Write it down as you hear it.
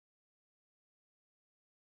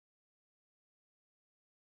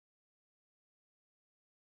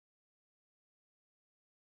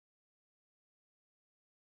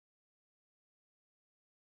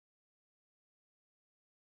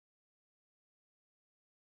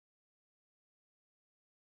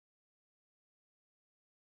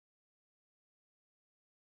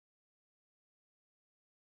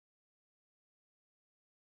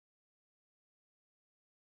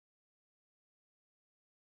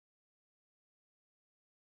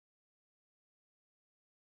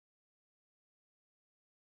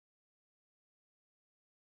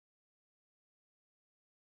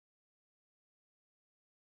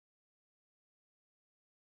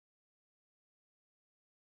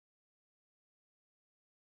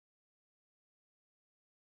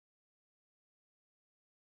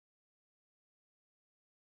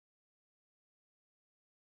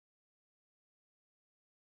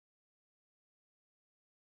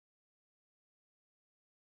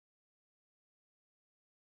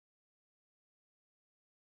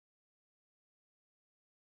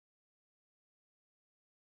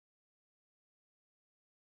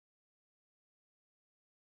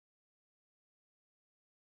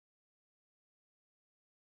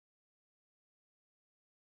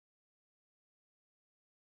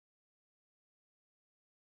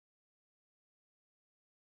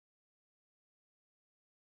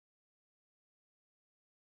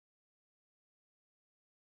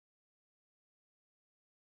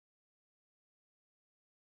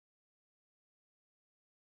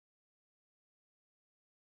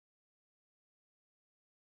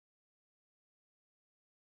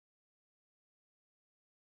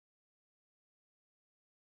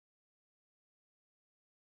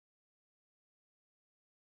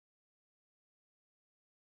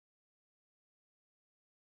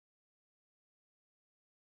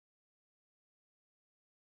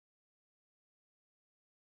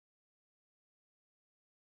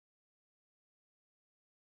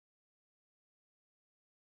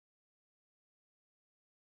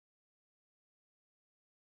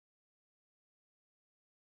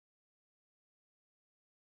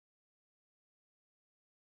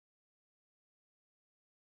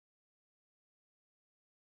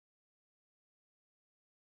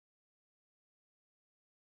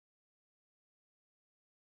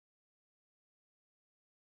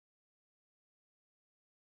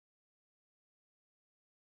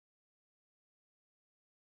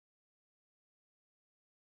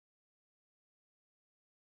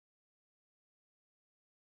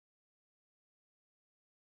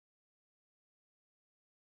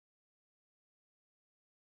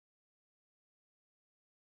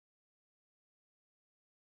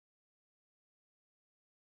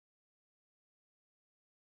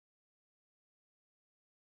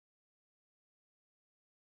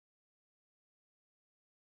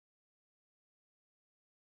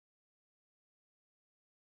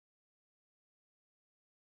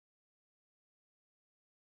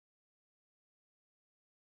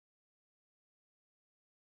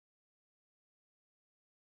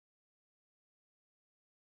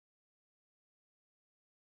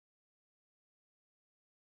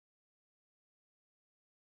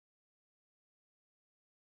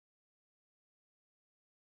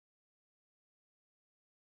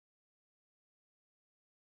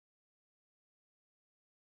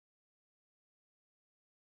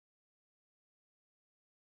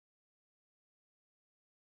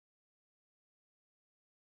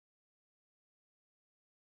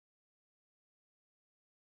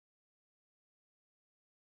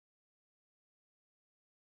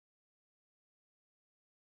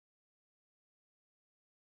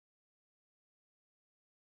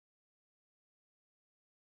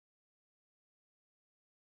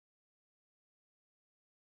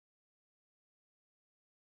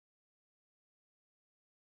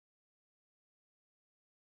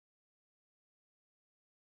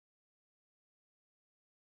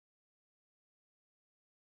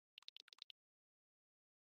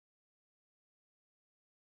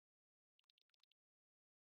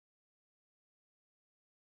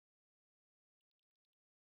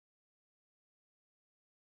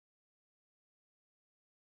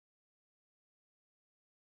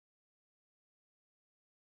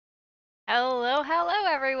Hello, hello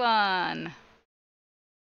everyone!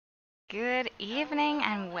 Good evening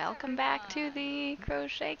and welcome back to the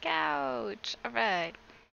Crochet Couch! Alright.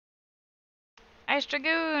 Ice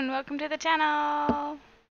Dragoon, welcome to the channel!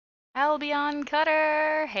 Albion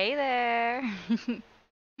Cutter, hey there!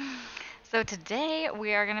 So today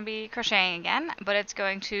we are going to be crocheting again, but it's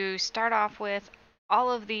going to start off with all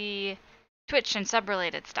of the Twitch and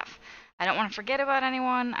sub-related stuff. I don't want to forget about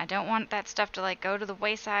anyone. I don't want that stuff to go to the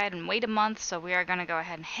wayside and wait a month, so we are going to go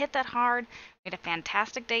ahead and hit that hard. We had a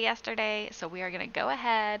fantastic day yesterday, so we are going to go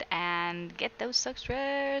ahead and get those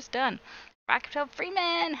subscribers done. Raquel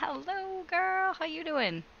Freeman, hello girl, how you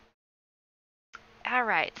doing?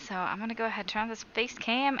 Alright, so I'm going to go ahead and turn on this face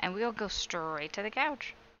cam and we'll go straight to the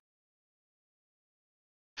couch.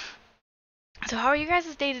 So how are you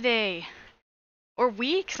guys' day to day? Or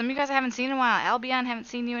week? Some of you guys I haven't seen in a while. Albion, haven't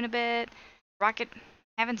seen you in a bit. Rocket,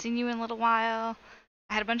 haven't seen you in a little while.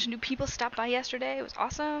 I had a bunch of new people stop by yesterday. It was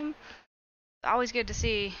awesome. It's always good to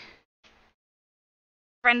see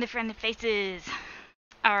friendly faces.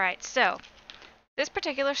 Alright, so this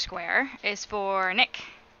particular square is for Nick.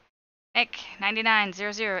 Nick,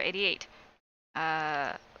 990088.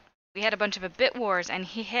 We had a bunch of a bit wars and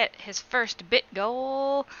he hit his first bit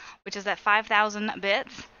goal, which is that 5,000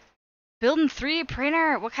 bits. Building 3D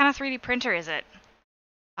printer? What kind of 3D printer is it?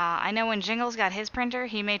 I know when Jingles got his printer,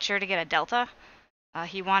 he made sure to get a Delta.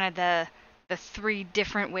 He wanted the 3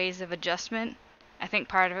 different ways of adjustment. I think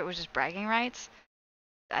part of it was just bragging rights.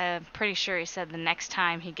 I'm pretty sure he said the next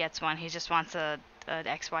time he gets one, he just wants a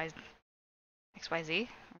XYZ? Or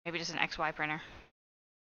maybe just an XY printer.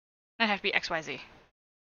 It'd have to be XYZ.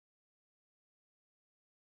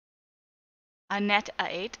 A net a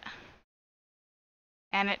 8.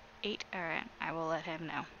 And at 8, alright, I will let him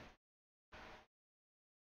know.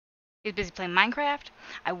 He's busy playing Minecraft.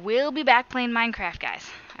 I will be back playing Minecraft, guys.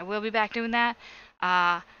 I will be back doing that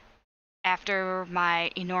after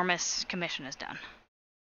my enormous commission is done.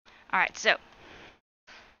 Alright, so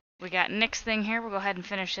we got Nick's thing here. We'll go ahead and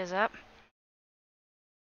finish his up.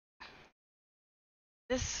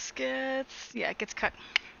 This gets, yeah, it gets cut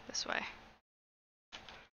this way.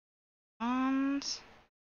 And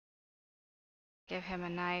give him a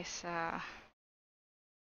nice,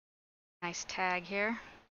 nice tag here.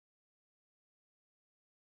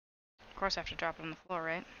 Of course, I have to drop it on the floor,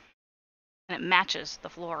 right? And it matches the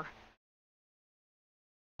floor.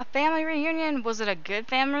 A family reunion? Was it a good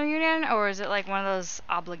family reunion, or is it like one of those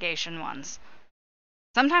obligation ones?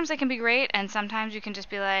 Sometimes they can be great, and sometimes you can just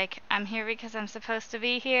be like, I'm here because I'm supposed to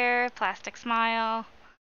be here, plastic smile.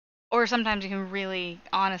 Or sometimes you can really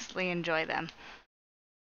honestly enjoy them.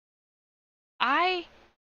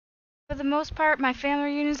 For the most part, my family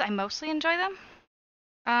reunions, I mostly enjoy them.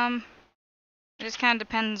 It just kind of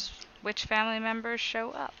depends which family members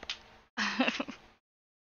show up.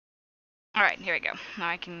 Alright, here we go.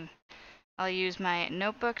 Now I'll use my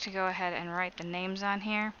notebook to go ahead and write the names on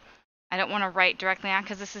here. I don't want to write directly on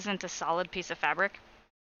because this isn't a solid piece of fabric.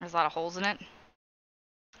 There's a lot of holes in it.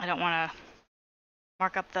 I don't want to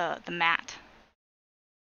mark up the mat.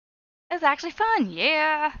 It's actually fun,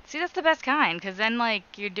 yeah! See, that's the best kind, because then,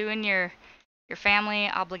 you're doing your family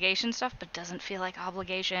obligation stuff, but it doesn't feel like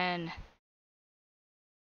obligation.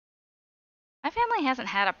 My family hasn't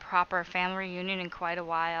had a proper family reunion in quite a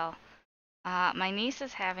while. My niece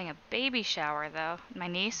is having a baby shower, though. My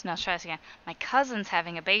niece? No, let's try this again. My cousin's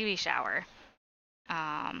having a baby shower.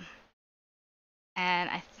 And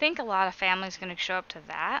I think a lot of family's going to show up to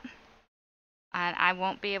that. And I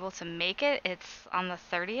won't be able to make it. It's on the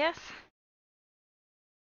 30th.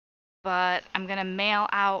 But I'm going to mail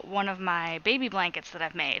out one of my baby blankets that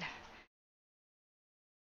I've made.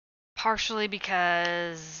 Partially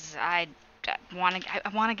because I want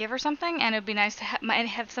to give her something, and it'd be nice to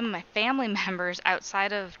have some of my family members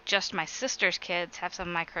outside of just my sister's kids have some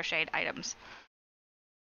of my crocheted items.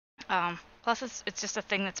 Plus, it's just a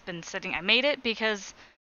thing that's been sitting. I made it because,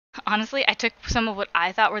 honestly, I took some of what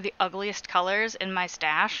I thought were the ugliest colors in my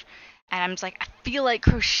stash, and I'm just like, I feel like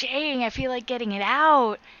crocheting. I feel like getting it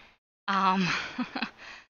out.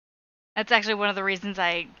 That's actually one of the reasons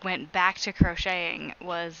I went back to crocheting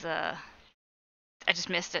was I just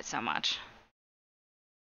missed it so much.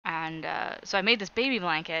 And so I made this baby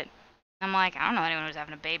blanket. I'm like, I don't know anyone who's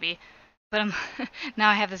having a baby, but now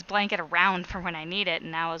I have this blanket around for when I need it,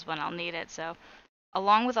 and now is when I'll need it. So,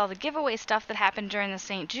 along with all the giveaway stuff that happened during the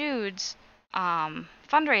St. Jude's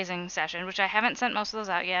fundraising session, which I haven't sent most of those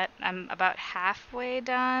out yet. I'm about halfway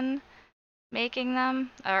done making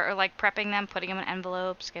them, or prepping them, putting them in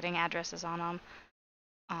envelopes, getting addresses on them.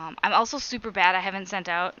 I'm also super bad. I haven't sent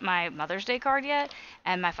out my Mother's Day card yet,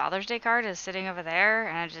 and my Father's Day card is sitting over there,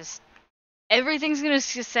 and everything's gonna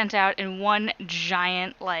get sent out in one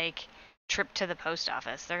giant, like, trip to the post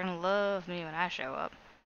office. They're gonna love me when I show up.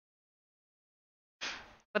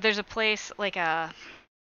 But there's a place, like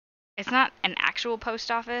it's not an actual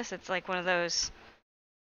post office, it's like one of those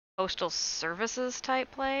postal services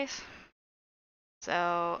type place.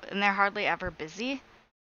 So, and they're hardly ever busy.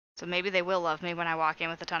 So maybe they will love me when I walk in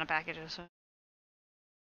with a ton of packages.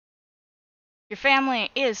 Your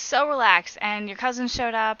family is so relaxed, and your cousin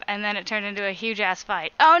showed up, and then it turned into a huge-ass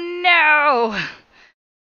fight. Oh no!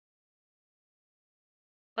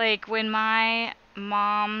 Like, when my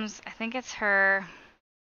mom's, I think it's her...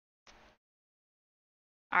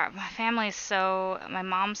 my family's so... My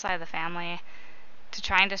mom's side of the family, to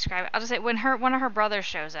try and describe it, I'll just say, when one of her brothers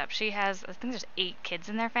shows up, she has, I think there's 8 kids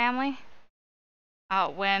in their family.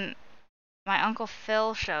 When my Uncle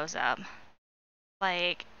Phil shows up,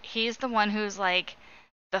 like, he's the one who's, like,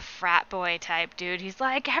 the frat boy type dude. He's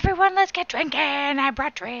like, everyone, let's get drinking. I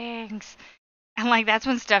brought drinks. And, like, that's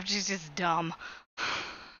when stuff is just dumb.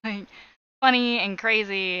 Like, funny and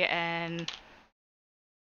crazy, and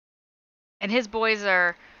his boys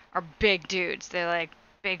are big dudes. They're, like,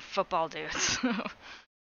 big football dudes.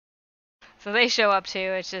 So they show up, too.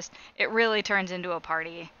 It's just, it really turns into a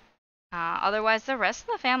party. Otherwise, the rest of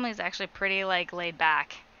the family is actually pretty, like, laid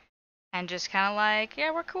back. And just kind of like,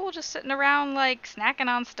 yeah, we're cool just sitting around, like, snacking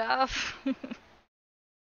on stuff.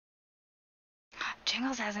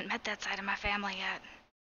 Jingles hasn't met that side of my family yet.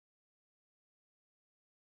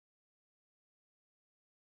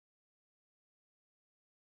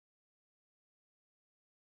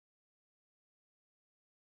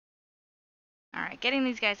 Alright, getting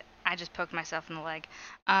these guys... I just poked myself in the leg.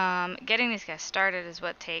 Getting these guys started is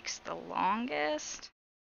what takes the longest.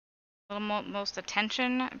 A little most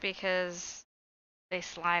attention, because they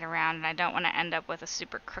slide around, and I don't want to end up with a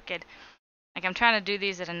super crooked... Like, I'm trying to do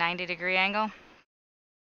these at a 90-degree angle.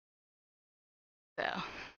 So...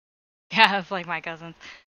 Yeah, it's like my cousins.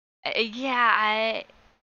 Yeah,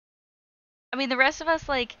 I mean, the rest of us,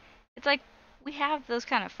 like, it's like, we have those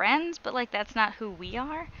kind of friends, but, like, that's not who we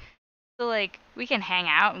are. So, like, we can hang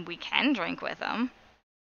out and we can drink with them,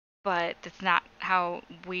 but that's not how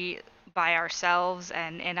we, by ourselves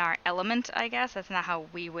and in our element, I guess, that's not how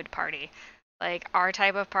we would party. Like, our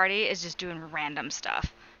type of party is just doing random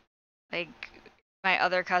stuff. Like, my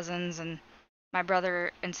other cousins and my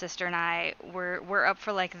brother and sister and I, we're up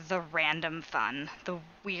for, like, the random fun, the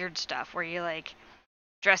weird stuff where you, like,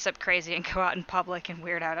 dress up crazy and go out in public and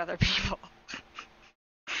weird out other people.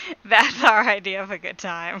 That's our idea of a good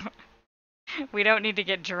time. We don't need to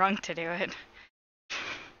get drunk to do it.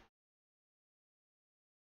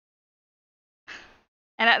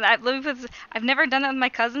 And I've never done it with my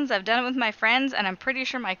cousins. I've done it with my friends, and I'm pretty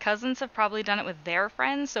sure my cousins have probably done it with their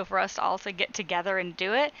friends. So for us to all to get together and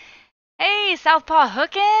do it, hey, Southpaw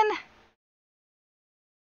hookin'!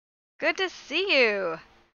 Good to see you.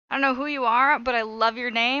 I don't know who you are, but I love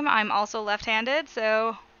your name. I'm also left-handed,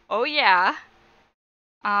 so oh yeah.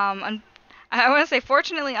 I want to say,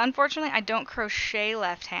 fortunately, unfortunately, I don't crochet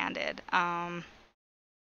left-handed. I'm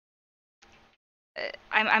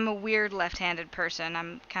a weird left-handed person.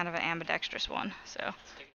 I'm kind of an ambidextrous one, so.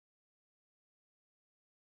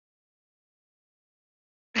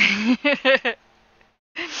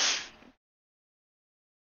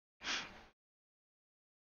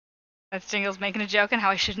 That's Jingles making a joke on how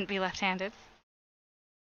I shouldn't be left-handed.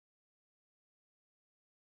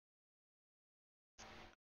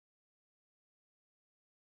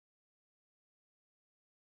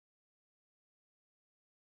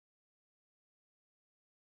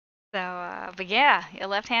 So, but yeah,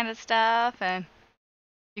 left-handed stuff, and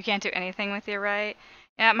you can't do anything with your right.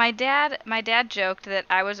 Yeah, my dad joked that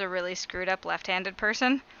I was a really screwed up left-handed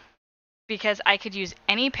person because I could use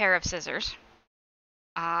any pair of scissors.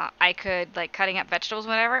 I could, like, cutting up vegetables,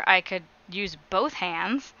 whatever. I could use both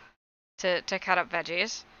hands to cut up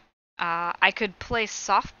veggies. I could play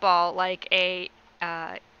softball like a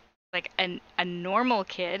normal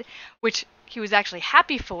kid, which he was actually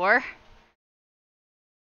happy for.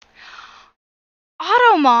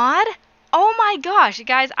 Automod! Oh my gosh,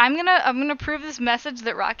 guys, I'm gonna prove this message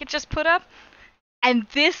that Rocket just put up, and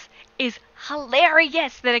this is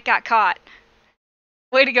hilarious that it got caught.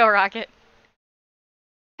 Way to go, Rocket.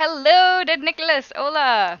 Hello, Dead Nicholas.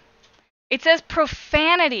 Hola. It says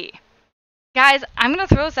profanity. Guys, I'm gonna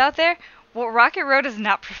throw this out there. What Rocket wrote is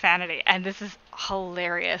not profanity, and this is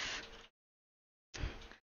hilarious.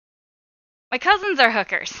 My cousins are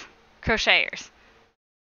hookers, crocheters.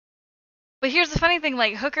 But here's the funny thing,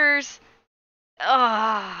 like, hookers...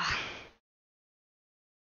 Ugh.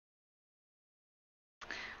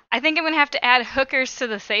 I think I'm gonna have to add hookers to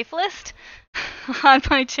the safe list on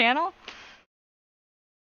my channel.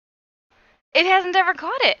 It hasn't ever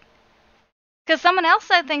caught it. Because someone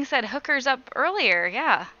else I think said hookers up earlier,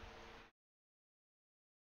 yeah.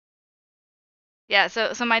 Yeah,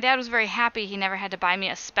 so my dad was very happy he never had to buy me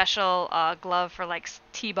a special glove for like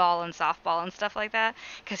t-ball and softball and stuff like that,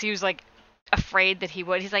 because he was like afraid that he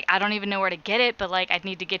would. He's like, I don't even know where to get it, but like I'd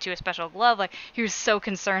need to get you a special glove. Like he was so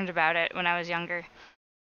concerned about it when I was younger.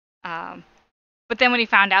 But then when he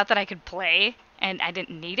found out that I could play and I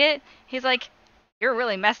didn't need it, he's like, "You're a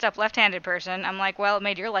really messed up left-handed person." I'm like, "Well, it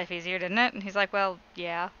made your life easier, didn't it?" And he's like, "Well,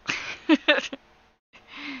 yeah."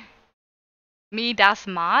 Me das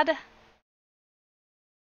Mod?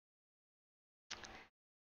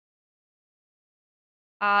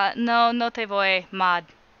 No, no te voy, Mod.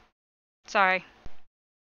 Sorry.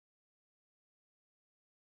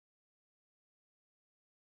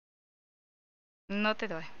 No te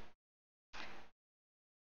doy.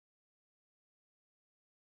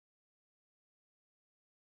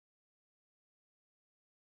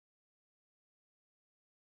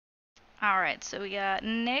 Alright, so we got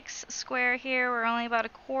Nick's square here. We're only about a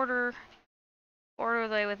quarter of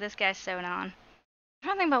the way with this guy sewn on. I'm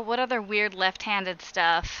trying to think about what other weird left-handed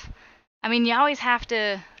stuff. I mean, you always have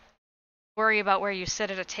to worry about where you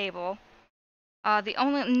sit at a table.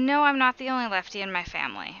 No, I'm not the only lefty in my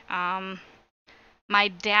family. My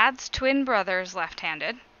dad's twin brother's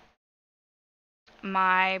left-handed.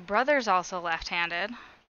 My brother's also left-handed.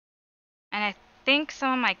 And I think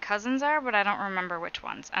some of my cousins are, but I don't remember which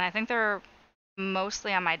ones. And I think they're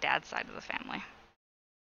mostly on my dad's side of the family.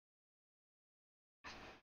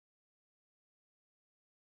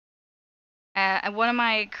 One of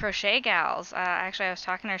my crochet gals, actually, I was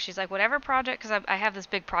talking to her. She's like, whatever project, because I have this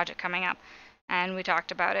big project coming up, and we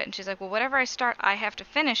talked about it. And she's like, well, whatever I start, I have to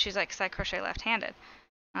finish. She's like, because I crochet left-handed.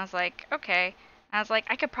 I was like, okay. I was like,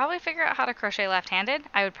 I could probably figure out how to crochet left-handed.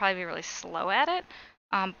 I would probably be really slow at it,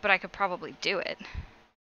 but I could probably do it.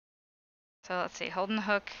 So let's see, holding the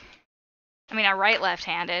hook. I mean, I write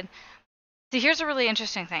left-handed. See, here's a really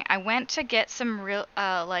interesting thing. I went to get some real,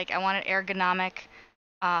 I wanted ergonomic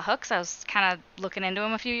hooks. I was kind of looking into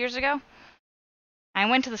them a few years ago. I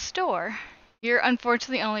went to the store. You're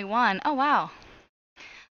unfortunately the only one. Oh, wow.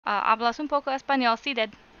 Hablas un poco español. Sí,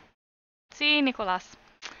 Dad. Sí, Nicolás.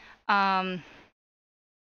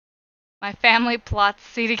 My family plots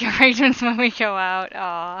seating arrangements when we go out.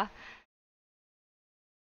 Aw.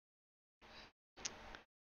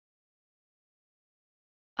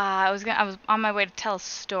 I was on my way to tell a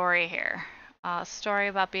story here. A story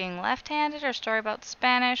about being left-handed, or a story about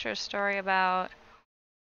Spanish, or a story about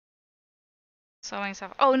sewing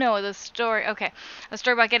stuff. Oh no, the story. Okay, a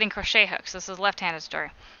story about getting crochet hooks. This is a left-handed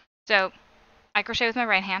story. So I crochet with my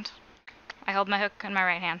right hand. I hold my hook in my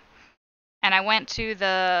right hand, and I went to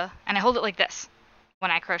and I hold it like this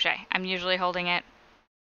when I crochet. I'm usually holding it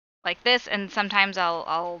like this, and sometimes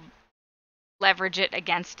I'll leverage it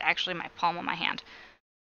against actually my palm of my hand.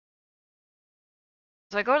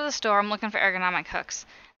 So I go to the store, I'm looking for ergonomic hooks.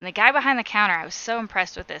 And the guy behind the counter, I was so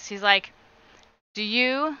impressed with this. He's like, do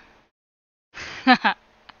you... he's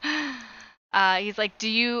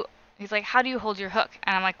like, how do you hold your hook?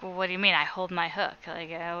 And I'm like, well, what do you mean I hold my hook? Like,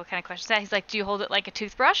 what kind of question is that? He's like, do you hold it like a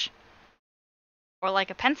toothbrush? Or like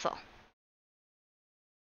a pencil?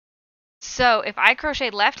 So if I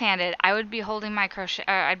crocheted left-handed, I would be holding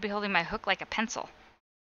I'd be holding my hook like a pencil.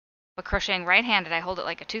 But crocheting right-handed, I hold it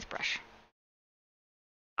like a toothbrush.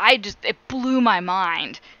 It blew my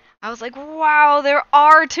mind. I was like, wow, there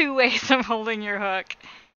are two ways of holding your hook.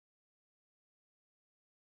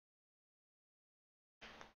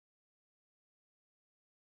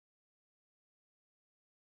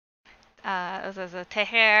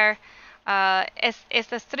 Tejer.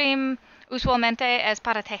 Este stream usualmente es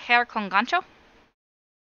para tejer con gancho.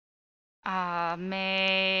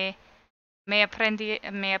 Me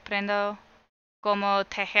aprendo como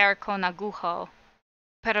tejer con agujo,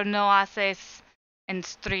 pero no haces en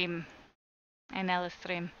el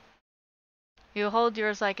stream. You hold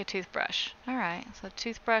yours like a toothbrush. Alright, so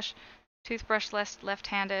toothbrush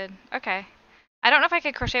left-handed. Okay. I don't know if I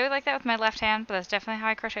could crochet like that with my left hand, but that's definitely how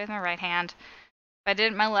I crochet with my right hand. If I did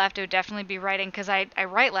it with my left, it would definitely be writing, because I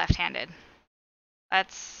write left-handed. And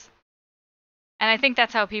I think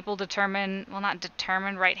that's how people determine, well, not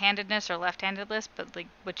determine right-handedness or left-handedness, but like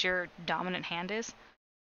what your dominant hand is.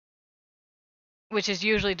 Which is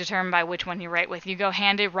usually determined by which one you write with. You go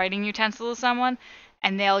handed writing utensil to someone,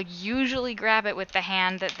 and they'll usually grab it with the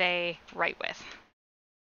hand that they write with.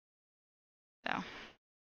 So.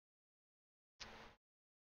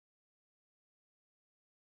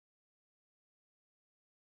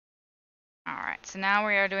 Alright, so now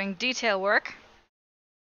we are doing detail work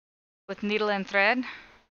with needle and thread.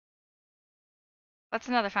 What's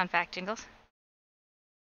another fun fact, Jingles?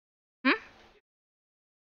 Hmm?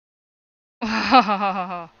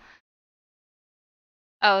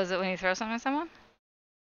 Oh, is it when you throw something at someone?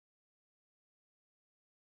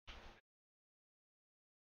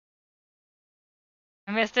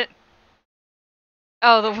 I missed it.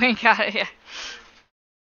 Oh, the wing got it, yeah.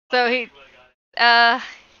 So he, I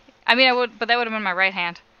mean, I would, but that would have been my right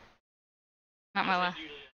hand, not my left.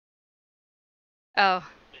 Oh.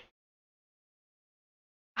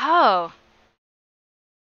 Oh.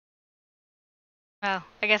 Well,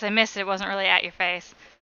 I guess I missed it. It wasn't really at your face.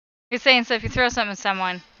 You're saying, so if you throw something at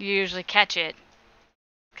someone, you usually catch it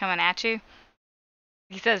coming at you?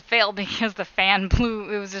 He says failed because the fan blew.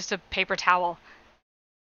 It was just a paper towel.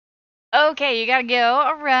 Okay, you gotta go.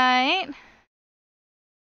 Alright.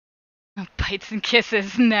 Bites and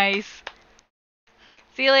kisses. Nice.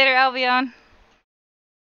 See you later, Albion.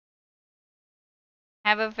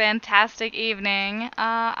 Have a fantastic evening.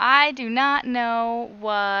 I do not know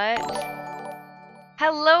what...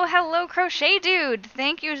 Hello, hello, Crochet Dude!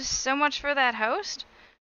 Thank you so much for that host.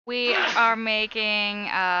 We are making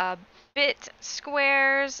bit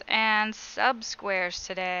squares and sub squares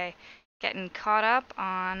today. Getting caught up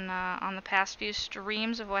on the past few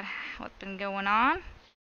streams of what's been going on.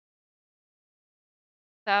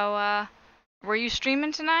 So, were you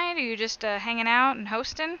streaming tonight? Or are you just hanging out and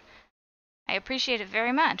hosting? I appreciate it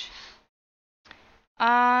very much.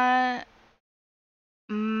 Mascotas.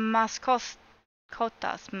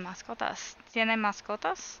 ¿Tiene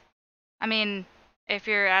mascotas? I mean, if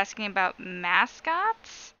you're asking about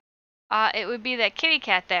mascots, it would be that kitty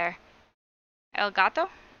cat there. El gato?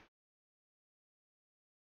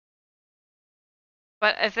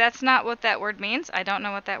 But if that's not what that word means, I don't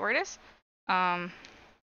know what that word is. I'm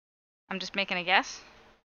just making a guess.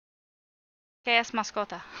 ¿Qué es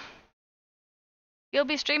mascota? You'll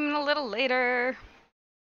be streaming a little later.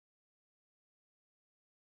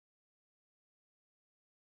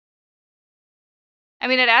 I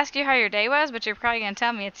mean, I'd ask you how your day was, but you're probably going to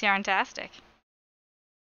tell me it's yarntastic.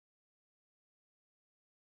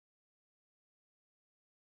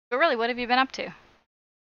 But really, what have you been up to?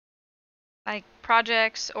 Like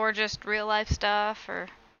projects or just real life stuff or...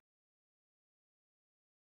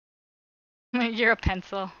 You're a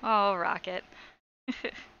pencil. Oh, Rocket.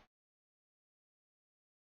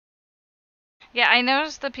 Yeah, I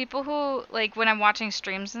noticed the people who, like, when I'm watching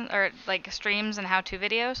streams, or, like, streams and how-to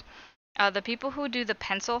videos, the people who do the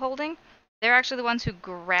pencil holding, they're actually the ones who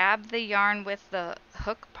grab the yarn with the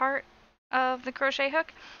hook part of the crochet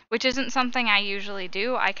hook, which isn't something I usually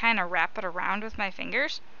do. I kind of wrap it around with my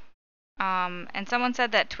fingers. And someone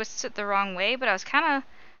said that twists it the wrong way, but I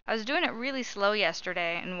was doing it really slow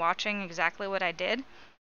yesterday and watching exactly what I did.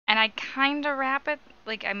 And I kind of wrap it,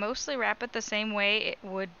 like, I mostly wrap it the same way it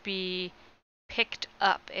would be picked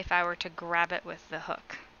up if I were to grab it with the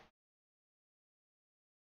hook.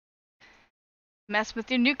 Mess with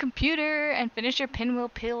your new computer and finish your pinwheel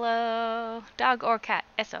pillow. Dog or cat?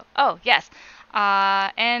 Eso. Oh, yes.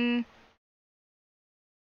 En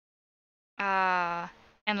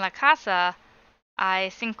la casa hay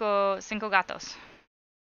cinco gatos.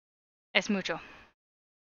 Es mucho.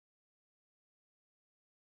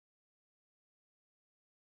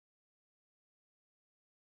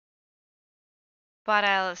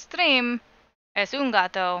 Para el stream es un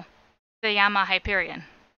gato. Se llama Hyperion.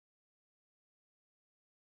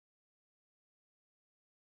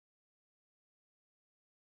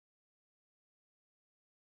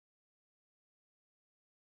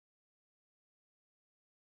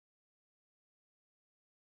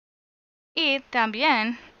 Y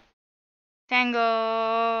también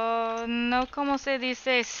tengo, no como se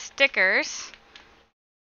dice, stickers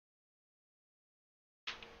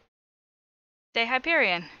de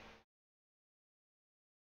Hyperion.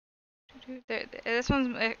 This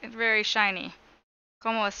one's very shiny.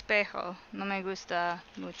 Como espejo. No me gusta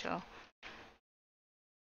mucho.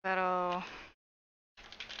 Pero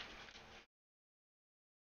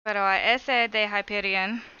a ese de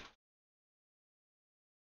Hyperion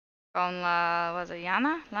con la, was it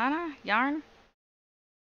lana, yarn,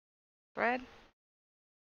 thread.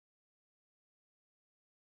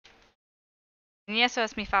 Y eso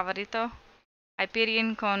es mi favorito.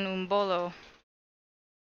 Hyperion con un bolo.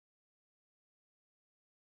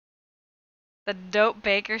 The dope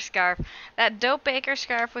baker scarf. That dope baker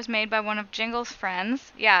scarf was made by one of Jingle's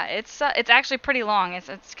friends. Yeah, it's actually pretty long.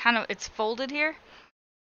 It's folded here,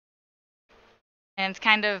 and it's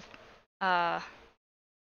kind of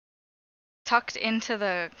tucked into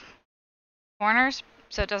the corners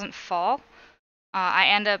so it doesn't fall. I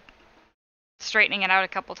end up straightening it out a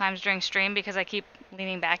couple times during stream because I keep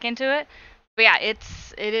leaning back into it. But yeah, it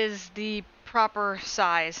is the proper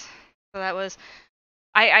size. So that was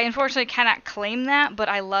I unfortunately cannot claim that, but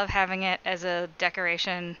I love having it as a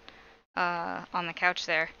decoration on the couch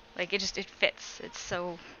there. Like it fits. It's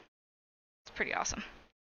pretty awesome.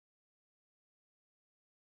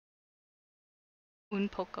 Un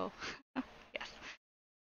poco. Yes.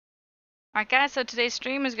 Alright guys, so today's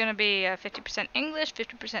stream is going to be 50% English,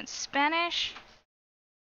 50% Spanish.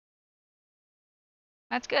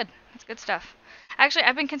 That's good. That's good stuff. Actually,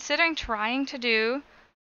 I've been considering trying to do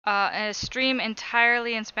a stream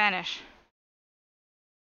entirely in Spanish.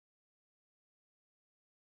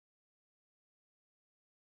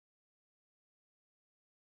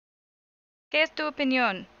 ¿Qué es tu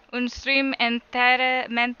opinión? ¿Un stream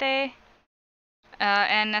enteramente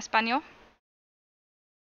en español?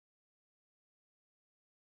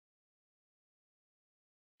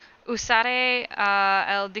 Usaré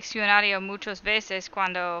el diccionario muchas veces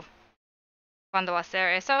cuando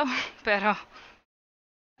hacer eso, pero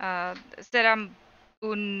será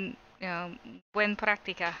un buen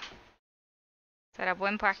práctica. Será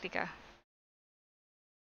buena práctica.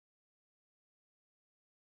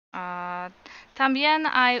 También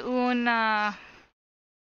hay una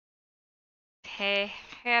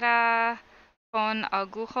tejera con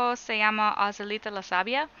agujo, se llama Azelita la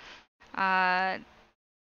Sabia.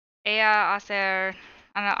 Ella hacer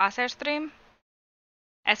stream,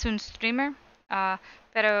 es un streamer,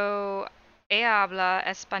 pero ella habla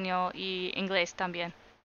español y inglés también.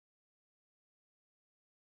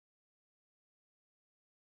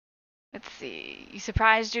 Let's see. You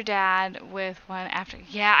surprised your dad with one after.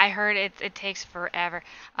 Yeah, I heard it takes forever.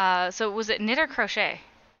 So was it knit or crochet?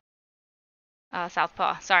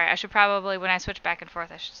 Southpaw. Sorry, I should probably, when I switch back and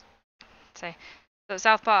forth, I should say. So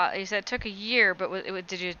Southpaw, you said it took a year, but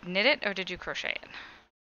did you knit it or did you crochet it?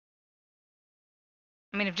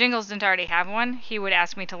 I mean, if Jingles didn't already have one, he would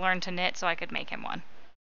ask me to learn to knit so I could make him one.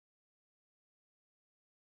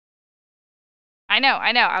 I know,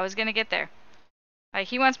 I was gonna get there.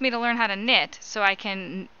 He wants me to learn how to knit so I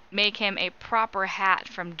can make him a proper hat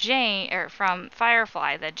from from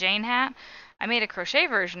Firefly, the Jane hat. I made a crochet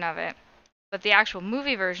version of it, but the actual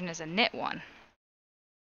movie version is a knit one.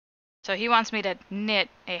 So he wants me to knit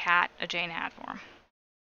a Jane hat for him.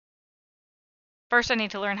 First I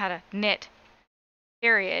need to learn how to knit,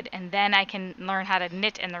 period, and then I can learn how to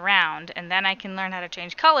knit in the round, and then I can learn how to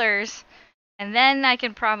change colors, and then I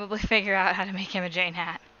can probably figure out how to make him a Jane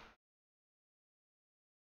hat.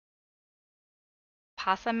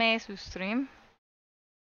 Pásame su stream.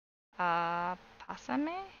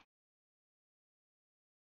 Pásame?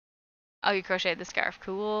 Oh, you crocheted the scarf.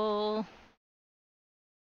 Cool.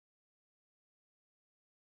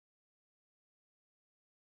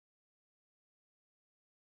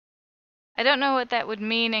 I don't know what that would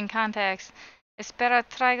mean in context. Espera,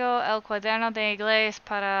 traigo el cuaderno de inglés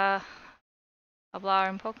para hablar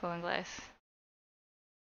un poco inglés.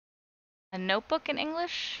 A notebook in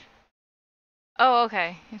English? Oh,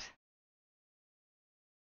 okay.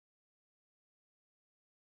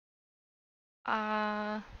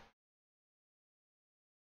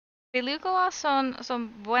 Películas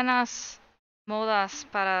son buenas modas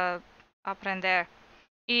para aprender.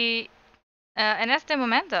 Y en este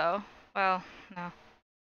momento, well, no.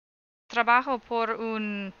 Trabajo por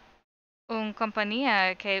un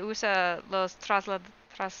compañía que usa los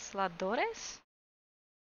trasladores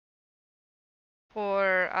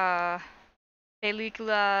por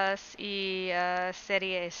películas y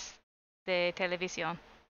series de televisión.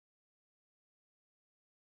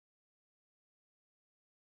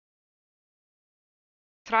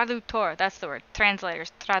 Traductor, that's the word.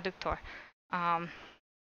 Translators, traductor.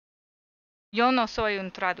 Yo no soy un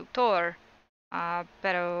traductor,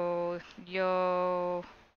 pero yo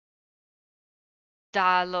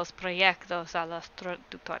da los proyectos a los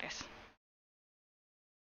traductores.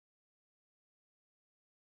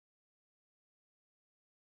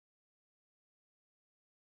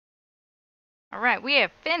 Alright, we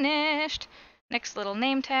have finished. Next little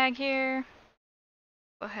name tag here.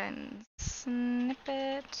 Go ahead and snip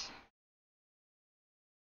it.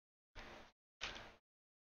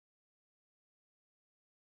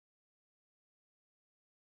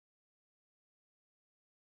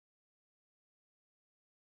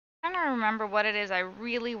 I'm trying to remember what it is I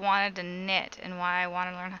really wanted to knit and why I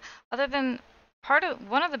want to learn. Other than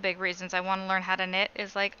one of the big reasons I want to learn how to knit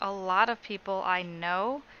is like a lot of people I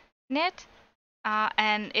know knit,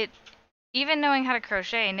 and even knowing how to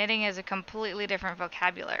crochet, knitting is a completely different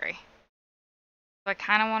vocabulary. So I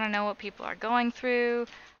kind of want to know what people are going through.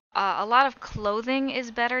 A lot of clothing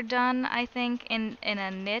is better done, I think, in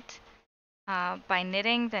a knit by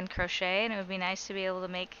knitting than crochet, and it would be nice to be able to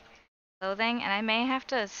make clothing. And I may have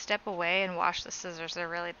to step away and wash the scissors. They're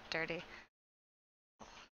really dirty.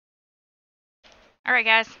 All right,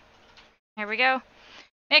 guys. Here we go.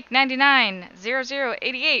 Nick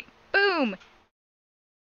 990088. Boom!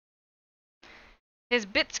 His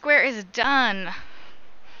bit square is done.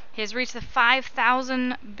 He has reached the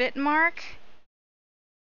 5,000 bit mark.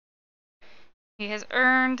 He has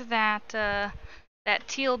earned that that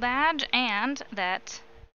teal badge and that.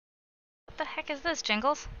 What the heck is this,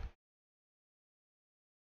 Jingles?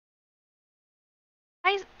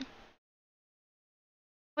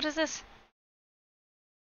 What is this?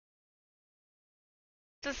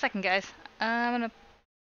 Just a second, guys. I'm gonna.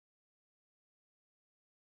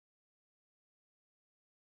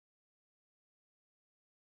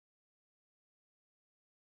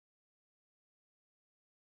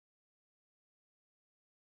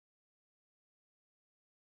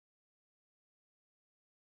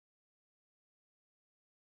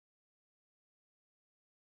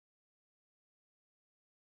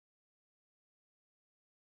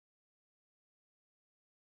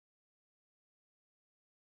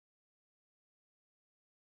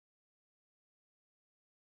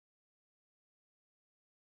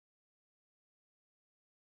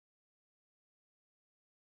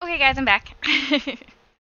 Okay, guys, I'm back.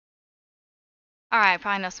 Alright,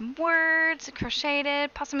 probably know some words.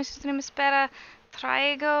 Crocheted. Pásame su me espera.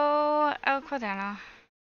 Traigo el cuaderno.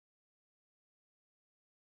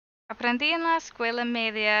 Aprendí en la escuela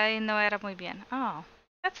media y no era muy bien. Oh,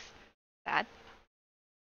 that's sad.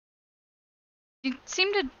 You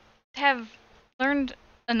seem to have learned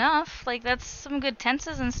enough. Like, that's some good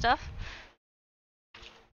tenses and stuff.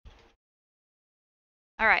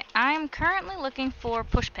 Alright, I'm currently looking for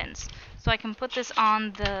push pins. So I can put this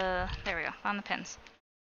on the... There we go, on the pins.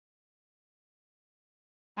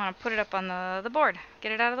 I want to put it up on the board.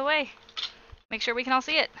 Get it out of the way. Make sure we can all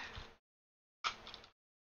see it.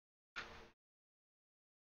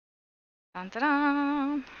 Dun dun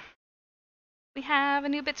dun! We have a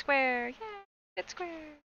new bit square! Yay! Bit square!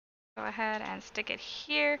 Go ahead and stick it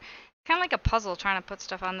here. Kind of like a puzzle trying to put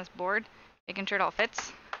stuff on this board, making sure it all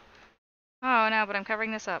fits. Oh no, but I'm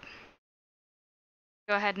covering this up.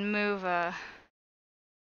 Go ahead and move her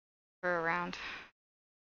around.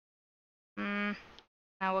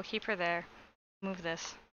 Now we'll keep her there. Move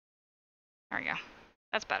this. There we go.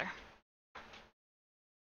 That's better.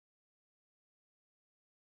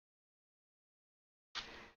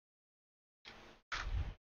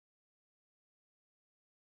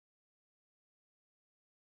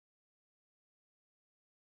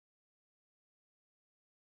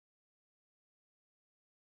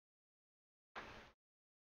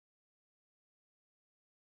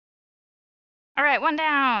 Alright, one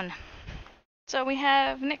down. So we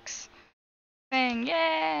have Nick's thing.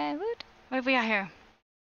 Yay! Woot! What have we got here?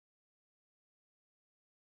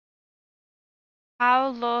 How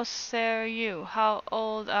los are you? How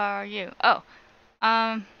old are you? Oh,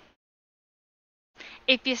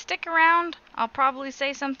 if you stick around, I'll probably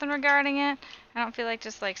say something regarding it. I don't feel like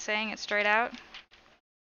just like saying it straight out.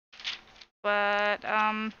 But,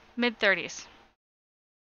 mid-30s.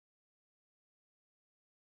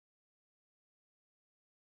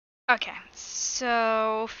 Okay,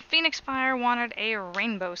 so Phoenix Fire wanted a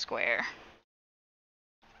rainbow square.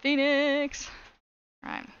 Phoenix!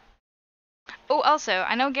 Right. Oh, also,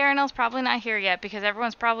 I know Garanel's probably not here yet because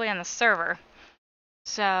everyone's probably on the server.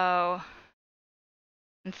 So...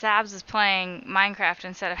 And Sabs is playing Minecraft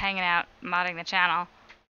instead of hanging out modding the channel.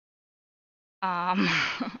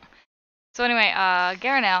 So anyway,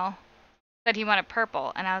 Garanel said he wanted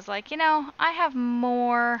purple, and I was like, you know, I have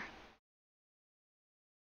more...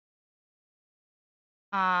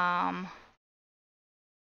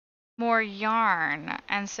 more yarn.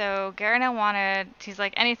 And so Garanel wanted, he's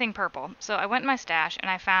like, anything purple. So I went in my stash and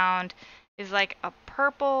I found is like a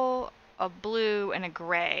purple, a blue, and a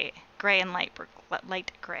gray. Gray and light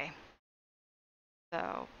gray.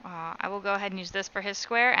 So I will go ahead and use this for his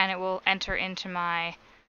square, and it will enter into my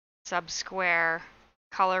sub-square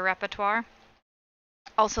color repertoire.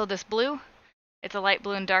 Also this blue, it's a light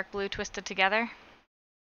blue and dark blue twisted together.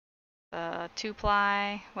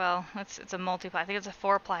 2-ply, well, it's a multi-ply. I think it's a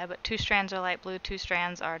 4-ply, but 2 strands are light blue, 2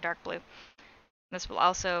 strands are dark blue. This will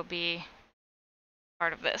also be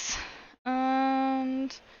part of this.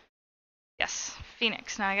 And yes,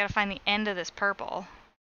 Phoenix. Now I gotta find the end of this purple.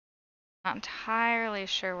 Not entirely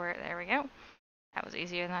sure where. There we go. That was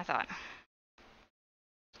easier than I thought.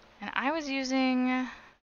 And I was using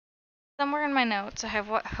somewhere in my notes I have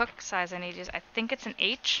what hook size I need to use. I think it's an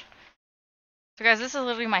H. So guys, this is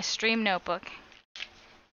literally my stream notebook.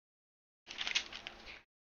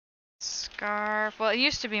 Scarf. Well, it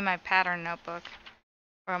used to be my pattern notebook.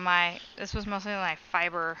 Or this was mostly my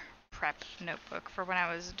fiber prep notebook for when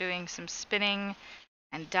I was doing some spinning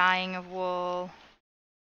and dyeing of wool.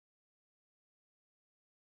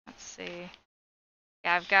 Let's see.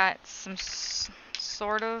 Yeah, I've got some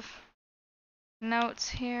sort of notes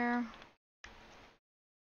here.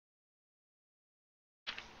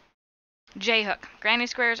 J-hook. Granny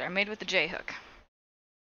squares are made with the J-hook.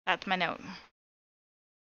 That's my note.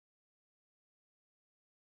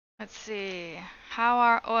 Let's see. How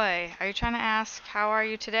are hoy? Are you trying to ask how are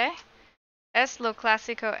you today? Es lo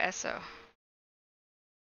clásico eso.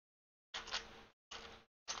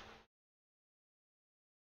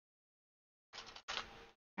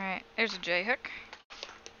 Alright, there's a J-hook.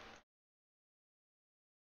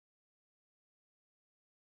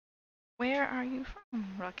 Where are you from,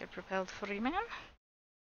 rocket-propelled freeman?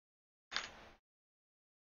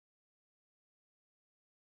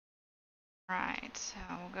 Right, so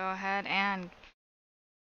we'll go ahead and...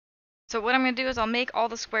 So what I'm going to do is I'll make all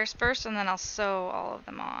the squares first, and then I'll sew all of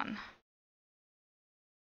them on.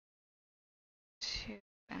 2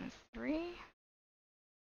 and 3.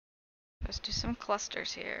 Let's do some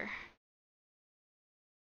clusters here.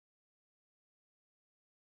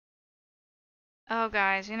 Oh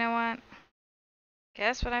guys, you know what?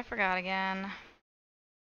 Guess what I forgot again?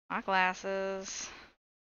 My glasses.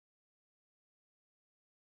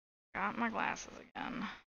 Got my glasses again.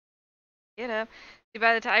 Get up. See,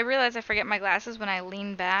 by the time I realize I forget my glasses when I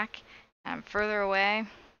lean back and I'm further away.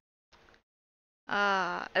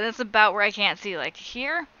 And that's about where I can't see. Like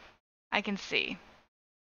here, I can see.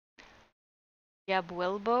 Ya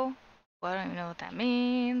vuelvo. Well, I don't even know what that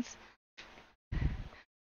means.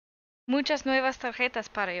 Muchas nuevas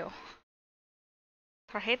tarjetas para yo.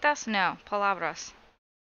 Tarjetas? No, palabras.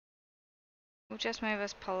 Muchas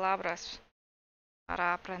nuevas palabras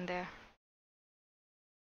para aprender.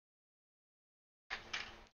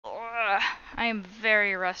 Ugh, I am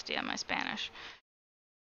very rusty on my Spanish.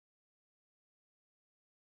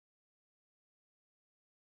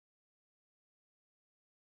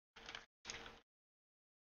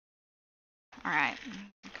 Alright,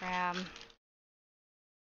 grab.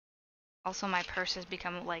 Also, my purse has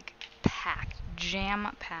become like packed,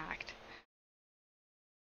 jam-packed.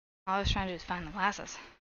 All I was trying to do is find the glasses,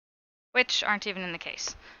 which aren't even in the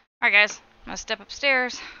case. Alright guys, I'm gonna step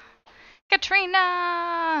upstairs.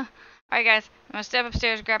 Katrina! Alright guys, I'm gonna step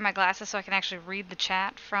upstairs, grab my glasses so I can actually read the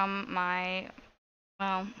chat from my,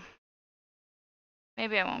 well,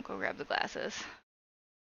 maybe I won't go grab the glasses.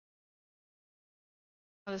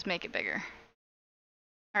 I'll just make it bigger.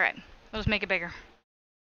 Alright, I'll just make it bigger.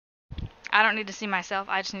 I don't need to see myself,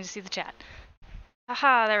 I just need to see the chat.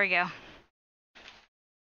 Haha, there we go.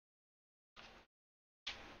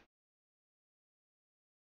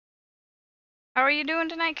 How are you doing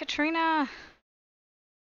tonight, Katrina?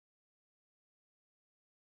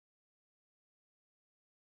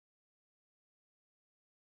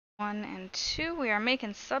 One and 2, we are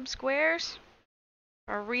making sub squares.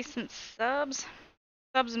 Our recent subs.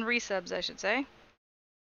 Subs and resubs, I should say.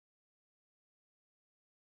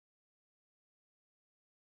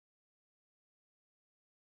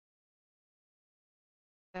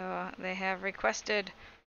 So they have requested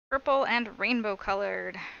purple and rainbow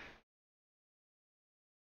colored.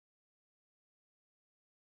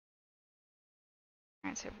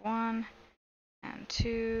 Alright, so 1 and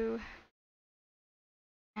 2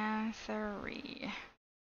 and 3.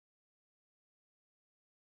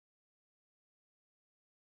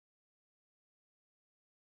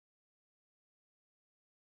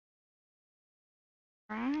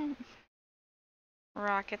 Right.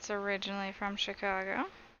 Rocket's originally from Chicago.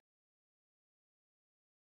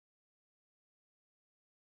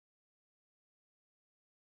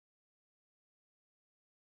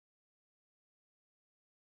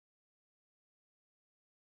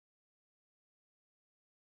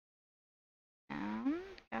 And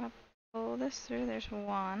gotta pull this through. There's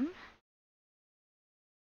 1.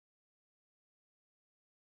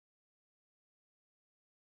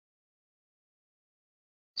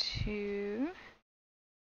 2.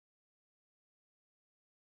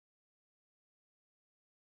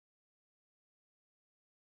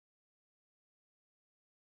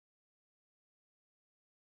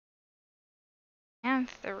 And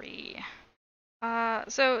 3.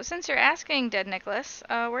 So since you're asking, Dead Nicholas,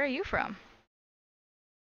 where are you from?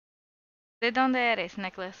 ¿De dónde eres,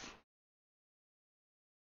 Nicholas?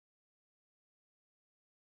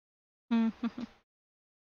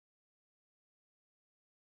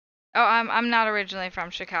 Oh, I'm not originally from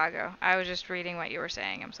Chicago. I was just reading what you were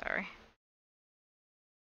saying. I'm sorry.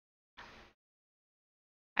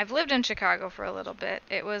 I've lived in Chicago for a little bit.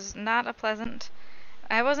 It was not a pleasant.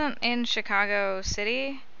 I wasn't in Chicago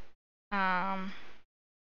City. Um,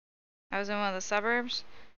 I was in one of the suburbs.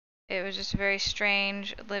 It was just a very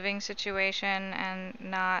strange living situation and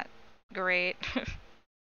not great.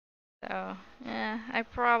 So, yeah, I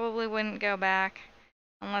probably wouldn't go back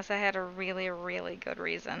unless I had a really, really good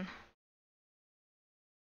reason.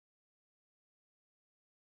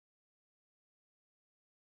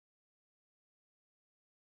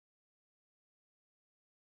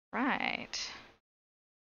 Right.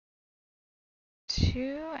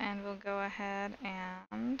 Two, and we'll go ahead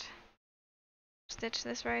and stitch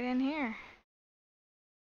this right in here.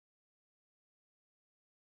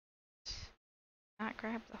 Not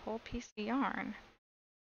grab the whole piece of yarn.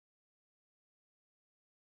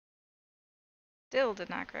 Still did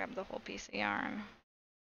not grab the whole piece of yarn.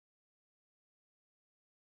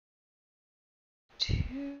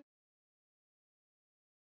 Two.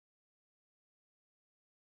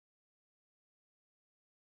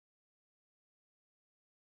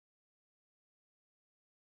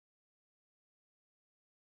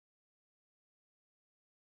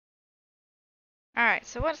 Alright,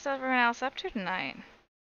 so what's everyone else up to tonight?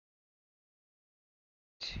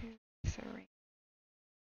 Two, three,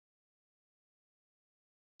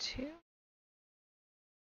 two.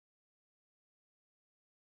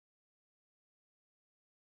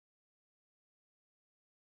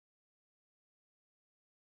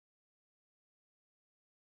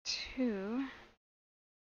 Two,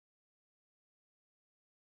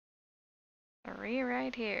 three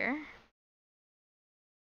right here.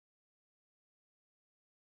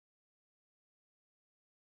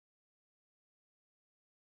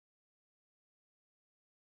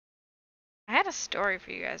 I had a story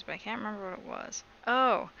for you guys, but I can't remember what it was.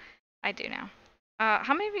 Oh, I do now.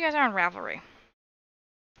 How many of you guys are on Ravelry?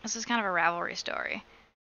 This is kind of a Ravelry story.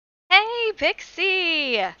 Hey,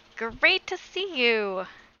 Pixie! Great to see you!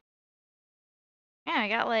 Yeah, I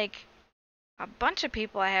got like a bunch of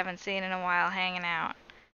people I haven't seen in a while hanging out.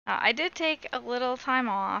 I did take a little time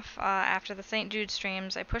off after the St. Jude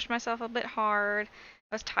streams. I pushed myself a bit hard.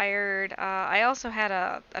 I was tired. I also had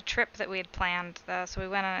a trip that we had planned, so we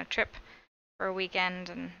went on a trip for a weekend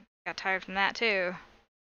and got tired from that too.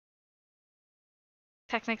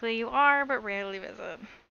 Technically you are, but rarely visit.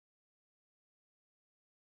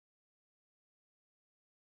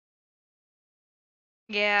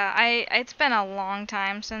 Yeah, it's been a long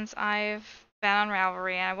time since I've been on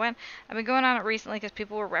Ravelry. I've been going on it recently because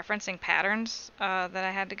people were referencing patterns that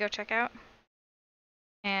I had to go check out.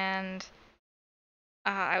 And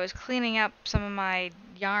I was cleaning up some of my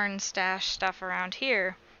yarn stash stuff around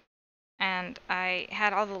here, and I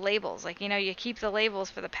had all the labels. Like, you keep the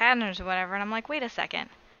labels for the patterns or whatever, and I'm like, wait a second.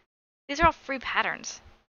 These are all free patterns.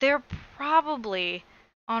 They're probably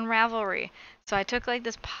on Ravelry. So I took like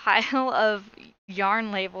this pile of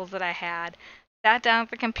yarn labels that I had, sat down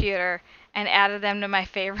at the computer, and added them to my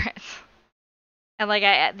favorites. And like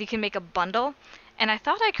you can make a bundle. And I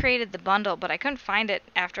thought I created the bundle, but I couldn't find it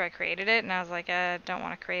after I created it, and I was like, I don't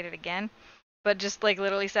want to create it again. But just like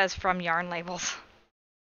literally says from yarn labels.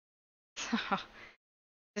 So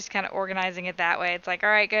just kind of organizing it that way. It's like, all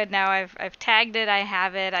right, good. Now I've tagged it. I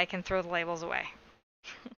have it. I can throw the labels away.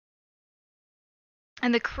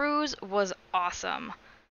 And the cruise was awesome.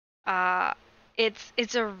 Uh,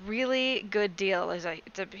 it's a really good deal. It's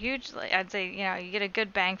a huge. I'd say you get a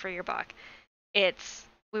good bang for your buck.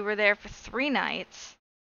 We were there for 3 nights,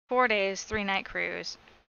 4 days, 3 night cruise,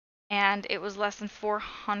 and it was less than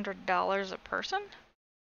 $400 a person.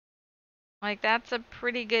 Like that's a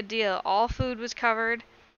pretty good deal. All food was covered.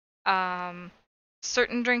 Um,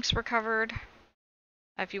 certain drinks were covered.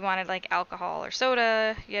 If you wanted like alcohol or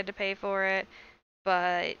soda, you had to pay for it.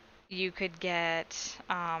 But you could get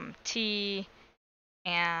tea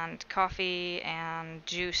and coffee and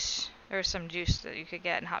juice. There was some juice that you could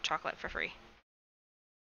get and hot chocolate for free.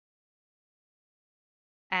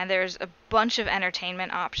 And there's a bunch of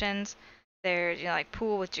entertainment options. There's like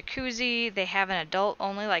pool with jacuzzi. They have an adult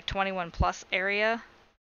only like 21 plus area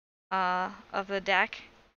of the deck.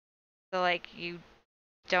 So like you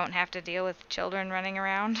don't have to deal with children running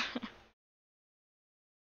around.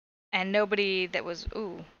 And nobody that was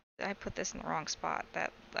ooh, I put this in the wrong spot.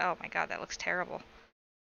 That oh my god, that looks terrible.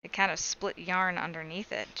 It kind of split yarn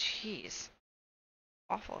underneath it. Jeez.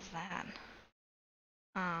 Awful is that?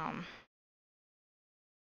 Um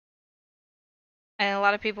and a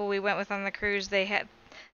lot of people we went with on the cruise, they had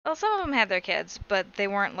well, some of them had their kids, but they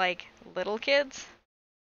weren't like little kids.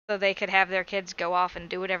 so they could have their kids go off and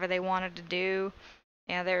do whatever they wanted to do.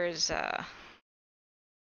 Yeah, there's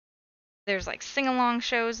like sing-along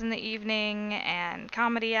shows in the evening and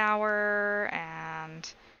comedy hour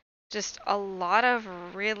and just a lot of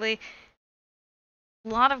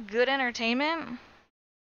good entertainment,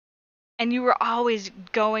 and you were always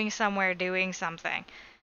going somewhere doing something.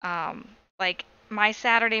 Like my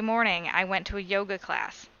Saturday morning, I went to a yoga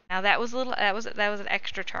class. Now that was an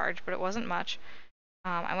extra charge, but it wasn't much.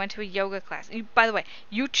 I went to a yoga class. By the way,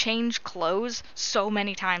 you change clothes so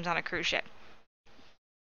many times on a cruise ship.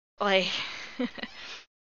 Like,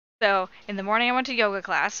 so in the morning I went to yoga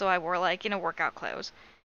class, so I wore like, workout clothes.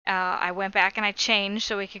 I went back and I changed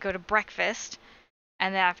so we could go to breakfast.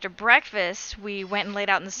 And then after breakfast, we went and laid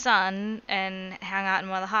out in the sun and hung out in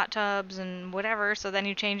one of the hot tubs and whatever. So then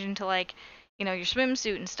you change into like, your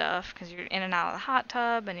swimsuit and stuff because you're in and out of the hot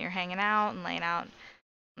tub and you're hanging out and laying out on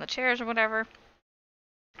the chairs or whatever.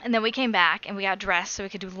 And then we came back and we got dressed so we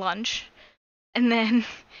could do lunch. And then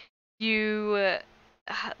you,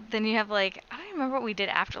 then you have like, I don't remember what we did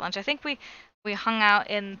after lunch. I think we hung out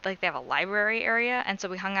in like they have a library area, and so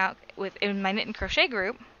we hung out in my knit and crochet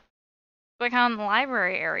group. So we hung out in the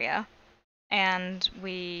library area, and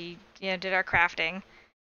we did our crafting.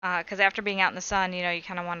 Because after being out in the sun, you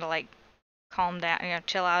kind of want to like calm down,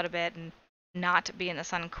 chill out a bit and not be in the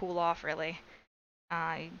sun and cool off really.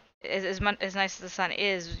 As nice as the sun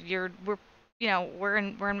is, we're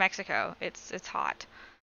in Mexico. It's hot.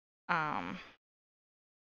 So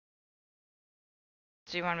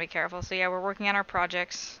you want to be careful. So yeah, we're working on our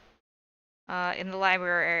projects in the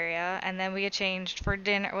library area, and then we get changed for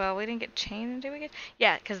dinner. Well, we didn't get changed, did we get?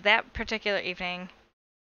 Yeah, because that particular evening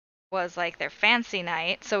was like their fancy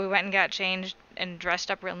night, so we went and got changed and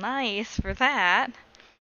dressed up real nice for that.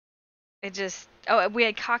 We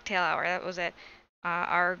had cocktail hour. That was it.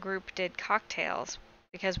 Our group did cocktails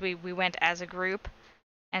because we went as a group,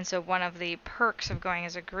 and so one of the perks of going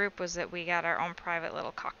as a group was that we got our own private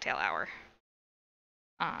little cocktail hour.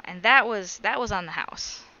 And that was on the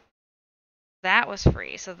house. That was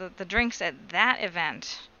free. So the drinks at that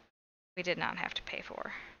event we did not have to pay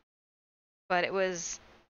for. But there was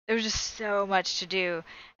just so much to do.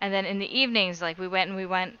 And then in the evenings, like we went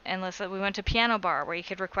and listened. We went to piano bar where you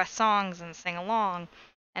could request songs and sing along.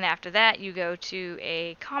 And after that, you go to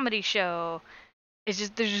a comedy show. There's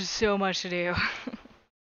just so much to do.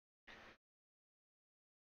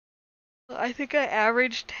 I think I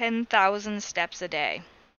averaged 10,000 steps a day,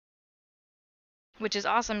 which is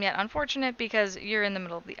awesome yet unfortunate because you're in the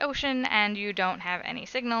middle of the ocean and you don't have any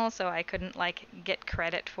signal, so I couldn't like get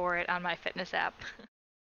credit for it on my fitness app.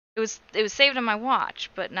 It was saved on my watch,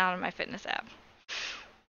 but not on my fitness app.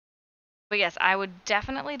 But yes, I would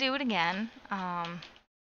definitely do it again.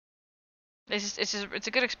 It's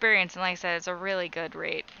a good experience, and like I said, it's a really good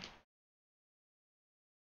rate.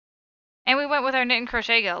 And we went with our knit and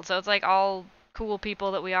crochet guild, so it's like all cool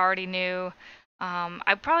people that we already knew.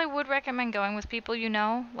 I probably would recommend going with people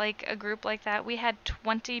like a group like that. We had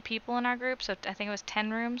 20 people in our group, so I think it was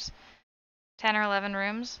 10 rooms, 10 or 11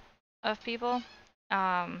 rooms of people.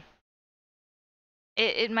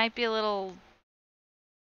 It might be a little.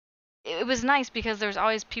 It was nice because there's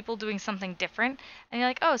always people doing something different, and you're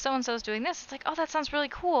like, oh, so and so's doing this. It's like, oh, that sounds really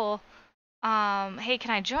cool. Hey, can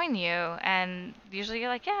I join you? And usually you're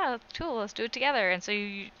like, yeah, cool, let's do it together. And so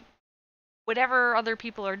whatever other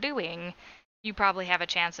people are doing, you probably have a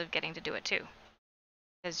chance of getting to do it too,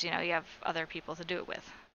 because you have other people to do it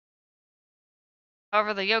with.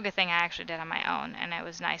 However, the yoga thing I actually did on my own, and it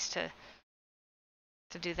was nice to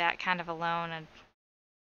do that kind of alone. And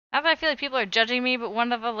not that I feel like people are judging me, but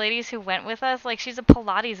one of the ladies who went with us, like, she's a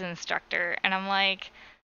Pilates instructor, and I'm like,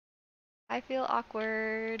 I feel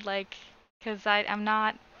awkward, like, because I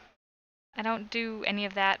don't do any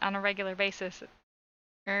of that on a regular basis,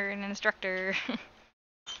 or an instructor.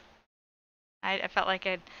 I felt like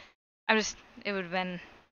it would have been,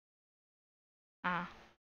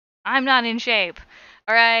 I'm not in shape.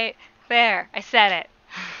 Alright, there, I said it.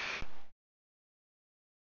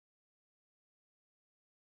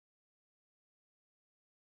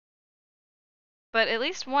 But at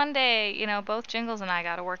least one day, both Jingles and I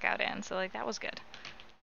got a workout in, so like that was good.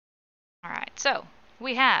 Alright, so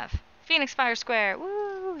we have Phoenix Fire Square.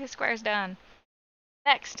 Woo! His square's done.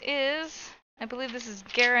 Next is, I believe this is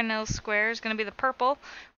Garanil's square, is going to be the purple.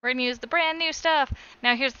 We're going to use the brand new stuff.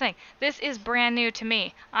 Now here's the thing. This is brand new to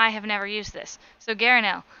me. I have never used this. So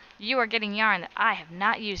Garanil, you are getting yarn that I have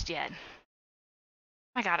not used yet.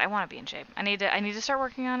 My god, I want to be in shape. I need to start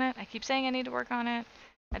working on it. I keep saying I need to work on it.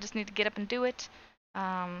 I just need to get up and do it.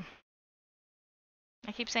 I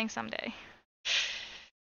keep saying someday.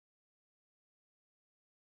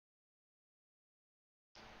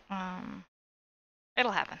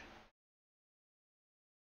 It'll happen.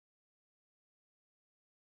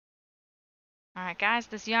 Alright guys,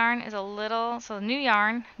 this yarn is a little, so new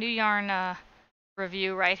yarn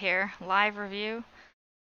review right here, live review.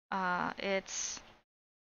 It's,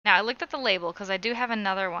 now I looked at the label because I do have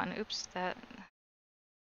another one, oops,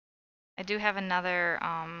 I do have another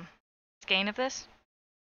skein of this.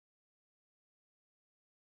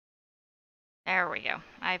 There we go.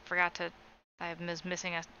 I was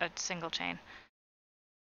missing a single chain.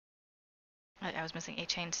 I was missing a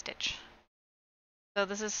chain stitch. So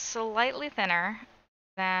this is slightly thinner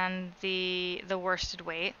than the worsted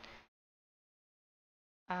weight.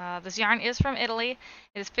 This yarn is from Italy.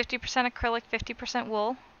 It is 50% acrylic, 50%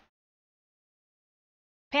 wool.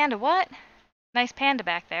 Panda, what? Nice panda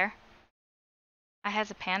back there. I has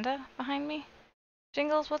a panda behind me.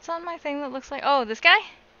 Jingles, what's on my thing that looks like... Oh, this guy?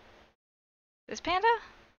 This panda?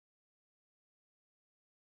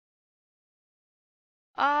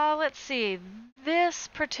 Let's see. This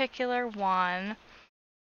particular one...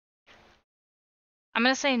 I'm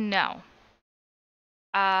gonna say no.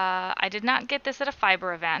 I did not get this at a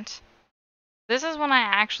fiber event. This is one I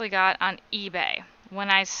actually got on eBay. When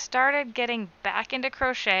I started getting back into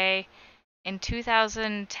crochet in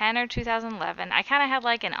 2010 or 2011, I kind of had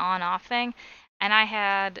like an on-off thing, and I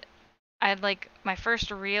had like my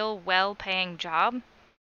first real well-paying job.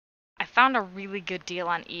 I found a really good deal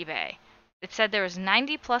on eBay. It said there was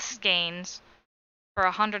 90 plus skeins for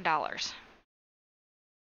 $100.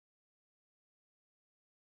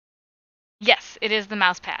 Yes, it is the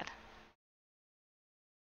mouse pad.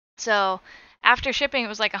 So after shipping, it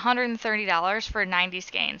was like $130 for 90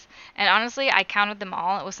 skeins. And honestly, I counted them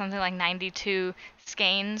all. It was something like 92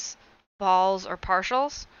 skeins, balls, or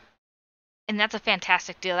partials. And that's a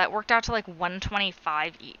fantastic deal. That worked out to like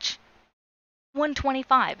 $125 each.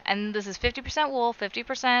 $125. And this is 50% wool,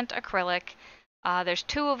 50% acrylic. There's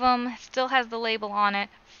 2 of them. Still has the label on it,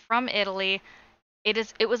 from Italy.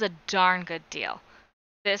 It was a darn good deal.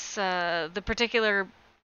 This the particular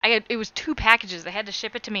it was 2 packages. They had to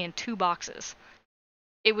ship it to me in 2 boxes.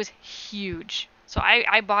 It was huge. So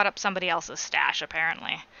I bought up somebody else's stash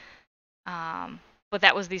apparently. But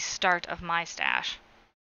that was the start of my stash.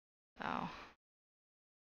 So,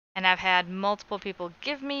 and I've had multiple people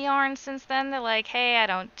give me yarn since then. They're like, "Hey, I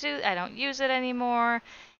don't use it anymore.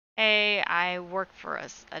 Hey, I work for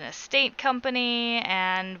an estate company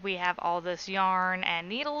and we have all this yarn and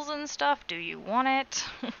needles and stuff. Do you want it?"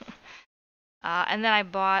 And then I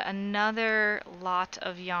bought another lot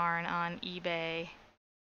of yarn on eBay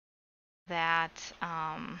that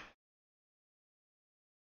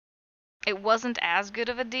it wasn't as good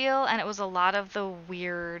of a deal, and it was a lot of the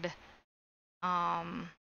weird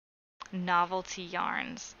novelty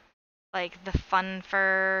yarns, like the fun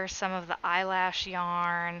fur, some of the eyelash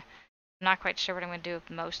yarn. I'm not quite sure what I'm going to do with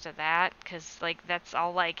most of that, because like that's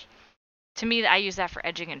all like, to me, I use that for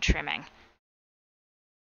edging and trimming.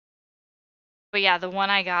 But yeah, the one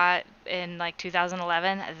I got in like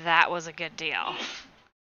 2011, that was a good deal.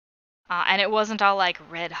 And it wasn't all like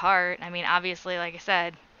red heart. I mean, obviously, like I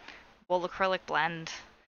said, wool acrylic blend.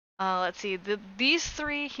 Let's see, these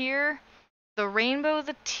 3 here, the rainbow,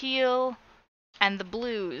 the teal, and the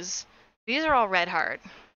blues, these are all red heart.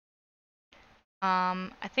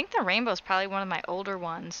 I think the rainbow is probably one of my older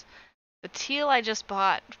ones. The teal I just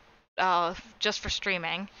bought just for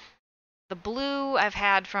streaming. The blue I've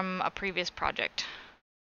had from a previous project.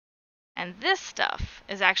 And this stuff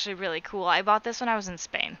is actually really cool. I bought this when I was in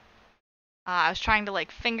Spain. I was trying to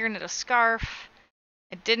like finger knit a scarf.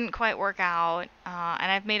 It didn't quite work out,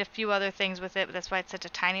 and I've made a few other things with it, but that's why it's such a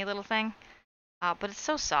tiny little thing. But it's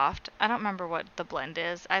so soft. I don't remember what the blend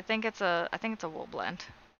is. I think it's a wool blend.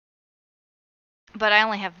 But I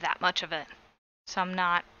only have that much of it, so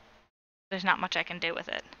there's not much I can do with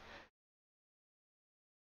it.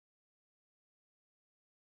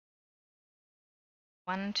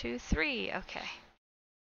 One, two, three. Okay.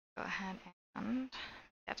 Go ahead and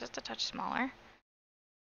yeah, just a touch smaller.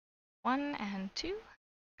 1 and 2.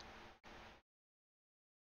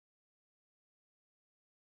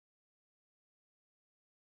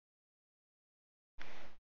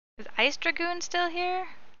 Is Ice Dragoon still here?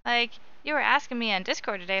 Like, you were asking me on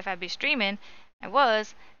Discord today if I'd be streaming. I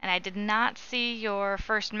was, and I did not see your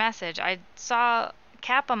first message. I saw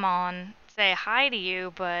Capamon say hi to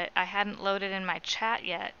you, but I hadn't loaded in my chat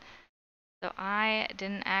yet. So I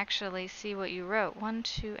didn't actually see what you wrote. 1,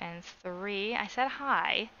 2, and 3. I said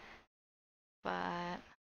hi, but...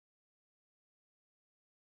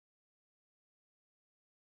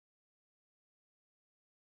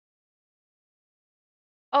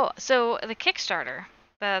 Oh, so the Kickstarter,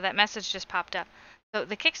 that message just popped up. So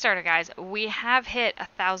the Kickstarter, guys, we have hit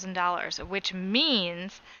 $1,000, which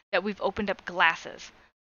means that we've opened up glasses.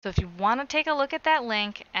 So if you want to take a look at that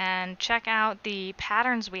link and check out the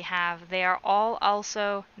patterns we have, they are all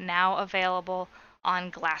also now available on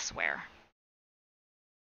glassware.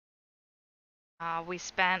 We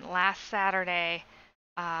spent last Saturday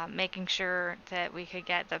making sure that we could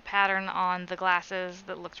get the pattern on the glasses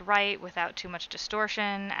that looked right without too much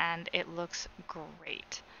distortion, and it looks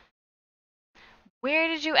great. Where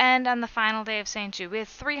did you end on the final day of St. Jude? We had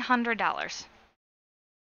 $300.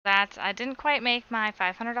 I didn't quite make my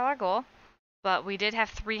 $500 goal, but we did have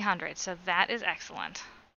 300, so that is excellent.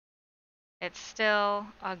 It's still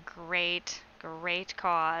a great, great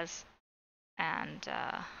cause, and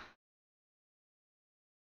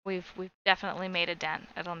we've definitely made a dent.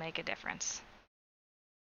 It'll make a difference.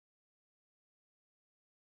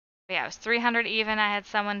 But yeah, it was 300 even. I had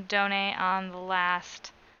someone donate on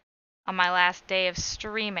my last day of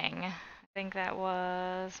streaming. I think that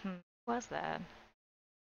was what was that?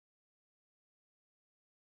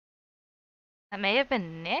 That may have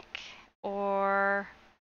been Nick or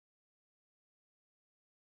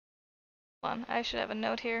hold on, I should have a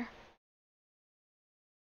note here.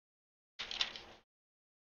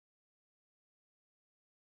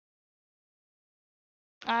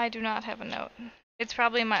 I do not have a note. It's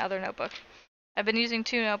probably in my other notebook. I've been using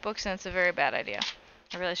 2 notebooks and it's a very bad idea.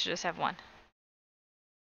 I really should just have 1.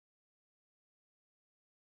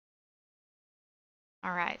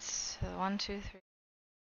 Alright, so 1, 2,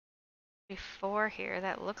 3, 4 here.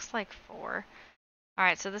 That looks like 4.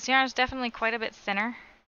 Alright, so this yarn is definitely quite a bit thinner.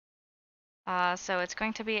 So it's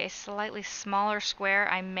going to be a slightly smaller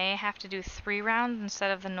square. I may have to do 3 rounds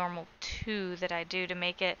instead of the normal 2 that I do to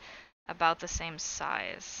make it about the same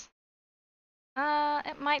size.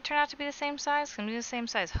 It might turn out to be the same size. It's going to be the same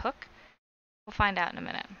size hook. We'll find out in a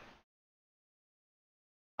minute.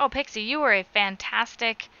 Oh, Pixie, you were a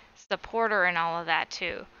fantastic supporter in all of that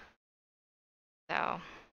too. So,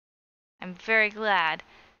 I'm very glad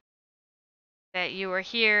that you were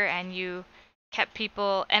here and you kept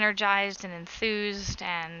people energized and enthused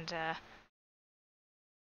and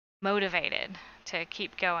motivated to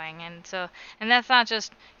keep going. And that's not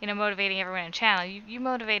just, motivating everyone in the channel. You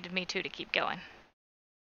motivated me too to keep going.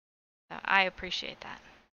 So I appreciate that.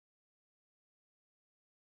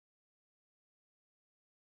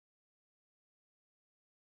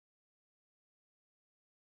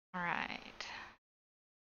 All right.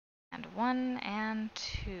 And 1 and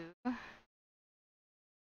 2.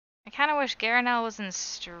 I kind of wish Garanel was in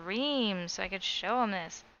stream so I could show him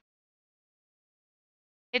this.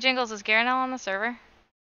 Hey Jingles, is Garanel on the server?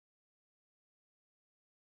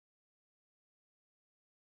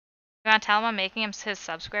 You want to tell him I'm making him his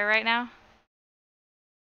sub square right now?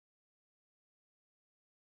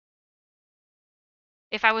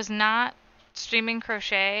 If I was not streaming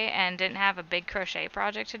crochet and didn't have a big crochet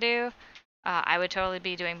project to do, I would totally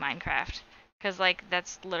be doing Minecraft. Because,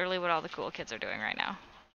 that's literally what all the cool kids are doing right now.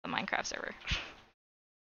 The Minecraft server.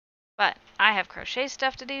 But I have crochet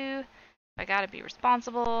stuff to do. I gotta be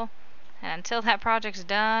responsible. And until that project's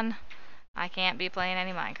done, I can't be playing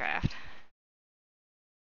any Minecraft.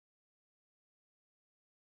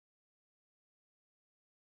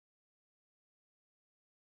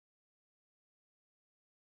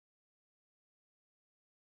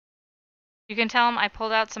 You can tell him I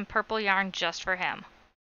pulled out some purple yarn just for him.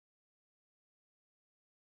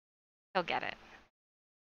 He'll get it.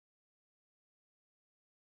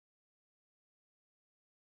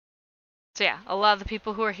 So yeah, a lot of the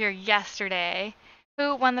people who were here yesterday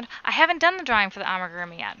who won I haven't done the drawing for the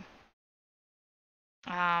amigurumi yet.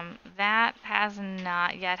 That has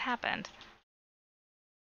not yet happened.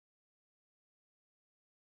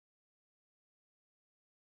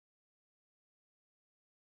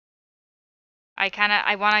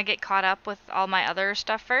 I want to get caught up with all my other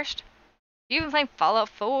stuff first. You even playing Fallout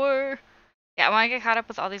 4? Yeah, I want to get caught up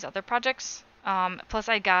with all these other projects. Plus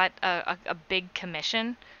I got a big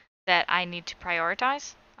commission that I need to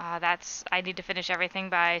prioritize. I need to finish everything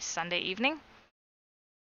by Sunday evening.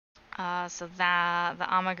 So that the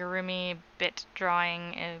amigurumi bit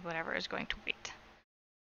drawing whatever is going to wait.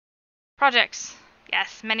 Projects.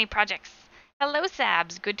 Yes, many projects. Hello,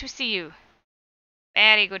 Sabs. Good to see you.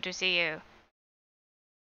 Very good to see you.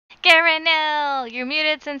 Garanel, you're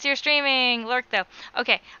muted since you're streaming. Lurk though.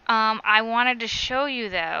 Okay. I wanted to show you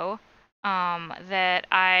though, that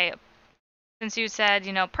since you said,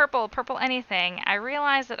 purple anything, I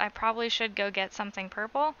realized that I probably should go get something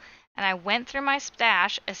purple, and I went through my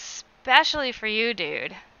stash, especially for you,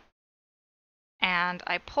 dude, and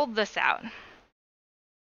I pulled this out.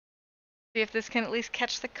 See if this can at least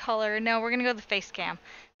catch the color. No, we're gonna go with the face cam.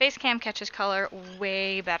 Face cam catches color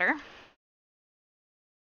way better.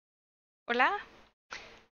 Hola?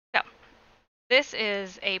 So, this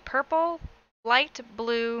is a purple, light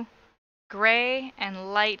blue, gray,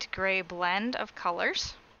 and light gray blend of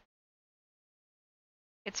colors.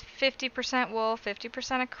 It's 50% wool,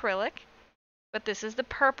 50% acrylic, but this is the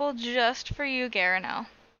purple just for you, Garanelle.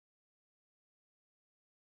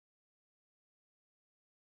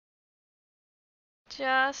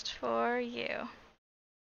 Just for you.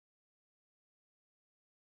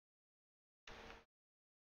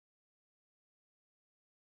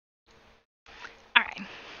 Alright.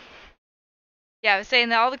 Yeah, I was saying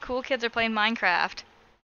that all the cool kids are playing Minecraft.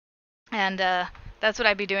 And that's what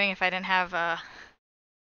I'd be doing if I didn't have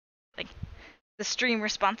like the stream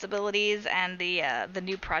responsibilities and the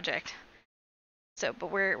new project. So, but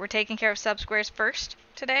we're taking care of subsquares first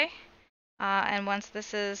today. And once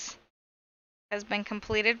this has been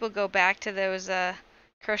completed, we'll go back to those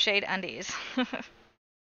crocheted undies.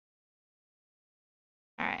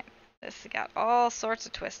 Alright, this got all sorts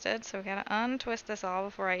of twisted, so we gotta untwist this all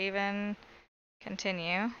before I even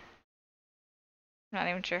continue. I'm not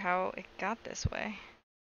even sure how it got this way.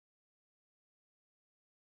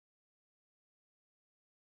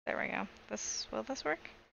 There we go. Will this work?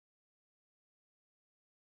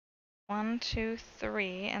 1, 2,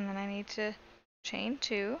 3, and then I need to chain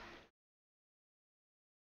 2.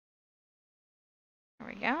 There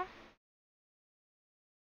we go.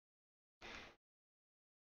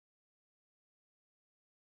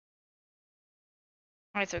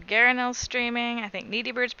 Alright, so Garanel's streaming, I think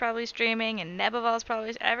Needybird's probably streaming, and Nebaval's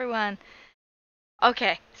probably everyone.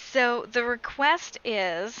 Okay, so the request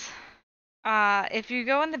is, if you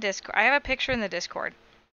go in the Discord, I have a picture in the Discord.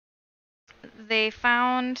 They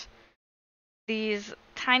found these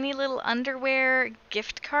tiny little underwear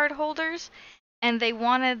gift card holders, and they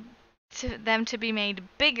wanted them to be made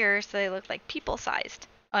bigger so they look like people-sized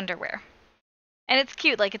underwear. And it's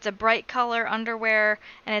cute, like it's a bright color underwear,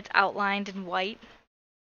 and it's outlined in white.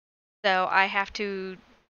 So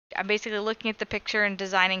I'm basically looking at the picture and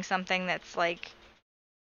designing something that's like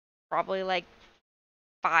probably like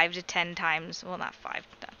 5 to 10 times, well not 5,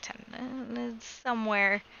 not 10, it's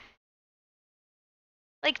somewhere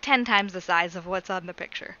like 10 times the size of what's on the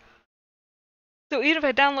picture. So even if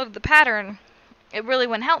I downloaded the pattern, it really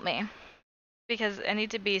wouldn't help me because I need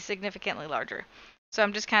to be significantly larger. So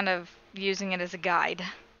I'm just kind of using it as a guide.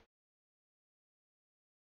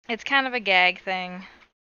 It's kind of a gag thing.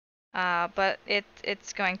 But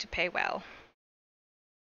it's going to pay well.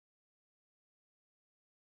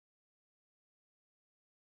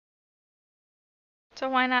 So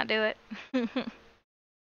why not do it?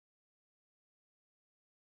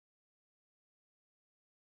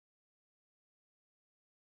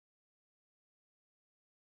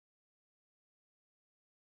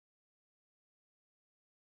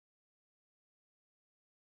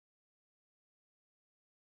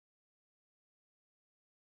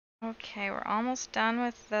 Okay, we're almost done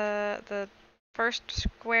with the first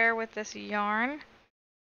square with this yarn.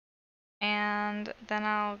 And then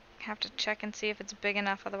I'll have to check and see if it's big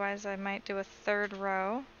enough, otherwise I might do a third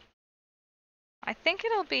row. I think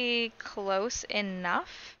it'll be close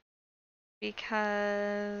enough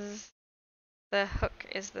because the hook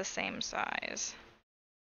is the same size.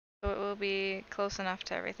 So it will be close enough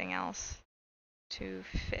to everything else to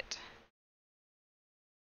fit.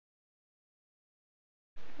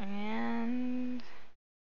 And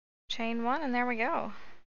chain 1, and there we go.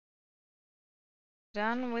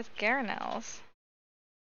 Done with Garanelles.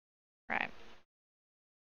 Right.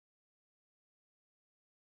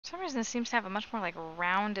 For some reason this seems to have a much more like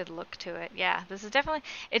rounded look to it. Yeah, this is definitely,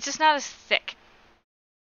 it's just not as thick.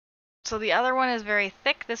 So the other one is very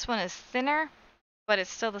thick, this one is thinner, but it's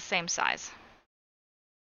still the same size.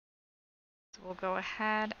 So we'll go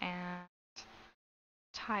ahead and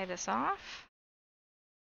tie this off.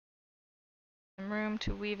 Some room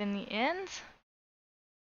to weave in the ends.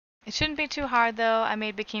 It shouldn't be too hard though. I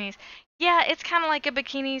made bikinis. Yeah, it's kind of like a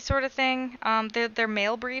bikini sort of thing. They're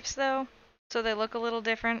male briefs though, so they look a little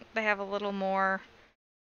different. They have a little more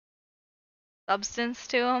substance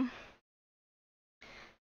to them.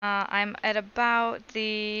 I'm at about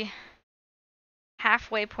the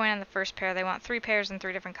halfway point on the first pair. They want 3 pairs in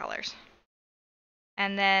 3 different colors.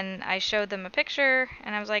 And then I showed them a picture,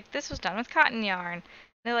 and I was like, this was done with cotton yarn.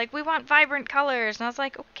 They're like, we want vibrant colors. And I was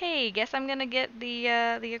like, okay, guess I'm going to get the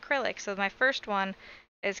acrylic. So my first one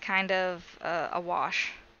is kind of a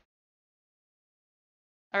wash.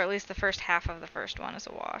 Or at least the first half of the first one is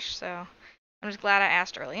a wash. So I'm just glad I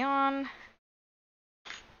asked early on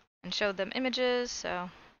and showed them images.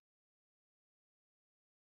 So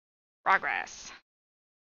Progress.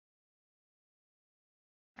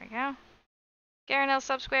 There we go. Garanel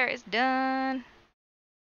sub-square is done.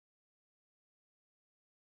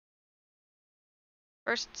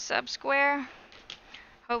 First sub-square.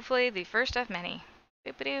 Hopefully the first of many.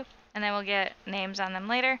 Boop-a-doop. And then we'll get names on them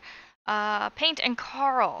later. Paint and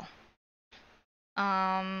Carl.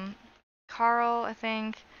 Carl, I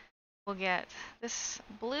think, will get this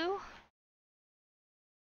blue.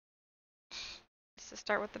 Let's just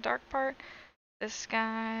start with the dark part. This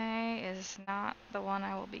guy is not the one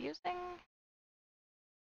I will be using.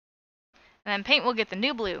 And then Paint will get the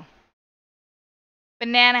new blue.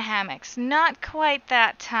 Banana hammocks. Not quite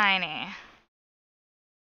that tiny.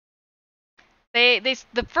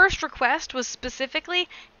 The first request was specifically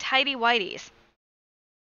tidy whities,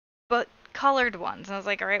 but colored ones. And I was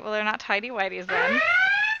like, all right, well, they're not tidy whities then.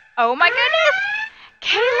 Oh my goodness!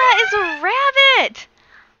 Kayla is a rabbit!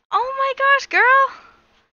 Oh my gosh, girl!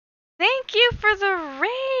 Thank you for the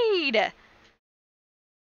raid!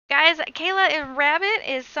 Guys, Kayla Rabbit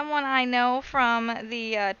is someone I know from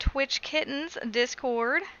the Twitch Kittens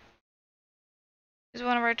Discord. She's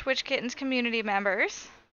one of our Twitch Kittens community members.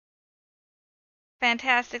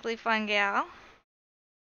 Fantastically fun gal.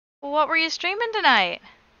 Well, what were you streaming tonight?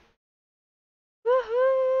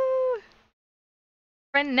 Woohoo!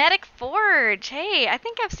 Frenetic Forge! Hey, I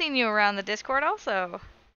think I've seen you around the Discord also.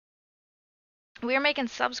 We are making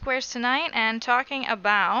sub-squares tonight and talking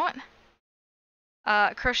about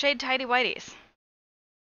crocheted tidy whities.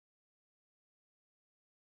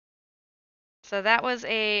 So that was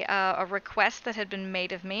a request that had been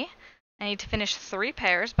made of me. I need to finish 3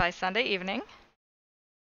 pairs by Sunday evening.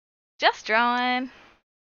 Just drawing.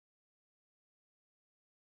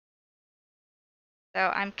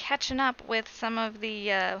 So I'm catching up with some of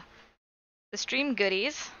the stream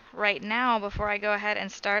goodies right now before I go ahead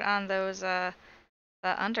and start on those the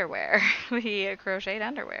underwear, the crocheted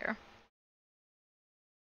underwear.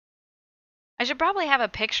 I should probably have a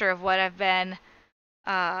picture of what I've been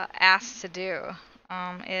asked to do.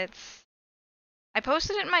 I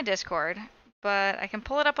posted it in my Discord, but I can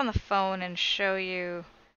pull it up on the phone and show you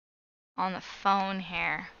on the phone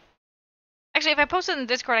here. Actually, if I post it in the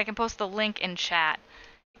Discord, I can post the link in chat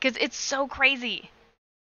because it's so crazy.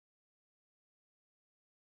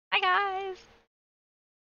 Hi guys.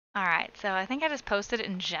 All right, so I think I just posted it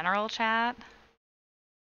in general chat.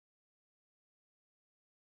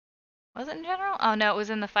 Was it in general? Oh no, it was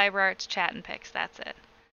in the Fiber Arts chat and pics. That's it.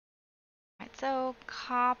 Alright, so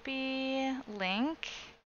copy link.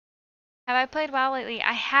 Have I played WoW lately?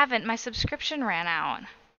 I haven't. My subscription ran out.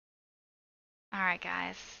 Alright,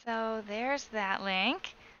 guys. So there's that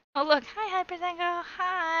link. Oh, look. Hi, Hyperzengo.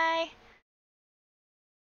 Hi.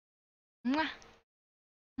 Mwah.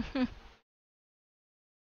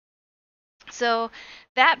 So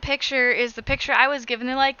that picture is the picture I was given.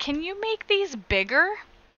 They're like, can you make these bigger?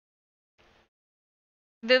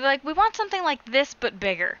 They're like, we want something like this, but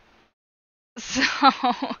bigger. So,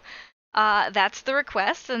 that's the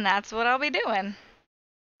request, and that's what I'll be doing. And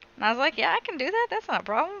I was like, yeah, I can do that. That's not a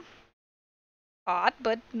problem. Odd,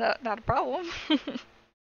 but not a problem.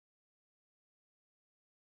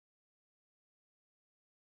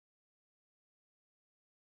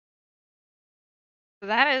 So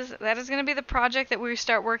that is going to be the project that we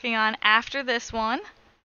start working on after this one.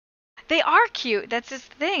 They are cute. That's this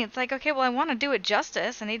thing. It's like, okay, well, I want to do it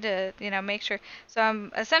justice. I need to, make sure. So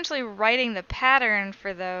I'm essentially writing the pattern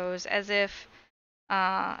for those as if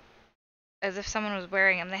someone was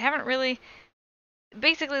wearing them. They haven't really.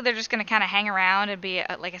 Basically, they're just going to kind of hang around and be,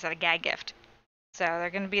 like I said, a gag gift. So they're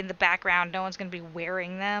going to be in the background. No one's going to be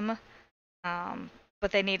wearing them,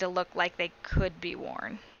 but they need to look like they could be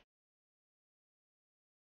worn.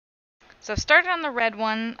 So I've started on the red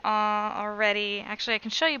one already. Actually, I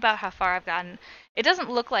can show you about how far I've gotten. It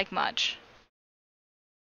doesn't look like much.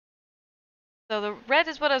 So the red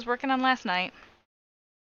is what I was working on last night.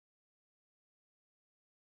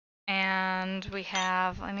 And we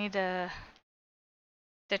have, I need a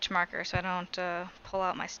stitch marker so I don't pull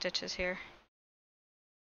out my stitches here.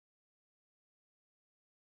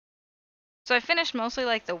 So I finished mostly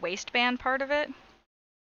like the waistband part of it.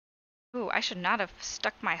 Ooh, I should not have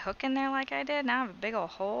stuck my hook in there like I did. Now I have a big old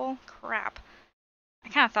hole. Crap. I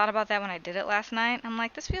kind of thought about that when I did it last night. I'm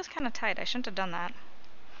like, this feels kind of tight. I shouldn't have done that.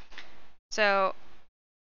 So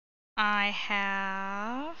I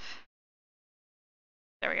have...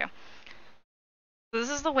 There we go. So this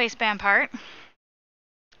is the waistband part.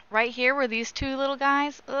 Right here where these two little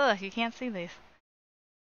guys... Ugh, you can't see these.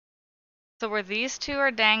 So where these two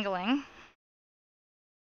are dangling,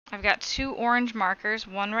 I've got 2 orange markers,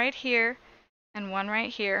 one right here and one right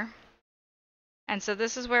here. And so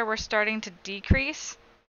this is where we're starting to decrease.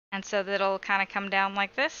 And so that'll kind of come down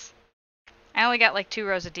like this. I only got like 2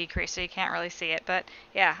 rows of decrease, so you can't really see it. But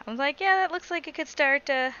yeah, I was like, yeah, that looks like it could start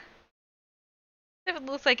to... It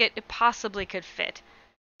looks like it possibly could fit.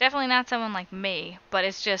 Definitely not someone like me, but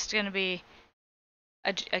it's just going to be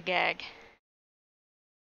a gag.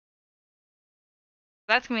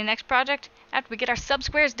 That's going to be the next project after we get our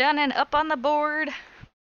sub-squares done and up on the board.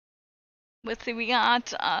 Let's see, we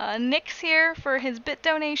got Nick's here for his bit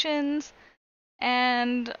donations.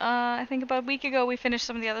 And I think about a week ago we finished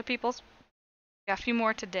some of the other people's. Got a few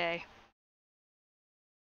more today.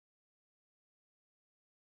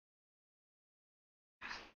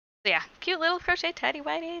 So yeah, cute little crochet tidy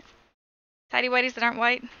whities. Tidy whities that aren't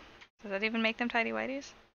white. Does that even make them tidy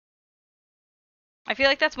whities? I feel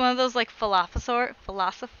like that's one of those like how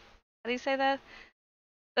do you say that?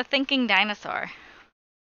 The thinking dinosaur.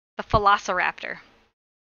 The Velociraptor.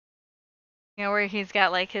 You know, where he's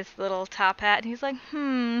got like his little top hat and he's like,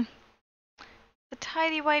 the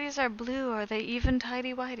tidy whities are blue. Are they even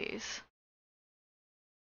tidy whities?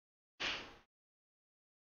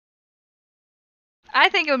 I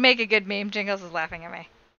think it would make a good meme. Jingles is laughing at me.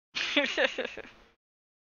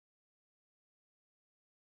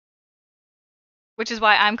 Which is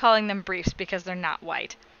why I'm calling them briefs, because they're not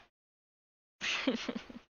white.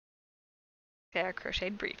 They are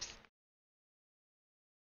crocheted briefs.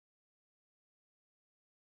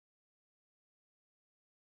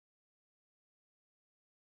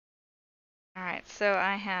 Alright, so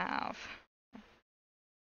I have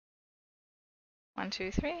 1,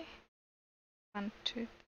 2, 3. 1, 2.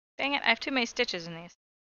 Dang it, I have too many stitches in these.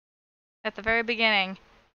 At the very beginning.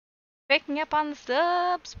 Picking up on the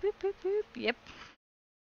subs. Boop, boop, boop. Yep.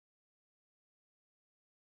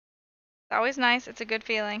 It's always nice. It's a good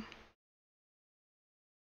feeling.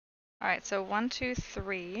 Alright, so 1, 2,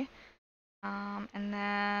 3. And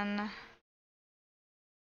then...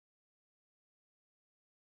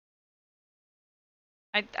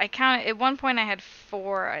 I counted, at one point I had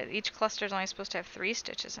 4. Each cluster is only supposed to have 3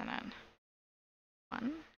 stitches in it.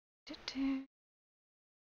 1, 2, 2.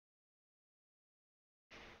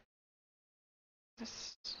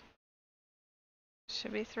 This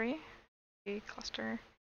should be 3. Cluster.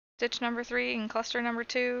 Stitch number 3 and cluster number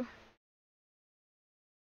 2.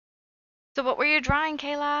 So what were you drawing,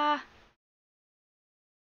 Kayla?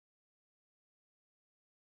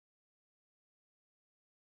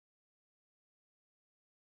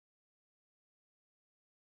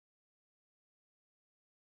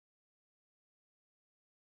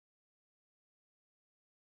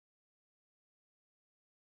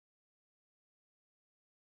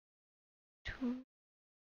 Two,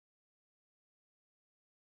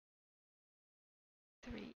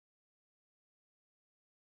 3.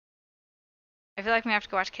 I feel like I'm gonna have to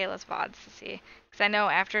go watch Kayla's VODs to see. Because I know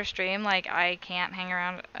after a stream, like, I can't hang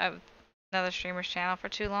around another streamer's channel for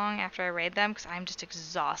too long after I raid them, because I'm just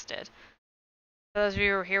exhausted. For those of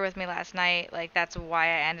you who were here with me last night, like, that's why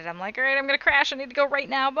I ended. I'm like, alright, I'm gonna crash. I need to go right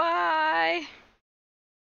now. Bye!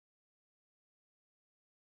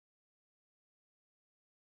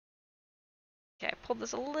 Okay, I pulled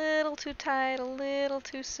this a little too tight, a little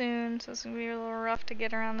too soon, so it's gonna be a little rough to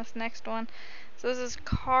get around this next one. So this is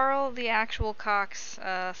Carl the Actual Cox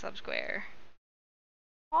sub-square.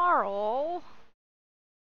 Carl?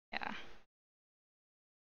 Yeah.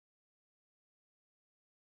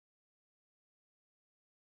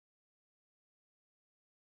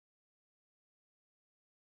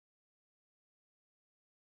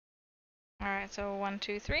 Alright, so 1,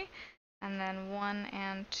 2, 3, and then 1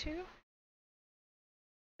 and 2.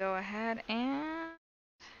 Go ahead and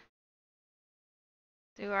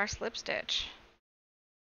do our slip stitch.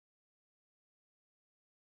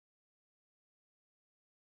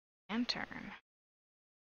 And turn.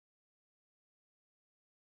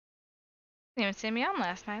 Didn't even see me on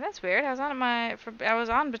last night. That's weird. I was on I was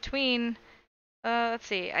on between, let's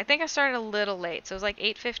see. I think I started a little late, so it was like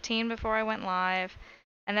 8:15 before I went live.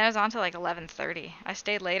 And then I was on till like 11:30. I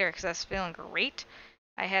stayed later because I was feeling great.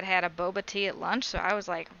 I had had a boba tea at lunch, so I was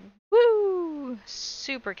like, woo!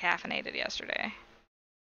 Super caffeinated yesterday.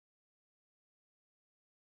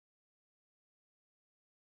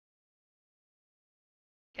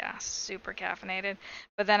 Yeah, super caffeinated.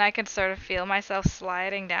 But then I could sort of feel myself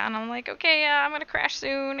sliding down. I'm like, okay, I'm gonna crash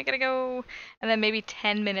soon. I gotta go. And then maybe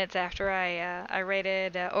 10 minutes after I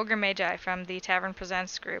rated Ogre Magi from the Tavern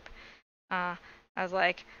Presents group, I was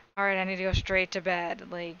like, all right, I need to go straight to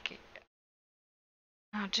bed. Like,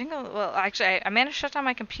 oh, jingle. Well, actually, I managed to shut down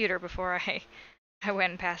my computer before I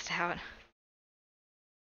went and passed out.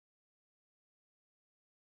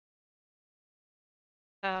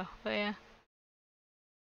 Oh, but yeah.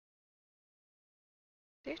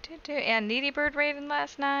 And Needy Bird raided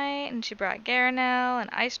last night, and she brought Garanel and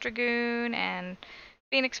Ice Dragoon and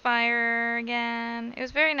Phoenix Fire again. It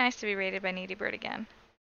was very nice to be raided by Needy Bird again.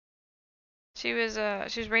 She was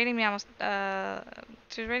raiding me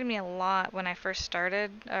she was raiding me a lot when I first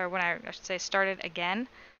started, or when I should say started again,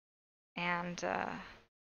 and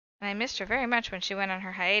I missed her very much when she went on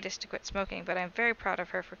her hiatus to quit smoking. But I'm very proud of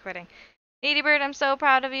her for quitting. Needy Bird, I'm so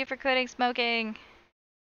proud of you for quitting smoking.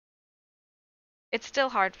 It's still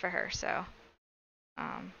hard for her, so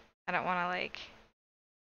I don't want to like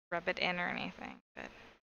rub it in or anything, but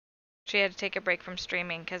she had to take a break from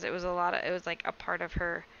streaming because it was like a part of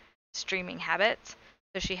her streaming habits.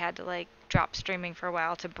 So she had to like drop streaming for a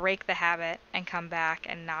while to break the habit and come back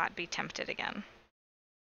and not be tempted again.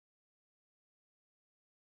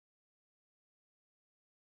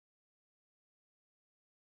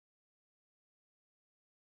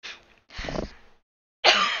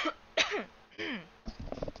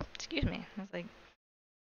 Excuse me. I was like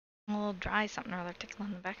a little dry something or other tickling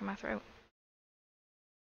in the back of my throat.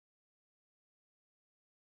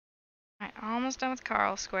 Alright, almost done with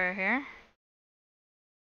Carl Square here.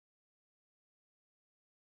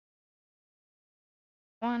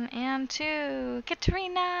 One and two.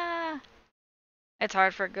 Katrina! It's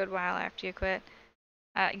hard for a good while after you quit.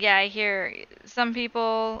 Yeah, I hear some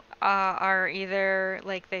people are either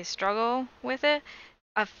like they struggle with it.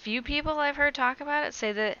 A few people I've heard talk about it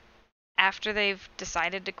say that after they've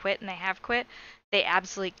decided to quit and they have quit, they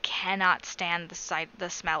absolutely cannot stand the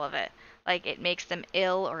smell of it. Like it makes them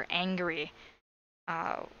ill or angry.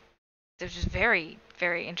 They're just very,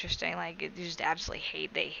 very interesting. Like you just absolutely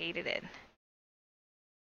they hated it.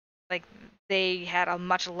 Like they had a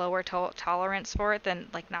much lower tolerance for it than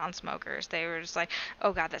like non-smokers. They were just like,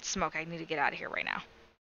 oh god, that's smoke. I need to get out of here right now.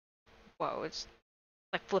 Whoa, it's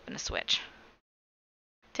like flipping a switch.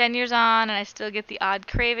 10 years on, and I still get the odd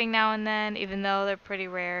craving now and then, even though they're pretty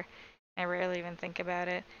rare. I rarely even think about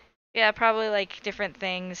it. Yeah, probably like different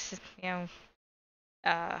things,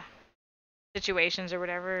 situations or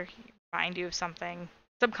whatever remind you of something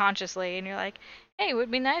subconsciously, and you're like, hey, it would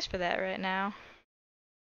be nice for that right now.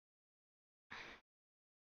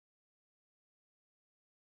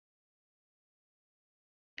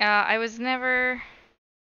 I was never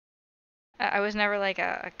like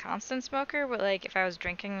a constant smoker, but like if I was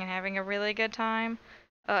drinking and having a really good time,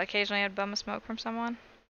 occasionally I'd bum a smoke from someone.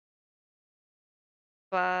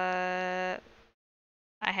 But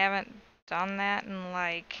I haven't done that in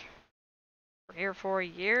like 3 or 4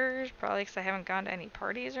 years, probably because I haven't gone to any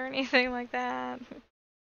parties or anything like that.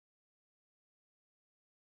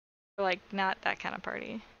 Or like not that kind of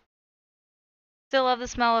party. Still love the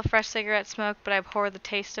smell of fresh cigarette smoke, but I abhor the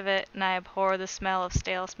taste of it, and I abhor the smell of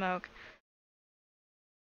stale smoke.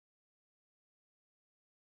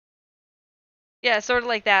 Yeah, sort of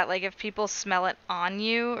like that. Like if people smell it on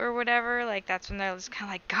you or whatever, like that's when they're just kind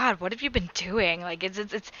of like, God, what have you been doing? Like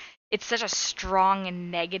it's such a strong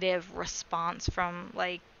and negative response from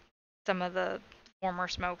like some of the former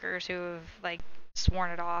smokers who have like sworn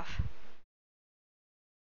it off.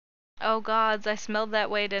 Oh gods, I smelled that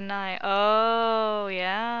way, didn't I? Oh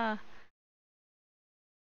yeah.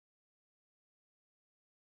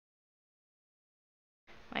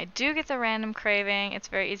 I do get the random craving. It's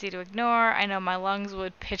very easy to ignore. I know my lungs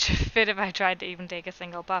would pitch a fit if I tried to even take a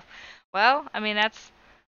single puff. Well, I mean that's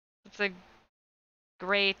a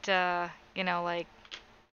great like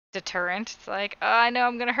deterrent. It's like, oh, I know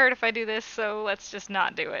I'm gonna hurt if I do this, so let's just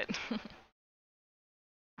not do it.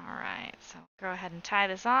 Alright, so go ahead and tie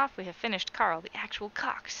this off. We have finished Carl, the actual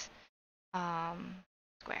Cox.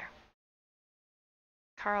 Square.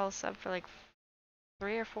 Carl's subbed for like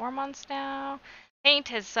 3 or 4 months now. Paint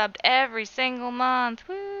has subbed every single month.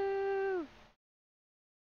 Woo!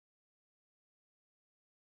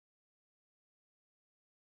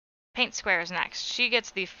 Paint Square is next. She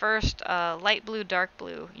gets the first light blue, dark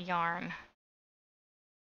blue yarn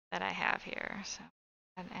that I have here. So,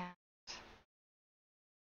 and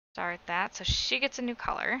start that. So she gets a new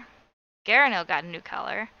color. Garanil got a new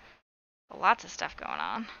color. Lots of stuff going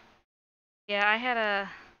on. Yeah, I had a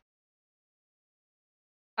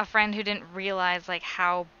friend who didn't realize like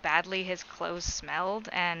how badly his clothes smelled,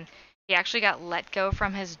 and he actually got let go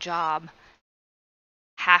from his job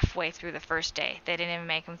halfway through the first day. They didn't even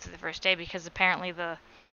make him through the first day because apparently the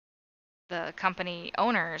company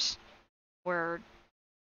owners were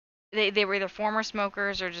they were either former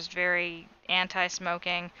smokers or just very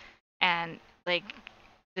anti-smoking, and like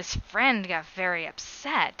this friend got very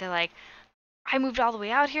upset. They're like, I moved all the way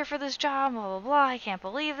out here for this job, blah blah blah. I can't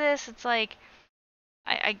believe this. It's like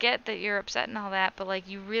I get that you're upset and all that, but like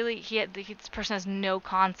you really this person has no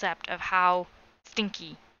concept of how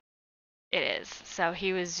stinky it is. So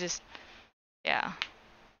he was just, yeah.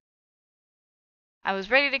 I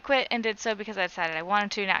was ready to quit and did so because I decided I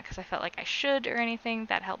wanted to, not because I felt like I should or anything.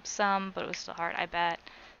 That helped some, but it was still hard, I bet.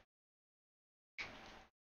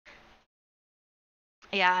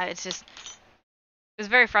 Yeah, it's just, it was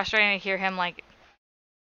very frustrating to hear him, like,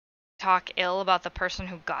 talk ill about the person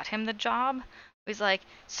who got him the job. He's like,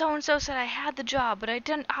 so and so said I had the job, but I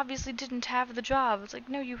obviously didn't have the job. It's like,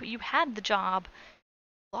 no, you had the job,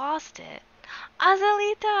 lost it.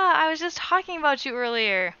 Azalita, I was just talking about you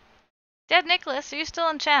earlier. Dead Nicholas, are you still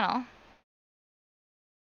on channel?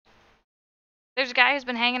 There's a guy who's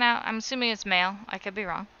been hanging out. I'm assuming it's male. I could be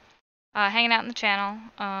wrong. Hanging out in the channel.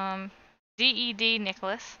 DED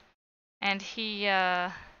Nicholas, and he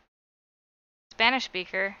Spanish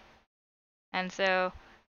speaker, and so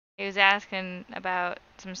he was asking about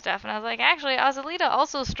some stuff, and I was like, actually, Azalita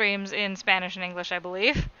also streams in Spanish and English, I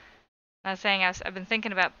believe. And I was saying I've been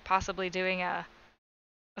thinking about possibly doing a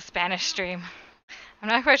Spanish stream. I'm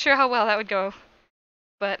not quite sure how well that would go,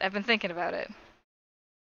 but I've been thinking about it.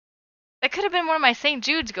 That could have been one of my St.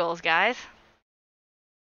 Jude's goals, guys.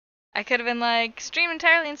 I could have been like, stream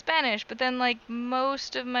entirely in Spanish, but then like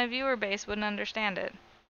most of my viewer base wouldn't understand it.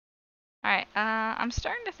 Alright, I'm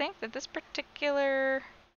starting to think that this particular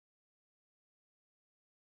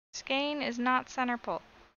skein is not center pull.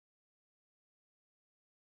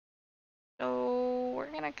 So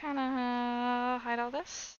we're gonna kinda hide all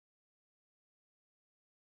this.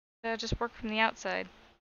 Just work from the outside.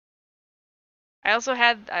 I also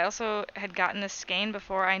had gotten this skein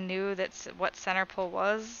before I knew that's what center pull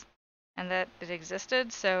was and that it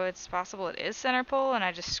existed, so it's possible it is center pull and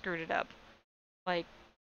I just screwed it up like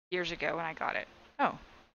years ago when I got it. Oh,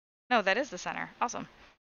 no, that is the center. Awesome.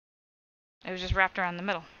 It was just wrapped around the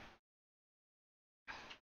middle.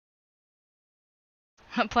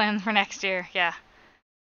 Plan for next year, yeah.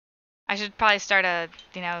 I should probably start a,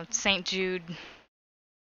 St. Jude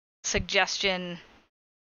suggestion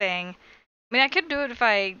thing. I mean, I could do it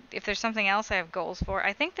if there's something else I have goals for.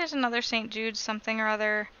 I think there's another St. Jude something or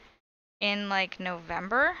other in, like,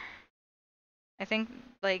 November. I think,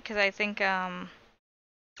 like, because I think,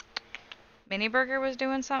 Mini Burger was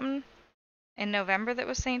doing something in November that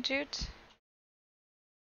was St. Jude's.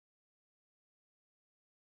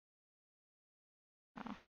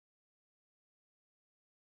 Oh.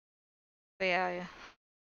 But yeah.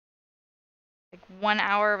 Like 1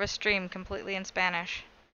 hour of a stream completely in Spanish.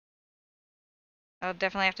 I'll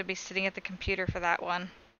definitely have to be sitting at the computer for that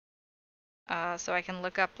one. So I can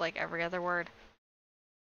look up like every other word.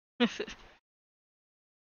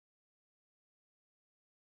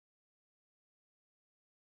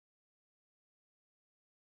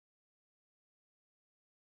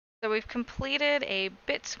 So we've completed a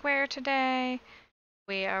bit square today.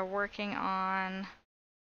 We are working on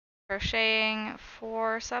crocheting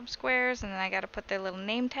 4 sub-squares, and then I gotta put their little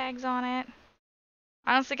name tags on it.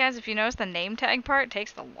 Honestly, guys, if you notice, the name tag part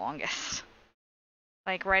takes the longest.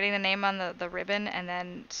 Like writing the name on the ribbon and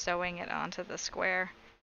then sewing it onto the square.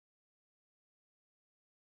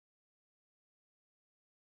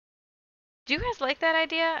 Do you guys like that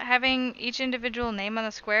idea? Having each individual name on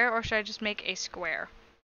the square, or should I just make a square?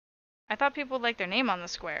 I thought people would like their name on the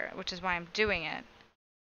square, which is why I'm doing it.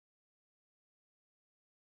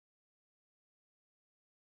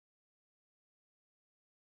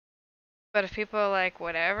 But if people are like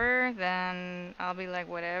whatever, then I'll be like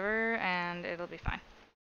whatever, and it'll be fine.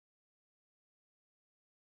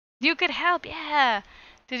 You could help, yeah.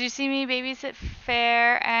 Did you see me babysit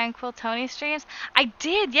Fair and Quiltoni streams? I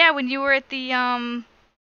did, yeah. When you were at the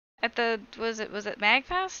was it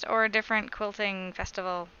Magfest or a different quilting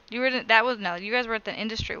festival? You were you guys were at the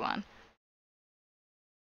industry one.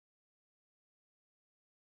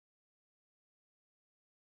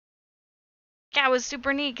 Yeah, it was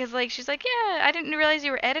super neat because like she's like, yeah, I didn't realize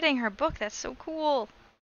you were editing her book. That's so cool.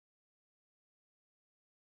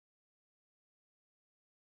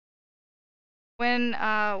 When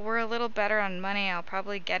we're a little better on money, I'll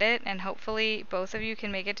probably get it, and hopefully both of you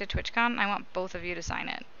can make it to TwitchCon. I want both of you to sign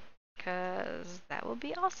it, because that will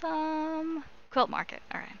be awesome. Quilt market,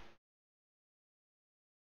 alright.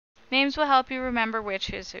 Names will help you remember which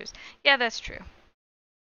is whose. Yeah, that's true.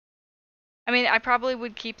 I mean, I probably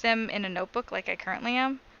would keep them in a notebook like I currently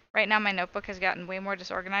am. Right now my notebook has gotten way more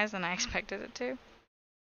disorganized than I expected it to.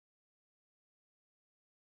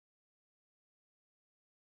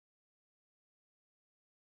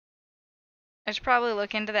 I should probably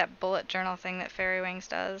look into that bullet journal thing that Fairy Wings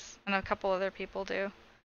does, and a couple other people do.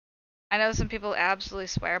 I know some people absolutely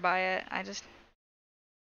swear by it. I'm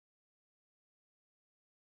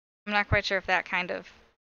not quite sure if that kind of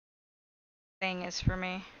thing is for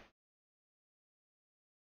me.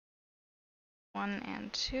 1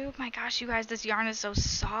 and 2. My gosh, you guys, this yarn is so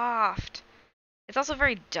soft. It's also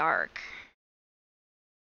very dark.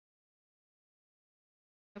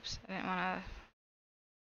 Oops, I didn't want to...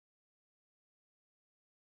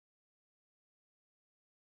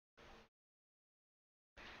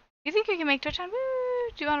 You think you can make TwitchCon?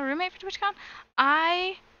 Woo! Do you want a roommate for TwitchCon?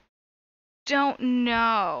 I don't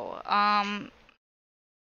know.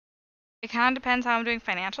 It kind of depends how I'm doing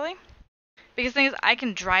financially. Because the thing is, I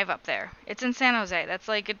can drive up there. It's in San Jose. That's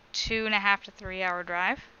like a 2.5 to 3 hour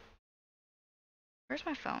drive. Where's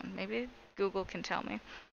my phone? Maybe Google can tell me.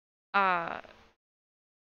 And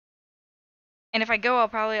if I go, I'll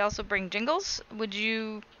probably also bring jingles. Would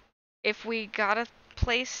you, if we got a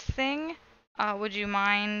place thing, would you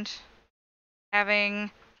mind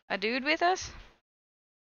having a dude with us?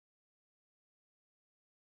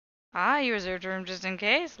 Ah, you reserved a room just in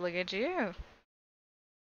case. Look at you.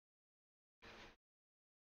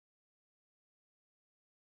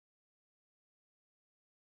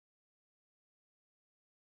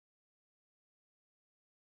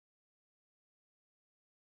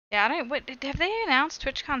 Yeah, I don't. What have they announced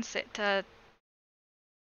TwitchCon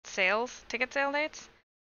sales ticket sale dates?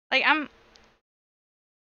 Like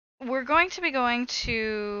we're going to be going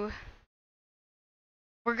to.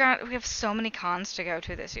 We have so many cons to go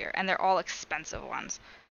to this year, and they're all expensive ones.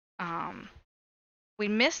 We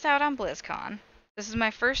missed out on BlizzCon. This is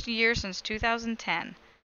my first year since 2010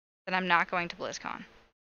 that I'm not going to BlizzCon.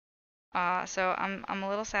 So I'm a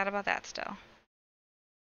little sad about that still.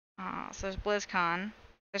 So there's BlizzCon.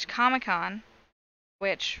 There's Comic-Con,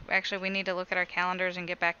 which actually we need to look at our calendars and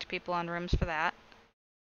get back to people on rooms for that.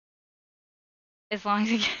 As long as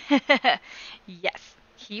he yes,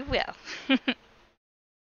 he will. So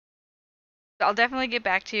I'll definitely get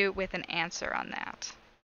back to you with an answer on that.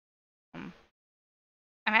 I'm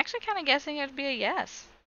actually kind of guessing it'd be a yes.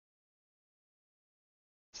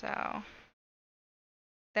 So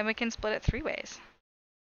then we can split it 3 ways.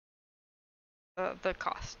 The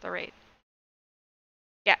cost, the rate.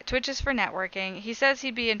 Yeah, Twitch is for networking. He says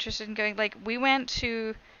he'd be interested in going. Like, we went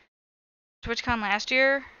to TwitchCon last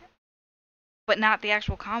year, but not the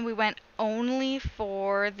actual con. We went only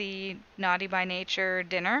for the Naughty by Nature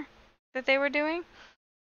dinner that they were doing.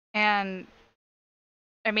 And,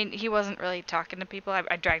 I mean, he wasn't really talking to people.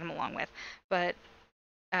 I dragged him along with. But,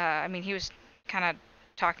 I mean, he was kind of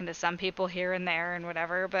talking to some people here and there and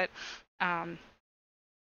whatever. But,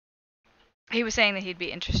 he was saying that he'd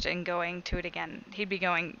be interested in going to it again. He'd be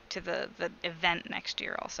going to the event next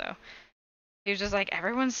year also. He was just like,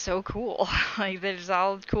 everyone's so cool. Like, they're just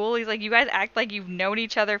all cool. He's like, you guys act like you've known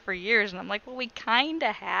each other for years. And I'm like, well, we kind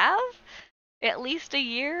of have. At least a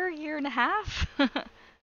year and a half.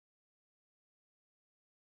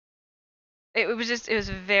 It was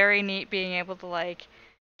very neat being able to, like,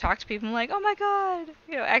 talk to people. I'm like, oh my god.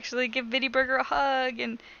 You know, actually give Bitty Burger a hug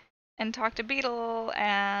and talk to Beetle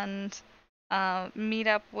and meet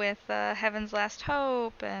up with Heaven's Last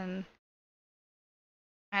Hope and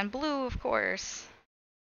Blue, of course.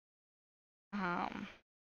 But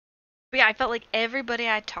yeah, I felt like everybody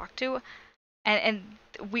I talked to, and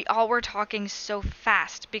we all were talking so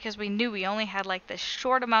fast because we knew we only had like this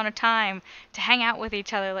short amount of time to hang out with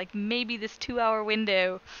each other, like maybe this 2 hour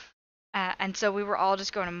window. And so we were all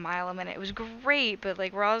just going a mile a minute. It was great, but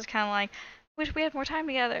like we're all just kind of like, wish we had more time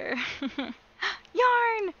together.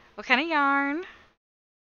 Yarn! What kind of yarn?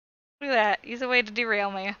 Look at that. He's a way to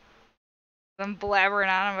derail me. I'm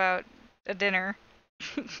blabbering on about a dinner.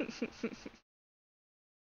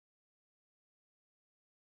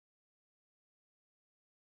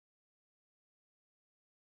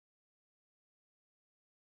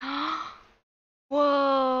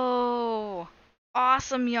 Whoa!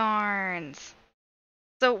 Awesome yarns.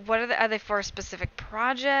 So what are they for a specific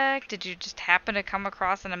project? Did you just happen to come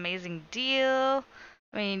across an amazing deal?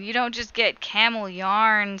 I mean, you don't just get camel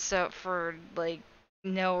yarn so for like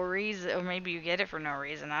no reason, or maybe you get it for no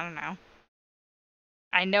reason. I don't know.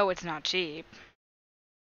 I know it's not cheap.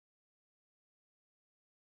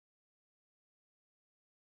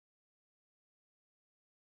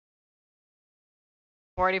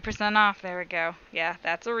 40% off. There we go. Yeah,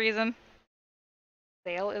 that's a reason.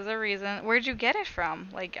 Sale is a reason. Where'd you get it from?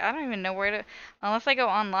 Like, I don't even know where to. Unless I go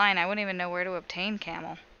online, I wouldn't even know where to obtain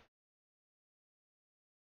camel.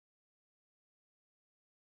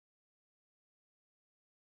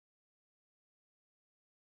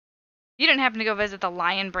 You didn't happen to go visit the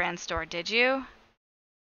Lion Brand store, did you?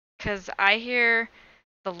 Because I hear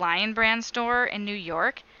the Lion Brand store in New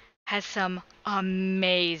York has some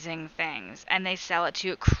amazing things, and they sell it to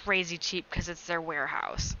you crazy cheap because it's their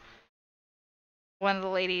warehouse. one of the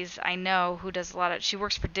ladies I know who does a lot of, she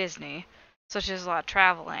works for Disney, so she does a lot of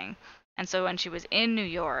traveling. And so when she was in New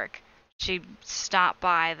York, she stopped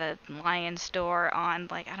by the Lion store on,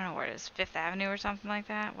 like, I don't know where it is, Fifth Avenue or something like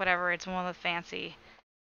that. Whatever, it's one of the fancy.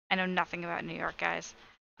 I know nothing about New York, guys.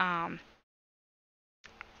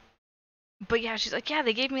 But yeah, she's like, yeah,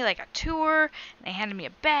 they gave me like a tour, and they handed me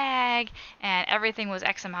a bag, and everything was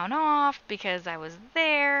X amount off because I was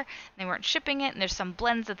there, and they weren't shipping it, and there's some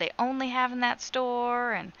blends that they only have in that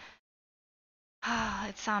store, and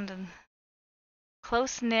it sounded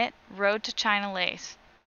close knit, Road to China lace.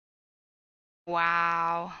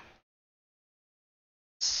 Wow.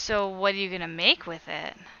 So what are you gonna make with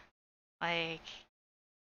it? Like,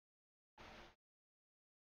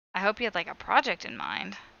 I hope you had like a project in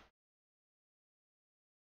mind.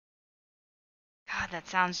 God, that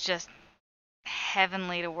sounds just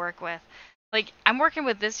heavenly to work with. Like, I'm working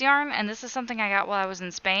with this yarn, and this is something I got while I was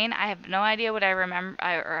in Spain. I have no idea what I remember,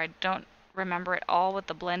 or I don't remember at all what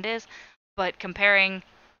the blend is, but comparing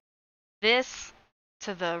this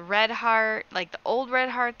to the Red Heart, like the old Red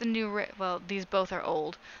Heart, the new Red, well, these both are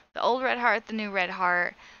old. The old Red Heart, the new Red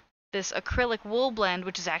Heart, this acrylic wool blend,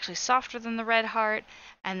 which is actually softer than the Red Heart,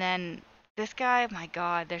 and then this guy, my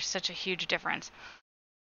God, there's such a huge difference.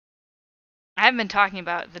 I haven't been talking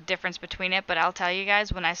about the difference between it, but I'll tell you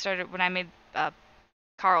guys, when I made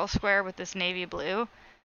Carl square with this navy blue,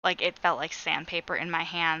 like it felt like sandpaper in my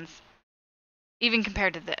hands, even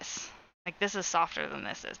compared to this. Like this is softer than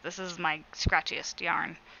this is. This is my scratchiest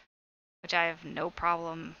yarn, which I have no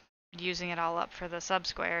problem using it all up for the sub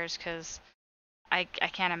squares because I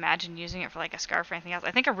can't imagine using it for like a scarf or anything else.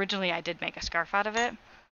 I think originally I did make a scarf out of it.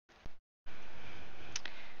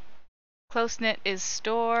 Close knit is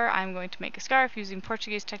store. I'm going to make a scarf using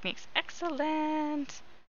Portuguese techniques. Excellent.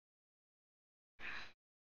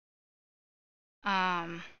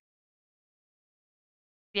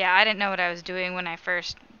 Yeah, I didn't know what I was doing when I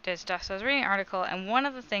first did stuff. So I was reading an article, and one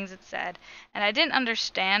of the things it said, and I didn't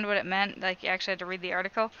understand what it meant. Like, you actually had to read the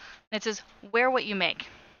article. And it says, wear what you make.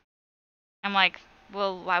 I'm like,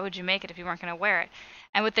 well, why would you make it if you weren't going to wear it?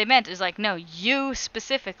 And what they meant is like, no, you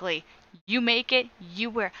specifically, you make it, you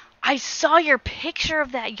wear. I saw your picture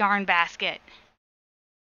of that yarn basket.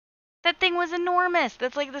 That thing was enormous.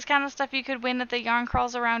 That's like this kind of stuff you could win at the yarn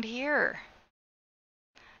crawls around here.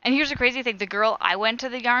 And here's the crazy thing: the girl I went to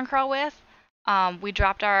the yarn crawl with, we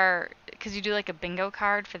dropped our, because you do like a bingo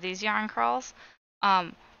card for these yarn crawls.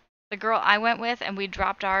 The girl I went with, and we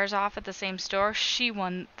dropped ours off at the same store. She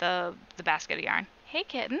won the basket of yarn. Hey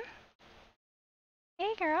kitten.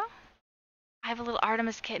 Hey girl. I have a little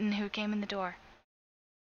Artemis kitten who came in the door.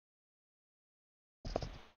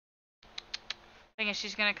 Thing is,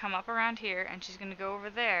 she's gonna come up around here, and she's gonna go over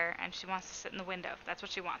there, and she wants to sit in the window. That's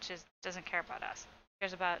what she wants. She doesn't care about us. She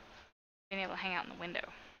cares about being able to hang out in the window.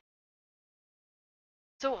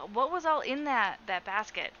 So what was all in that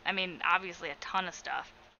basket? I mean, obviously a ton of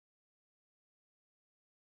stuff.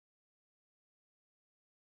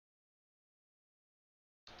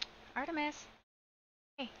 Artemis.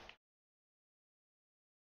 Hey.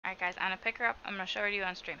 Alright guys, I'm gonna pick her up. I'm gonna show her to you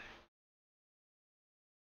on stream.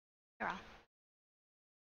 Here on.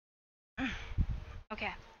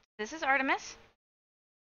 Okay. This is Artemis.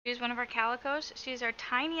 She's one of our calicos. She's our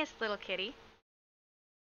tiniest little kitty.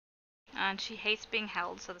 And she hates being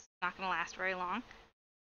held, so this is not gonna last very long.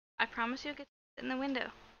 I promise you'll get to sit in the window.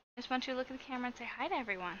 I just want you to look at the camera and say hi to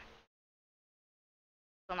everyone.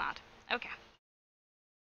 Will not. Okay.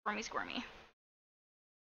 Squirmy squirmy.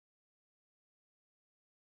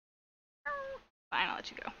 Fine, I'll let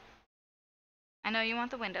you go. I know you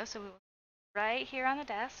want the window, so we will right here on the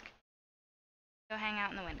desk. Go hang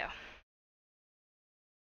out in the window.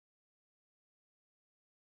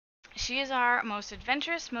 She is our most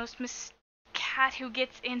adventurous, cat who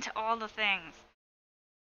gets into all the things.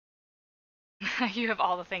 You have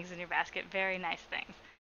all the things in your basket. Very nice things.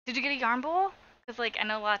 Did you get a yarn bowl? Because, like, I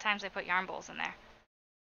know a lot of times they put yarn bowls in there.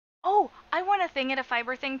 Oh, I want a thing at a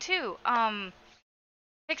fiber thing, too.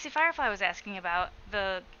 Pixie Firefly was asking about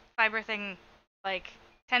the fiber thing, like,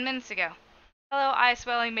 10 minutes ago. Hello, eye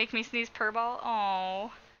swelling, make me sneeze purr ball.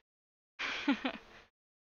 Oh.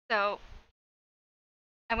 So,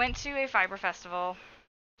 I went to a fiber festival.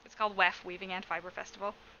 It's called WEF, Weaving and Fiber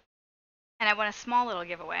Festival. And I won a small little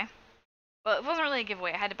giveaway. Well, it wasn't really a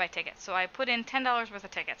giveaway. I had to buy tickets. So I put in $10 worth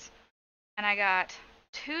of tickets. And I got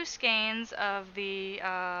 2 skeins of the,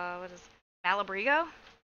 what is it? Malabrigo?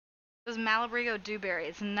 It was Malabrigo Dewberry.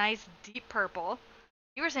 It's nice, deep purple.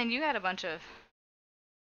 You were saying you had a bunch of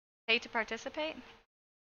pay to participate?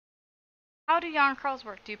 How do yarn crawls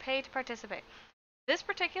work? Do you pay to participate? This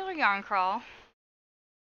particular yarn crawl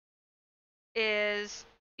is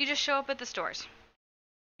you just show up at the stores.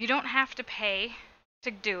 You don't have to pay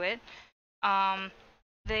to do it.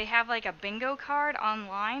 They have like a bingo card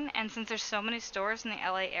online, and since there's so many stores in the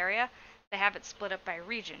LA area, they have it split up by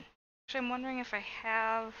region. Actually, I'm wondering if I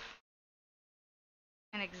have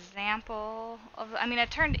an example of. I mean, I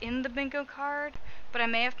turned in the bingo card, but I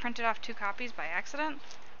may have printed off 2 copies by accident.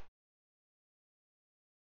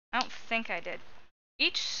 I don't think I did.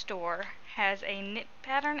 Each store has a knit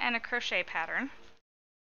pattern and a crochet pattern.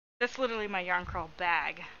 That's literally my yarn crawl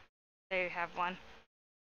bag. They have one.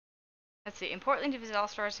 Let's see. Importantly, to visit all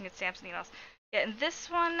stores and get stamps and emails. Yeah, in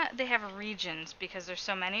this one, they have regions because there's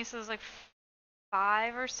so many. So there's like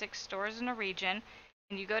 5 or 6 stores in a region.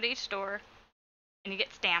 And you go to each store and you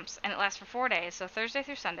get stamps. And it lasts for 4 days. So Thursday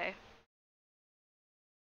through Sunday.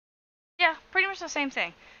 Yeah, pretty much the same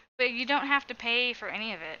thing. But you don't have to pay for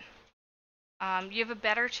any of it. You have a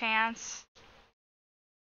better chance.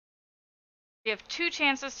 You have 2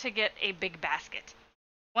 chances to get a big basket.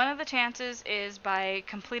 One of the chances is by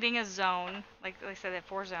completing a zone. Like I said, they have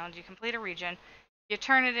 4 zones. You complete a region. You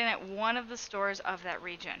turn it in at one of the stores of that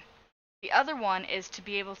region. The other one is to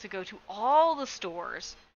be able to go to all the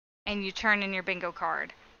stores and you turn in your bingo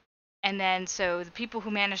card. And then so the people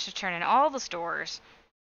who manage to turn in all the stores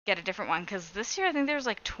get a different one. Because this year I think there's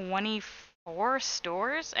like 24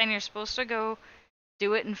 stores and you're supposed to go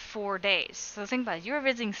do it in 4 days. So think about it. You're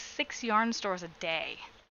visiting 6 yarn stores a day.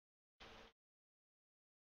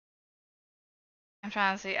 I'm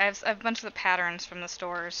trying to see. I have a bunch of the patterns from the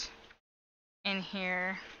stores in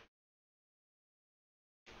here.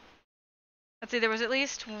 Let's see, there was at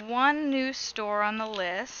least 1 new store on the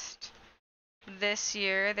list this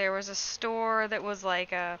year. There was a store that was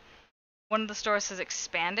like one of the stores has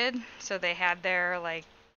expanded, so they had their like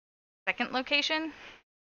 2nd location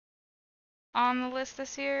on the list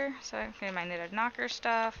this year. So I made my knitted knocker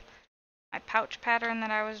stuff, my pouch pattern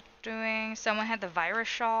that I was doing. Someone had the virus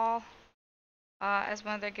shawl as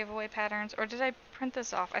one of their giveaway patterns. Or did I print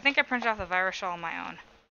this off? I think I printed off the virus shawl on my own.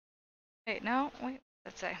 Wait, no, wait,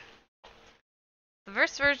 let's say. The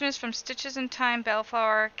first version is from Stitches in Time,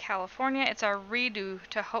 Bellflower, California. It's our redo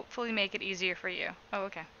to hopefully make it easier for you. Oh,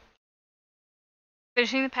 okay.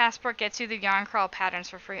 Finishing the passport gets you the yarn crawl patterns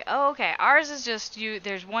for free. Oh, okay. Ours is just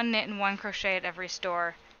there's 1 knit and 1 crochet at every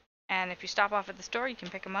store. And if you stop off at the store, you can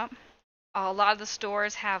pick them up. A lot of the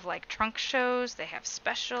stores have like trunk shows. They have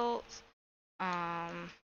specials.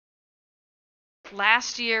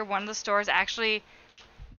 Last year, one of the stores actually,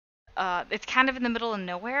 it's kind of in the middle of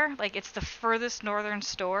nowhere. Like, it's the furthest northern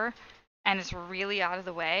store, and it's really out of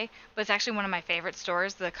the way. But it's actually one of my favorite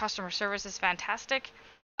stores. The customer service is fantastic.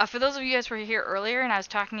 For those of you guys who were here earlier, and I was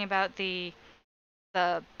talking about the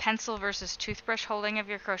pencil versus toothbrush holding of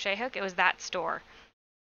your crochet hook, it was that store.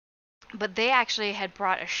 But they actually had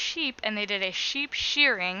brought a sheep, and they did a sheep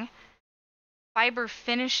shearing, fiber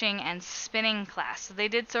finishing, and spinning class. So they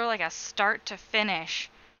did sort of like a start to finish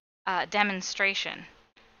demonstration,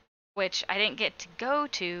 which I didn't get to go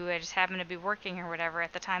to. I just happened to be working or whatever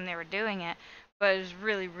at the time they were doing it. But it was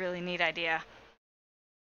really, really neat idea.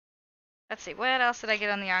 Let's see, what else did I get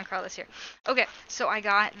on the yarn crawl this year? Okay, so I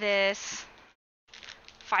got this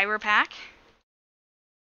fiber pack.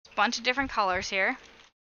 A bunch of different colors here.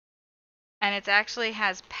 And it actually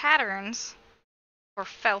has patterns for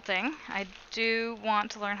felting. I do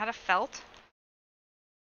want to learn how to felt.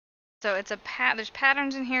 So it's there's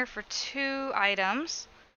patterns in here for 2 items.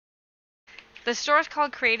 The store is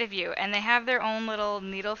called Creative View, and they have their own little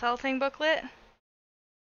needle felting booklet. It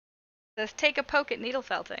says, take a poke at needle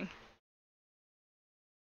felting.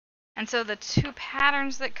 And so the 2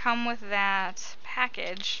 patterns that come with that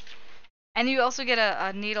package, and you also get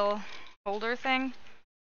a needle holder thing.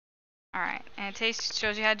 Alright, and it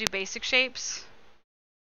shows you how to do basic shapes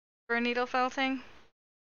for needle felting.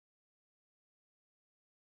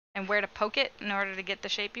 And where to poke it in order to get the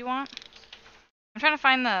shape you want. I'm trying to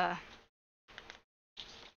find the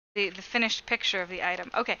finished picture of the item.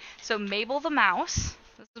 Okay, so Mabel the mouse.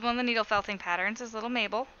 This is one of the needle felting patterns, is little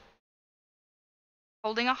Mabel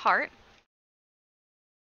holding a heart.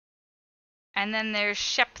 And then there's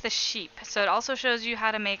Shep the sheep. So it also shows you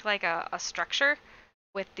how to make like a structure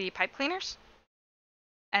with the pipe cleaners.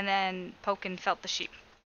 And then poke and felt the sheep.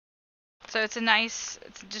 So it's it's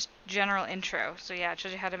just general intro. So yeah, it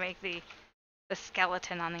shows you how to make the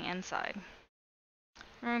skeleton on the inside.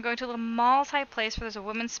 We're going to a little mall type place where there's a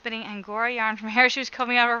woman spinning Angora yarn from hair shoes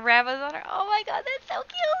coming out of a rabbit's on her. Oh my god, that's so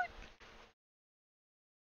cute!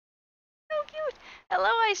 So cute!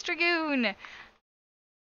 Hello, Ice Dragoon!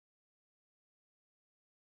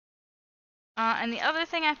 And the other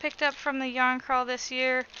thing I picked up from the yarn crawl this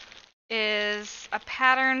year is a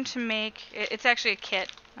pattern to make. It's actually a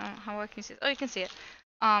kit. How well can you see it? Oh, you can see it.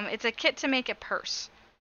 It's a kit to make a purse,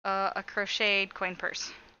 a crocheted coin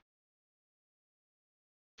purse.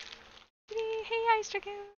 Hey, Ice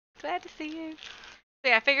Dragon. Glad to see you. So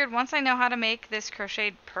yeah, I figured once I know how to make this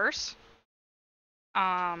crocheted purse,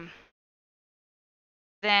 then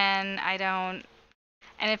I don't.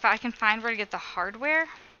 And if I can find where to get the hardware,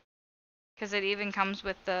 because it even comes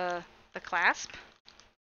with the clasp.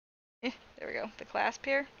 There we go, the clasp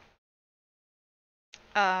here.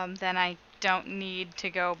 Then I don't need to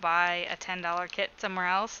go buy a $10 kit somewhere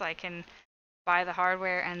else. I can buy the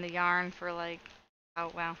hardware and the yarn for like,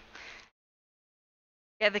 oh wow.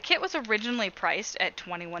 Yeah, the kit was originally priced at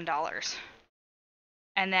 $21.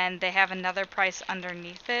 And then they have another price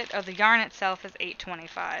underneath it. Oh, the yarn itself is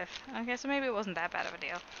 $8.25. Okay, so maybe it wasn't that bad of a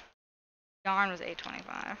deal. Yarn was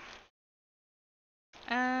 $8.25.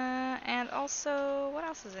 And also, what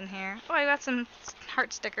else is in here? Oh, I got some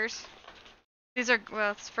heart stickers. These are,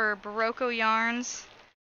 well, it's for Barocco yarns.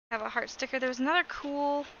 I have a heart sticker. There was another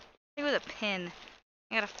cool, I think it was a pin.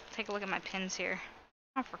 I gotta take a look at my pins here.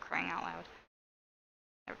 Oh, for crying out loud.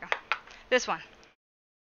 There we go. This one.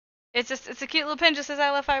 It's a cute little pin, just says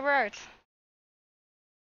I love fiber arts.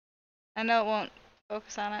 I know it won't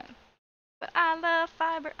focus on it, but I love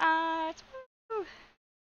fiber arts. Woo!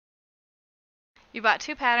 You bought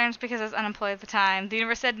 2 patterns because I was unemployed at the time. The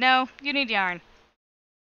universe said, no, you need yarn.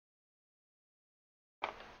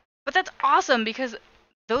 But that's awesome because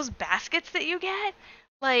those baskets that you get,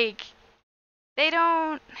 like, they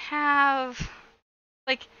don't have,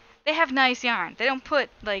 like, they have nice yarn. They don't put,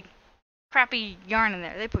 like, crappy yarn in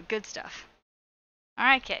there. They put good stuff.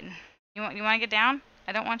 Alright, kitten. You want to get down?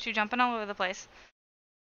 I don't want you jumping all over the place.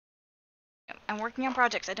 I'm working on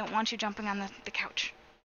projects. I don't want you jumping on the couch.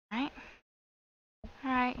 Alright?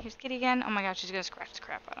 Alright, here's Kitty again. Oh my gosh, she's gonna scratch the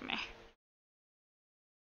crap out of me.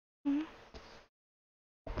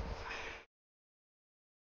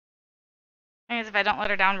 I guess if I don't let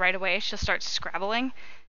her down right away, she'll start scrabbling.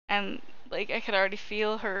 And, like, I could already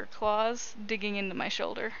feel her claws digging into my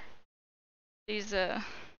shoulder. She's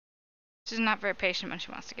not very patient when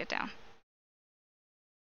she wants to get down.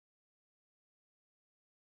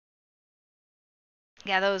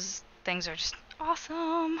 Yeah, those things are just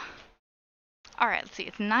awesome. Alright, let's see.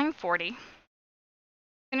 It's 9:40.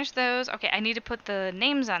 Finish those. Okay, I need to put the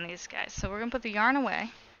names on these guys. So we're going to put the yarn away.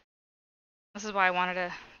 This is why I wanted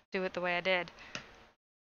to do it the way I did.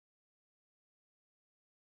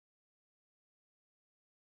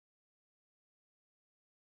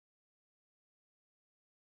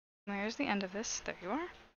 Where's the end of this? There you are.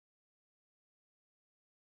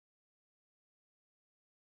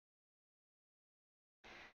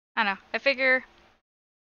 I don't know. I figure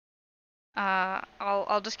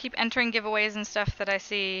I'll just keep entering giveaways and stuff that I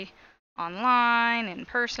see online, in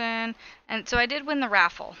person. And so I did win the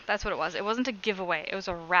raffle. That's what it was. It wasn't a giveaway. It was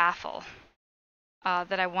a raffle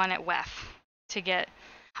that I won at WEF to get.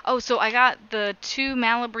 Oh, so I got the 2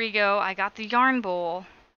 Malabrigo. I got the yarn bowl.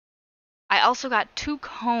 I also got 2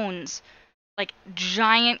 cones, like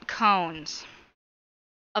giant cones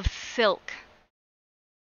of silk.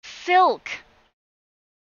 Silk!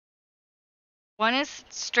 One is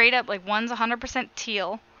straight up, like, one's 100%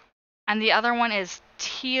 teal, and the other one is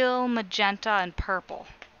teal, magenta, and purple.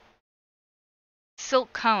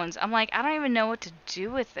 Silk cones. I'm like, I don't even know what to do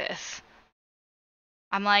with this.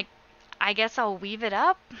 I'm like, I guess I'll weave it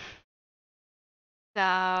up.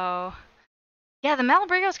 So, yeah, the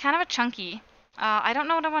Malabrigo is kind of a chunky. I don't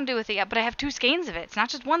know what I want to do with it yet, but I have 2 skeins of it. It's not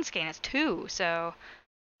just 1 skein, it's 2, so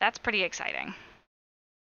that's pretty exciting.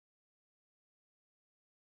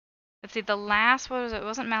 Let's see, the last, what was it? It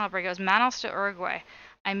wasn't Malabrigo, it was Manos de Uruguay.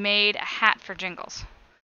 I made a hat for Jingles.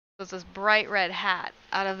 So it's this bright red hat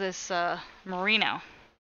out of this merino.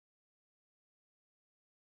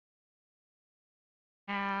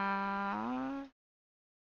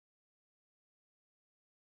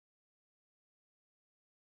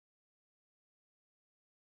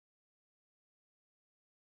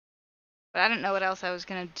 But I didn't know what else I was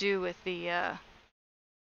gonna do with the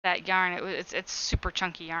that yarn. It's super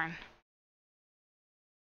chunky yarn.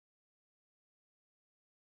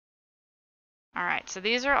 Alright, so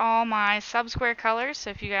these are all my sub-square colors. So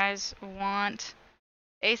if you guys want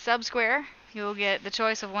a sub-square, you'll get the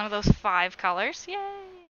choice of one of those 5 colors.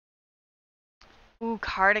 Yay! Ooh,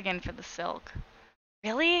 cardigan for the silk.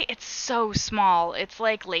 Really? It's so small. It's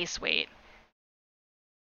like lace weight.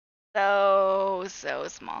 So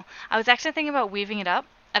small. I was actually thinking about weaving it up.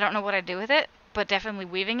 I don't know what I'd do with it, but definitely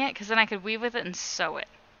weaving it, because then I could weave with it and sew it.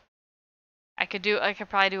 I could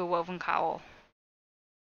probably do a woven cowl.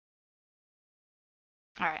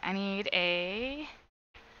 Alright, I need a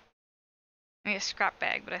scrap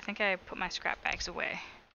bag, but I think I put my scrap bags away.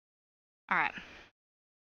 Alright.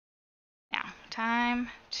 Now, time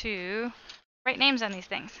to write names on these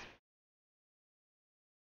things.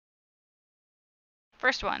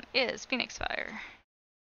 First one is Phoenix Fire.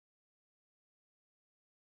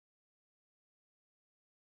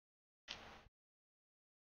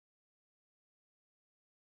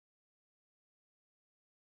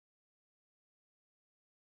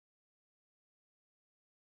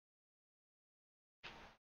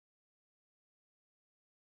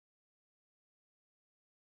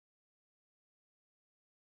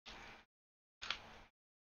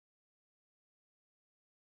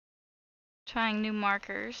 Trying new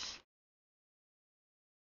markers.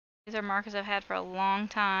 These are markers I've had for a long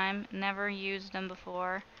time, never used them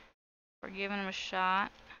before. We're giving them a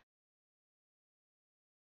shot.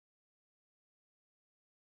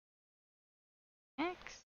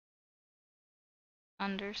 X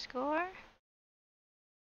underscore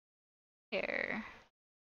here.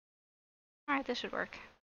 Alright, this should work.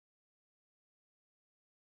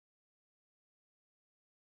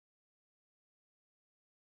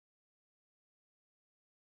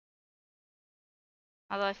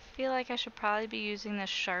 Although I feel like I should probably be using this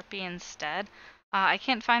Sharpie instead. I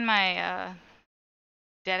can't find my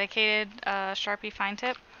dedicated Sharpie fine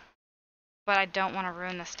tip, but I don't want to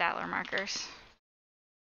ruin the Statler markers.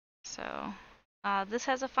 So this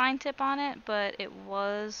has a fine tip on it, but it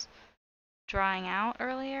was drying out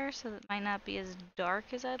earlier, so it might not be as dark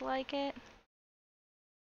as I'd like it.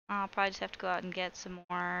 I'll probably just have to go out and get some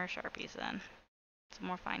more Sharpies then. Some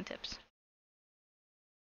more fine tips.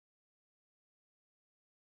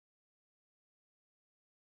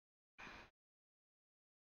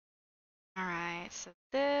 Alright, so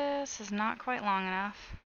this is not quite long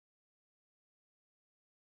enough.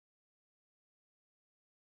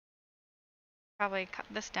 Probably cut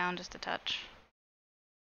this down just a touch.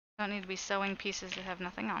 Don't need to be sewing pieces that have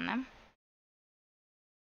nothing on them.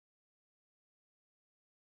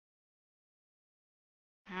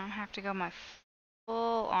 I don't have to go my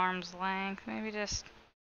full arm's length, maybe just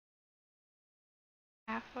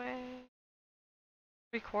halfway.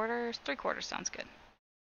 3/4? 3/4 sounds good.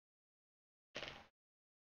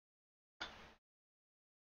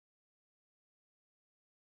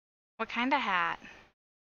 What kind of hat?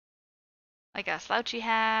 Like a slouchy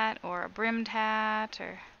hat or a brimmed hat,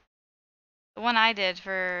 or the one I did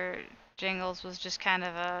for Jingles was just kind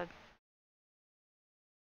of a,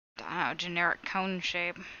 I don't know, generic cone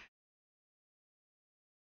shape.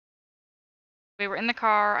 We were in the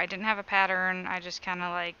car, I didn't have a pattern, I just kind of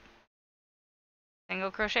like single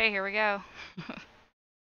crochet, here we go.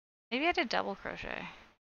 Maybe I did double crochet.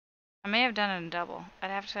 I may have done it in double. I'd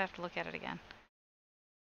have to look at it again.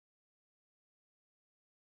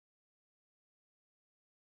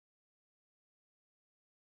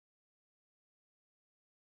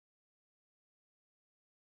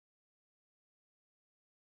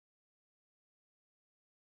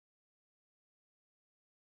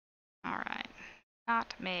 Alright.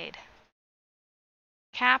 Not made.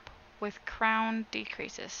 Cap with crown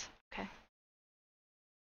decreases. Okay.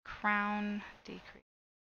 Crown decrease.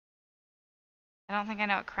 I don't think I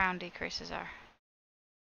know what crown decreases are.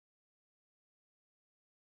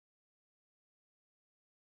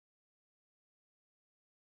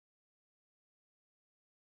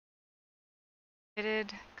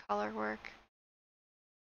 Fitted color work.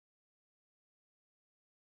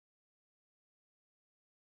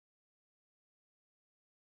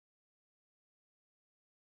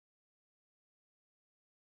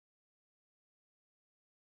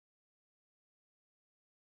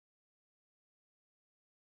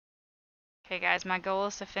 Okay guys, my goal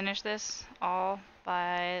is to finish this all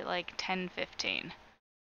by like 10:15.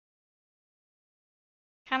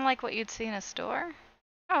 Kind of like what you'd see in a store.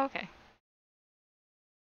 Oh, okay.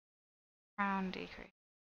 Crown decrease.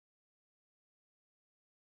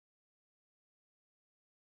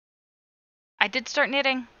 I did start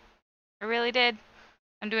knitting. I really did.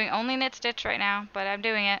 I'm doing only knit stitch right now, but I'm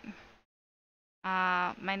doing it.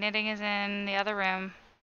 My knitting is in the other room.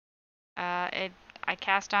 I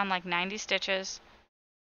cast on like 90 stitches.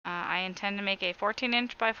 I intend to make a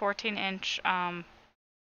 14-inch by 14-inch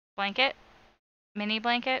blanket, mini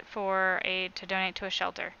blanket to donate to a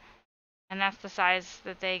shelter. And that's the size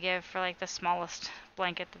that they give for like the smallest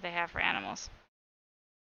blanket that they have for animals.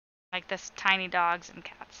 Like this tiny dogs and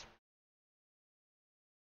cats.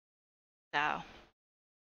 So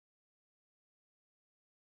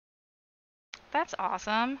that's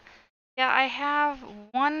awesome. Yeah, I have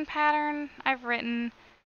one pattern I've written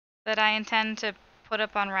that I intend to put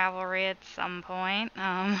up on Ravelry at some point.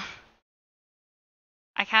 I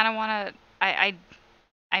kind of want to.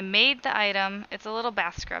 I made the item. It's a little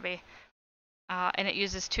bath scrubby, and it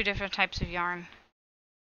uses 2 different types of yarn,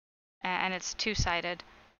 and it's 2-sided.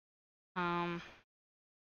 I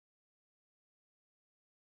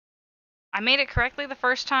made it correctly the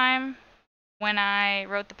first time when I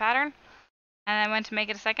wrote the pattern, and I went to make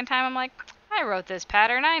it a second time. I'm like, I wrote this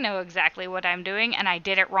pattern. I know exactly what I'm doing, and I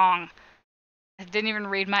did it wrong. I didn't even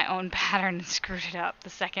read my own pattern and screwed it up the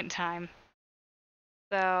second time.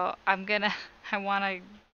 So I want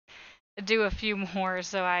to do a few more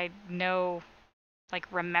so I know, like,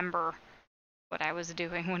 remember what I was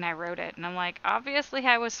doing when I wrote it. And I'm like, obviously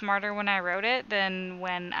I was smarter when I wrote it than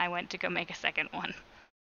when I went to go make a second one.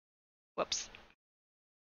 Whoops.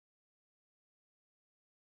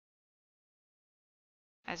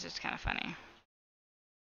 That's just kind of funny.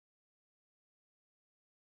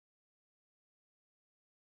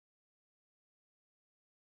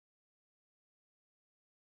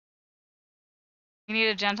 You need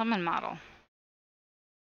a gentleman model.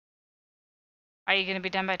 Are you going to be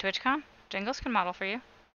done by TwitchCon? Jingles can model for you.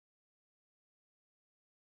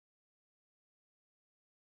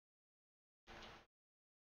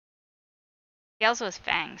 He also has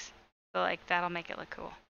fangs, so like that'll make it look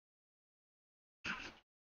cool.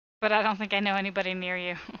 But I don't think I know anybody near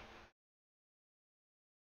you.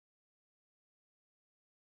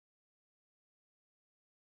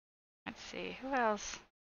 Let's see, who else?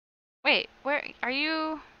 Wait, where are you?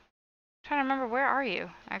 I'm trying to remember, where are you,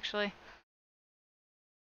 actually?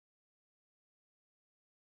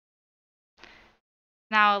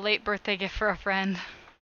 Now a late birthday gift for a friend.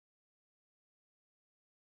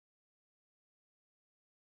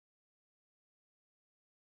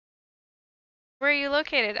 Where are you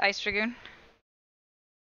located, Ice Dragoon?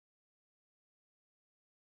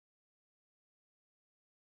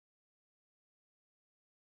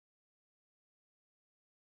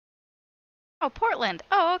 Oh, Portland.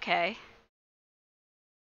 Oh, okay.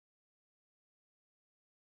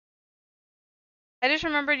 I just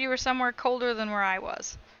remembered you were somewhere colder than where I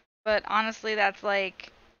was. But honestly, that's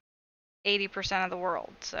like 80% of the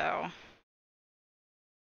world, so.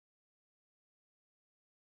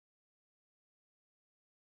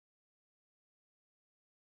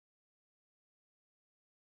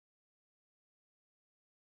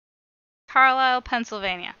 Carlisle,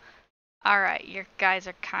 Pennsylvania. Alright, your guys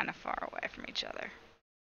are kind of far away from each other.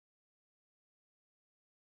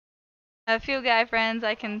 I have a few guy friends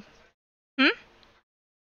I can. Hmm?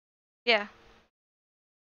 Yeah.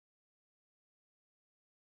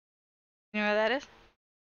 You know where that is?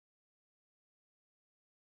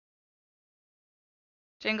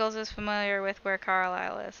 Jingles is familiar with where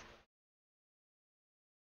Carlisle is.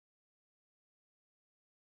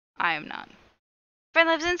 I am not. Friend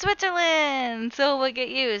lives in Switzerland, so we'll get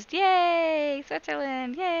used. Yay!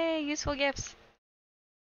 Switzerland! Yay! Useful gifts.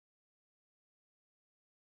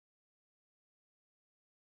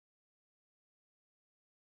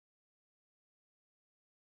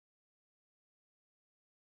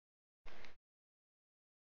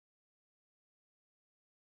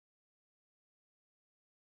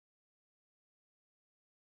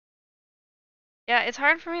 Yeah, it's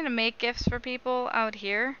hard for me to make gifts for people out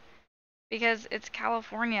here because it's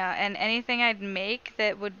California, and anything I'd make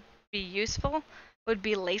that would be useful would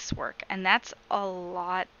be lace work, and that's a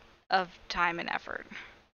lot of time and effort.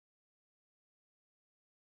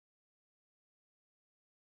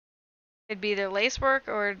 It'd be either lace work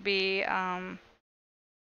or it'd be, no,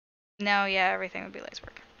 yeah, everything would be lace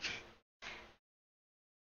work.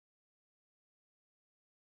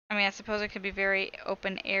 I mean, I suppose it could be very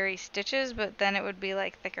open, airy stitches, but then it would be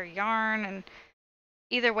like thicker yarn, and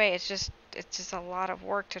either way, it's just a lot of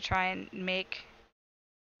work to try and make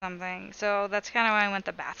something. So that's kind of why I went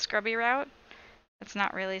the bath scrubby route. It's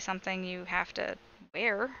not really something you have to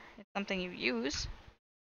wear. It's something you use.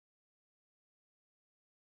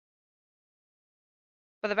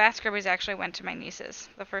 But the bath scrubbies actually went to my nieces.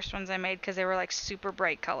 The first ones I made because they were like super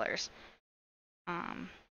bright colors. Um,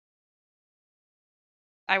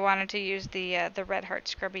 I wanted to use the red heart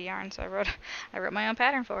scrubby yarn, so I wrote my own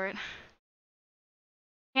pattern for it.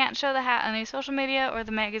 Can't show the hat on any social media, or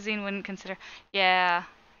the magazine wouldn't consider. Yeah,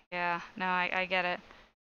 yeah. No, I get it.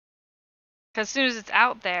 Because as soon as it's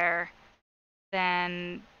out there,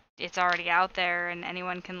 then it's already out there, and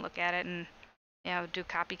anyone can look at it and do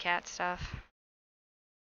copycat stuff.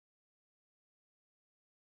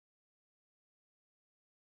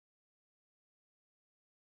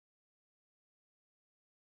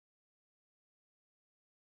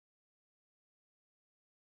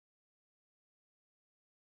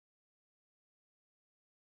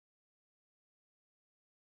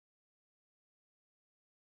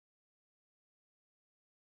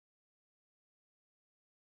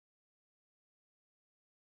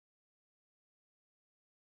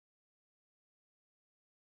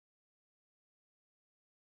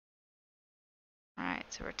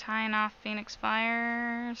 so we're tying off Phoenix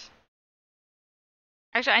Fires.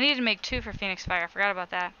 Actually, I needed to make 2 for Phoenix Fire. I forgot about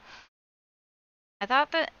that. I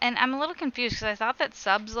thought that, and I'm a little confused because I thought that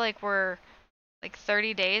subs like were like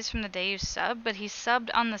 30 days from the day you sub, but he subbed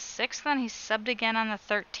on the 6th and he subbed again on the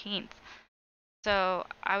 13th. So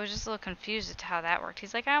I was just a little confused as to how that worked.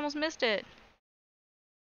 He's like, I almost missed it.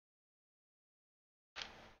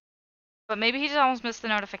 But maybe he just almost missed the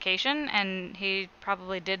notification and he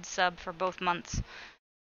probably did sub for both months.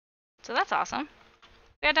 So that's awesome.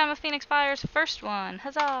 We got done with Phoenix Fire's first one.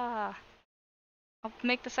 Huzzah! I'll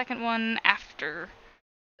make the second one after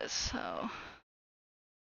this, so.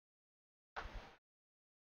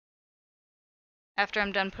 After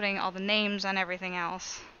I'm done putting all the names on everything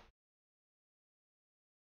else.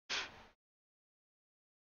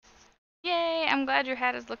 Yay! I'm glad your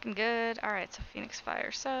hat is looking good. Alright, so Phoenix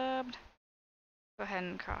Fire subbed. Go ahead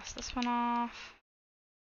and cross this one off.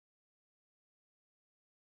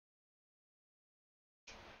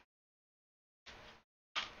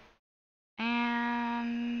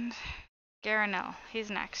 And Garanel,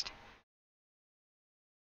 he's next.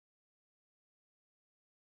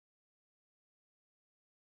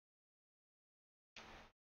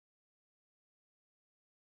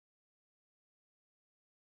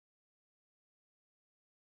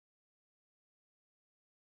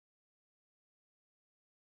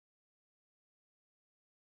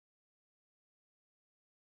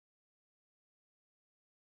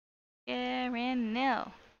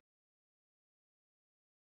 Garanel.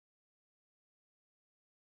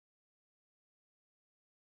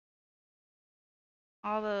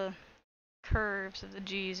 All the curves of the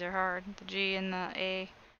G's are hard. The G and the A.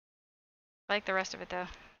 I like the rest of it though.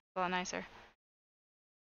 It's a lot nicer.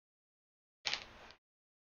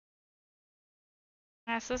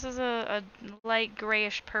 Yes, this is a light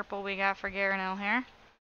grayish purple we got for Garanel here.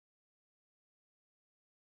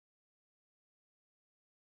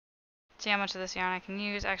 See how much of this yarn I can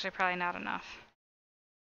use. Actually, probably not enough.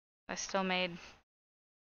 I still made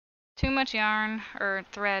too much yarn, or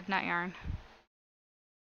thread, not yarn.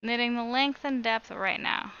 Knitting the length and depth right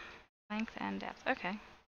now. Length and depth, okay.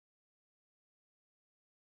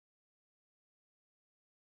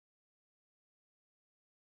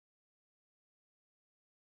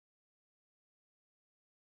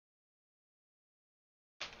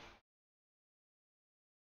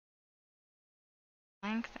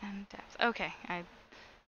 Length and depth, okay.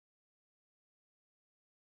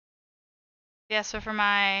 Yeah, so for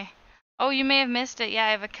my, oh, you may have missed it. Yeah,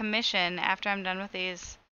 I have a commission. After I'm done with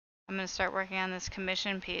these, I'm going to start working on this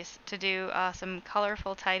commission piece to do some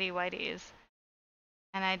colorful tidy whities.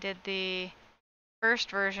 And I did the first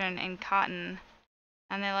version in cotton.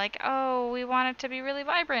 And they're like, oh, we want it to be really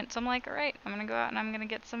vibrant. So I'm like, all right, I'm going to go out and I'm going to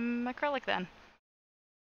get some acrylic then.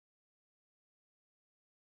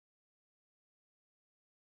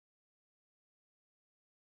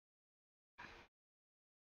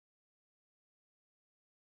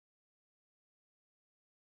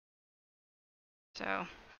 So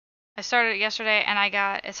I started yesterday and I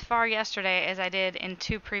got as far yesterday as I did in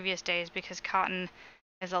 2 previous days because cotton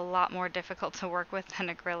is a lot more difficult to work with than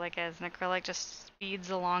acrylic is. And acrylic just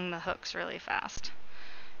speeds along the hooks really fast.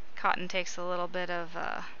 Cotton takes a little bit of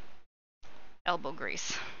elbow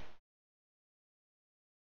grease.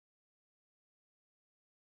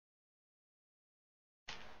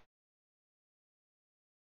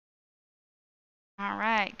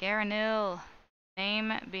 Alright, Garanil.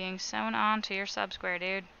 Name being sewn on to your sub-square,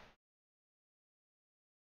 dude.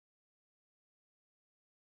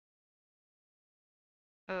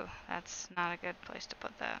 Oh, that's not a good place to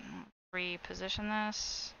put that. Reposition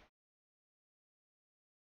this.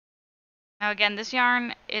 Now again, this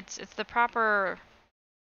yarn, it's the proper,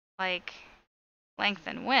 like, length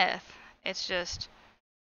and width. It's just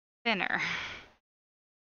thinner.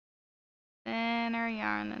 Thinner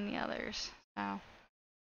yarn than the others. So,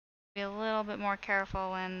 be a little bit more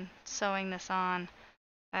careful when sewing this on.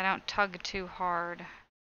 I don't tug too hard.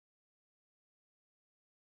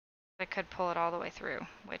 I could pull it all the way through,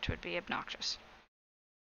 which would be obnoxious.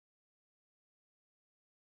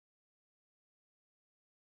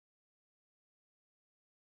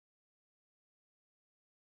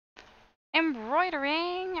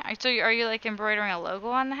 Embroidering? So are you like embroidering a logo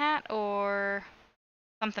on the hat or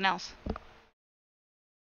something else?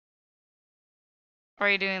 Or are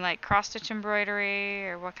you doing like cross stitch embroidery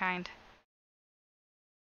or what kind?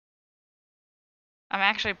 I'm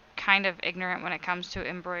actually kind of ignorant when it comes to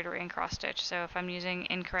embroidery and cross stitch, so if I'm using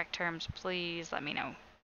incorrect terms, please let me know.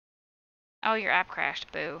 Oh, your app crashed,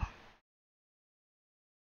 boo.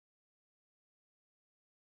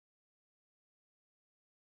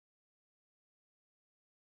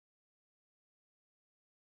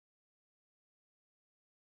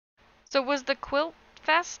 So was the Quilt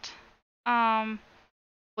Fest,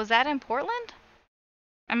 was that in Portland?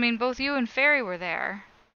 I mean, both you and Fairy were there,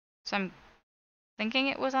 so I'm thinking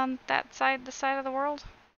it was on that side, the side of the world.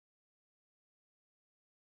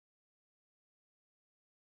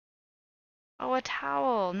 Oh, a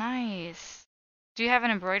towel, nice. Do you have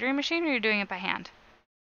an embroidery machine, or are you doing it by hand?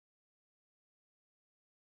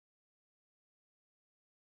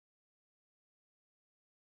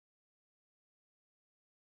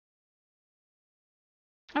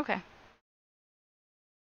 Okay.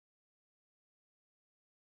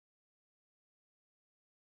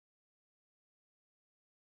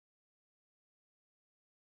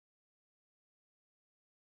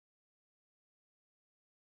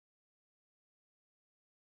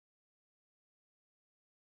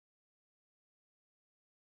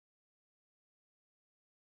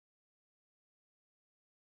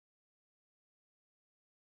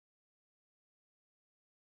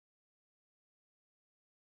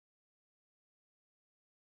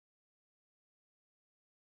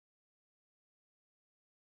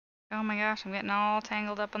 Oh my gosh, I'm getting all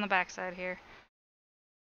tangled up on the backside here.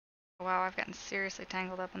 Wow, I've gotten seriously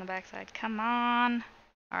tangled up on the backside. Come on.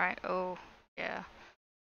 Alright, oh, yeah.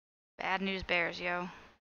 Bad news bears, yo.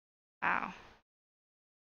 Wow.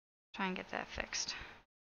 Try and get that fixed.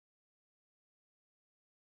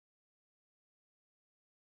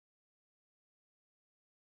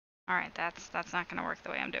 Alright, that's not gonna work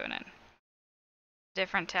the way I'm doing it.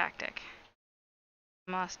 Different tactic.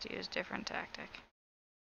 Must use different tactic.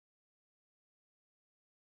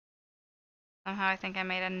 Somehow I think I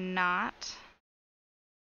made a knot.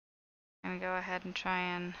 I'm gonna go ahead and try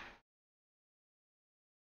and...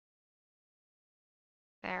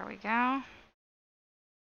 There we go.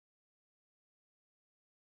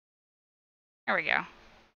 There we go.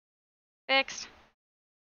 Fixed.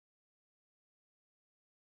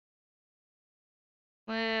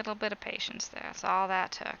 Little bit of patience there. That's all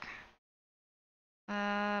that took.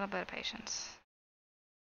 Little bit of patience.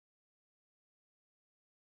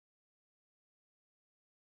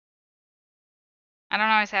 I don't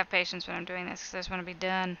always have patience when I'm doing this because I just want to be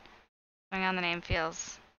done. Putting on the name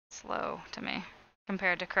feels slow to me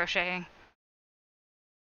compared to crocheting.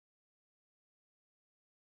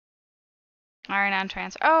 Iron-on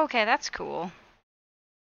transfer. Oh, okay, that's cool.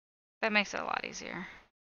 That makes it a lot easier.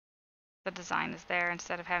 The design is there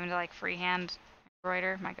instead of having to like freehand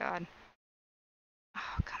embroider. My god.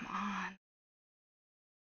 Oh, come on.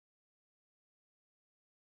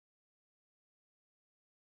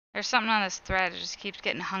 There's something on this thread. It just keeps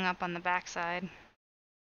getting hung up on the backside.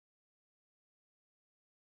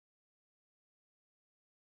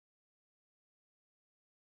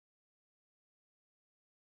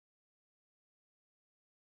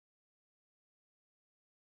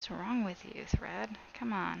 What's wrong with you, thread?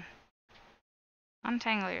 Come on.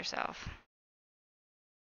 Untangle yourself.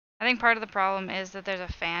 I think part of the problem is that there's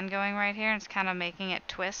a fan going right here and it's kind of making it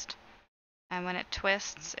twist. And when it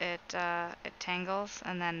twists, it tangles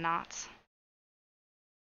and then knots.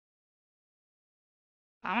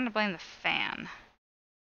 I'm gonna blame the fan.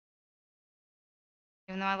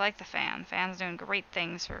 Even though I like the fan. Fan's doing great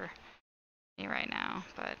things for me right now,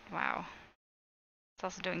 but wow. It's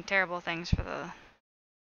also doing terrible things for the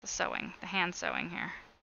sewing, the hand sewing here.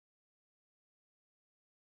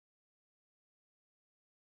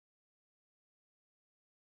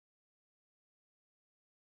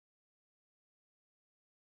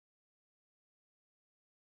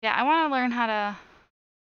 Yeah, I want to learn how to...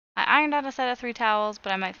 I ironed out a set of 3 towels,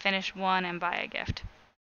 but I might finish one and buy a gift.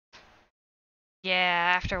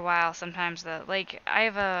 Yeah, after a while, sometimes I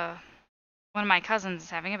have one of my cousins is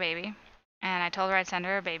having a baby, and I told her I'd send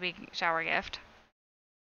her a baby shower gift.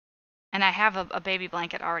 And I have a baby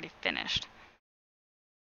blanket already finished.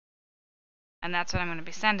 And that's what I'm going to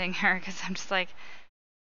be sending her, because I'm just like,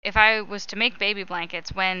 if I was to make baby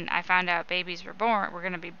blankets when I found out babies were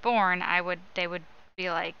going to be born, they would be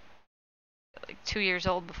like 2 years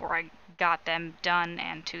old before I got them done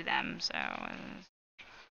and to them. So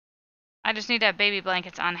I just need to have baby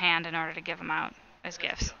blankets on hand in order to give them out as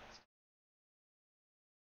gifts.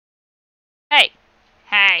 Hey!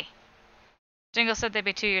 Hey! Jingle said they'd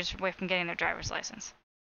be 2 years away from getting their driver's license.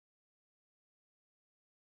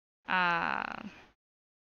 I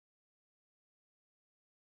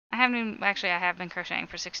have been crocheting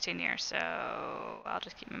for 16 years, so I'll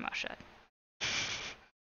just keep my mouth shut.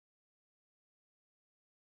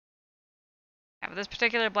 Yeah, with this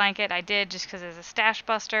particular blanket, I did just because it's a stash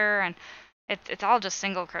buster, and it's all just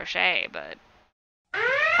single crochet, but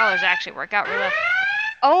colors actually work out really well.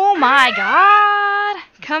 Oh my god!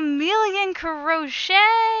 Chameleon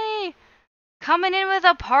crochet! Coming in with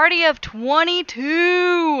a party of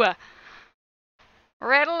 22!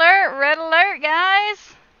 Red alert,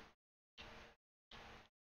 guys!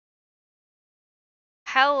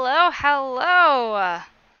 Hello, hello!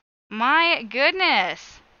 My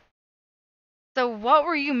goodness! So what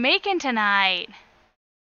were you making tonight?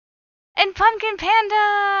 And Pumpkin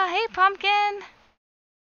Panda! Hey, Pumpkin!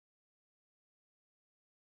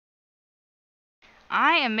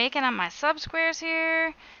 I am making up my sub-squares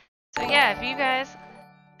here. So yeah, if you guys...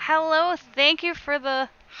 Hello, thank you for the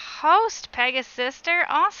host, Pegasus Sister.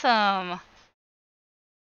 Awesome!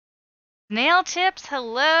 Nail Tips,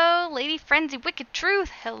 hello! Lady Frenzy Wicked Truth,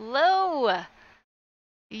 hello!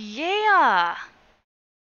 Yeah!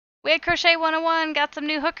 We had Crochet 101, got some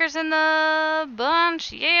new hookers in the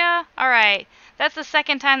bunch, yeah! Alright, that's the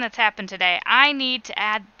second time that's happened today. I need to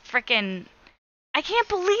add frickin'... I can't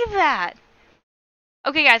believe that!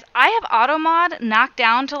 Okay guys, I have auto mod knocked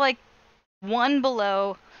down to like one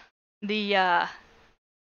below the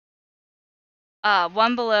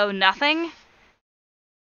one below nothing.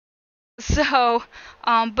 So,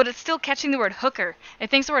 but it's still catching the word hooker. It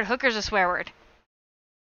thinks the word hooker is a swear word.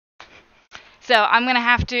 So I'm gonna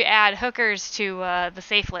have to add hookers to the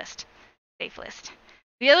safe list. Safe list.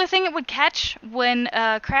 The other thing it would catch when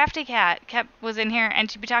Crafty Cat was in here and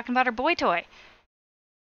she'd be talking about her boy toy.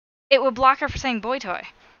 It would block her for saying boy toy.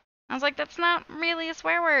 I was like, that's not really a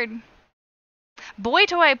swear word. Boy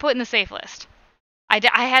toy I put in the safe list.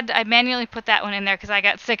 I manually put that one in there because I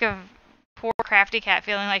got sick of poor Crafty Cat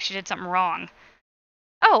feeling like she did something wrong.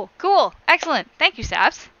 Oh, cool. Excellent. Thank you,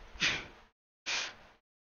 Sabs.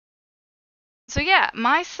 So yeah,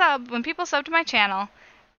 my sub, when people sub to my channel,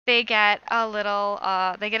 they get a little,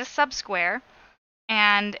 they get a sub square.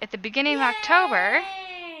 And at the beginning of October,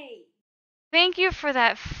 thank you for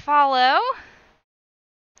that follow.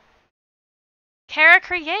 Kara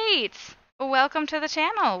Creates. Welcome to the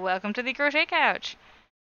channel. Welcome to the Crochet Couch.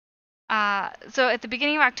 So at the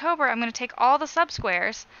beginning of October, I'm going to take all the sub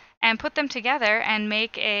squares and put them together and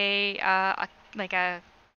make a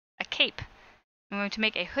cape. I'm going to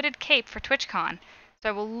make a hooded cape for TwitchCon. So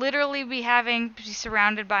I will literally be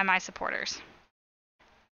surrounded by my supporters.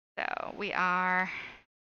 So we are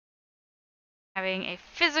having a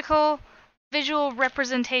visual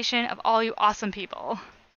representation of all you awesome people.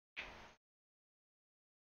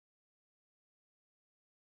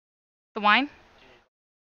 The wine?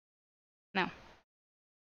 No.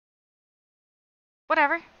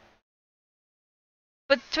 Whatever.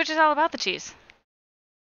 But Twitch is all about the cheese.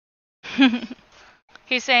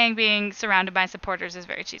 He's saying being surrounded by supporters is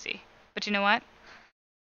very cheesy. But you know what?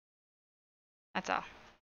 That's all.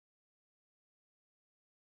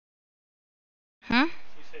 Hmm?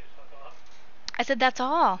 I said that's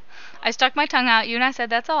all. I stuck my tongue out at you and I said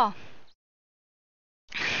that's all.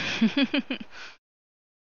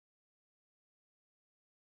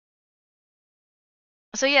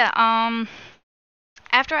 So yeah,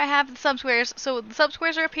 after I have the sub-squares, so the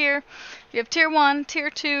sub-squares are up here. You have tier 1, tier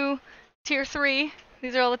 2, tier 3.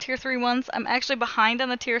 These are all the tier 3 ones. I'm actually behind on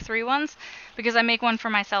the tier 3 ones because I make one for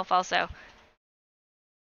myself also.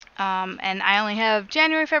 And I only have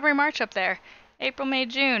January, February, March up there. April, May,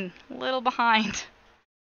 June. A little behind.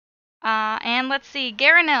 And let's see,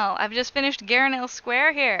 Garanil. I've just finished Garanil's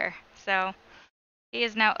square here. So, he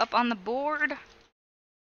is now up on the board.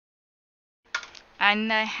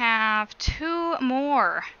 And I have 2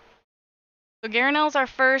 more. So Garanil's our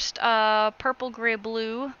first purple, gray,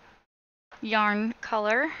 blue yarn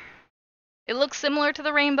color. It looks similar to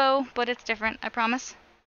the rainbow, but it's different, I promise.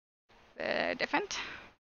 Different.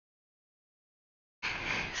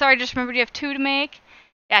 Sorry, just remembered you have 2 to make.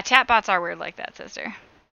 Yeah, chatbots are weird like that, sister.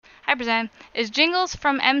 Hi, Brazan. Is Jingles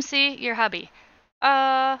from MC your hubby?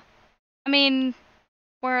 I mean,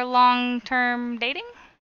 we're long-term dating?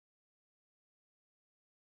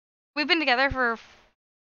 We've been together for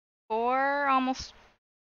 4, almost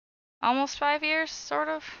 5 years, sort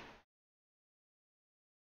of.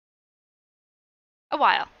 A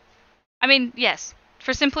while. I mean, yes.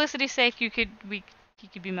 For simplicity's sake, you could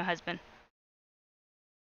be my husband.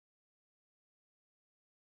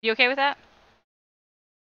 You okay with that?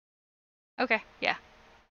 Okay, yeah.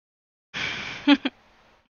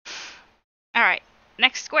 Alright.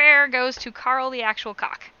 Next square goes to Carl the actual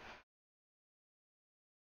cock.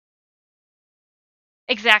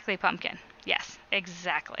 Exactly, Pumpkin. Yes,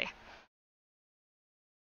 exactly.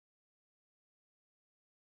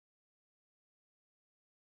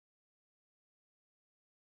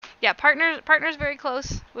 Yeah, partner's very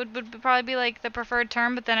close. Would probably be like the preferred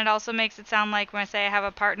term, but then it also makes it sound like when I say I have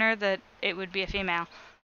a partner that it would be a female.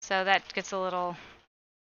 So that gets a little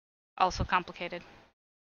also complicated.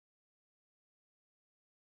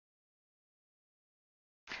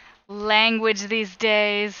 Language these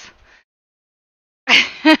days.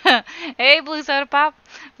 Hey, Blue Soda Pop.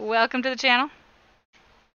 Welcome to the channel.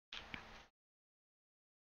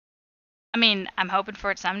 I mean, I'm hoping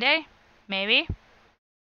for it someday. Maybe.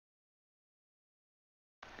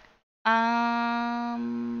 Carl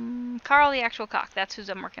the Actual Cock. That's who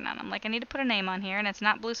I'm working on. I'm like, I need to put a name on here, and it's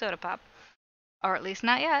not Blue Soda Pop. Or at least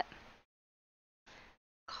not yet.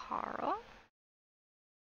 Carl.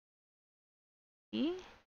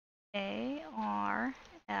 E-A-R-L-T-H-E.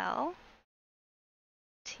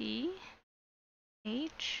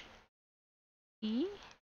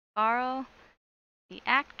 Carl the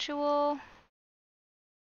Actual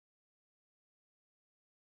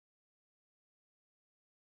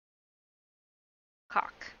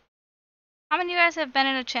Cock. How many of you guys have been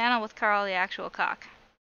in a channel with Carl the Actual Cock?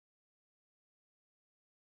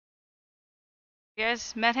 You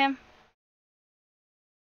guys met him?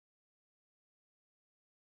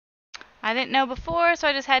 I didn't know before, so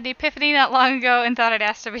I just had the epiphany not long ago and thought I'd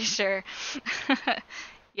ask to be sure.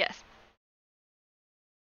 Yes.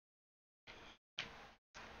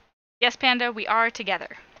 Yes, Panda, we are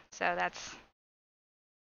together. So that's...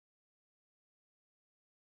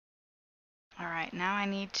 Alright, now I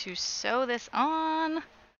need to sew this on.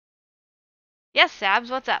 Yes,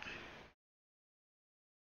 Sabs, what's up?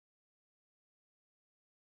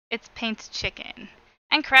 It's Paint Chicken.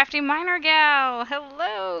 And Crafty Miner Gal!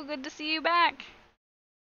 Hello! Good to see you back!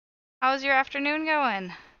 How's your afternoon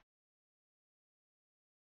going?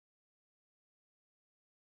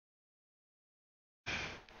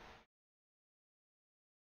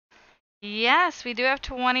 Yes, we do have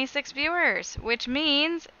 26 viewers, which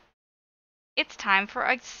means it's time for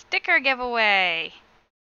a sticker giveaway!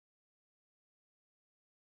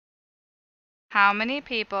 How many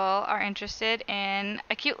people are interested in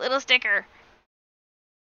a cute little sticker?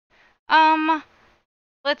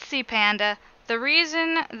 Let's see, Panda. The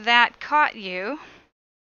reason that caught you,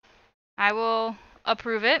 I will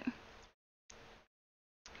approve it,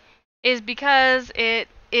 is because it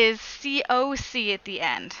is COC at the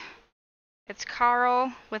end. It's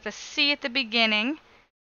Carl with a C at the beginning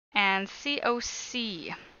and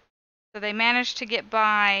COC. So they managed to get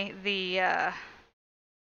by the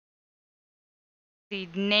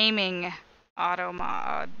naming auto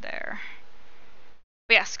mod there.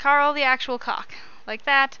 But yes, Carl the Actual Cock. Like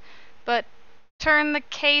that, but turn the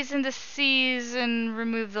K's into C's and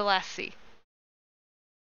remove the last C.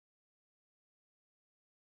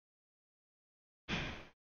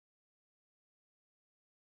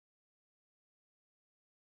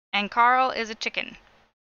 And Carl is a chicken.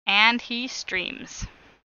 And he streams.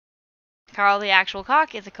 Carl the Actual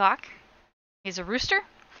Cock is a cock. He's a rooster.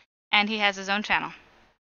 And he has his own channel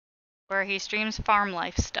where he streams farm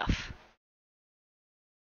life stuff.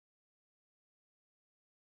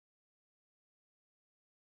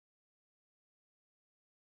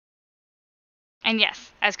 And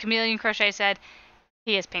yes, as Chameleon Crochet said,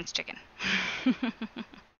 he is Paint's chicken.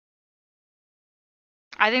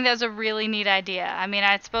 I think that was a really neat idea. I mean,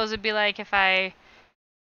 I suppose it'd be like if I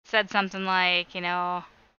said something like, you know,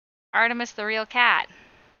 Artemis the real cat.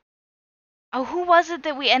 Oh, who was it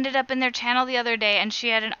that we ended up in their channel the other day and she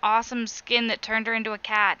had an awesome skin that turned her into a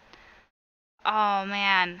cat? Oh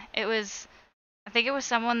man, it was, I think it was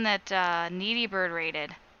someone that Needy Bird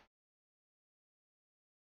rated.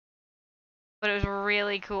 But it was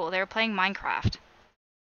really cool. They were playing Minecraft.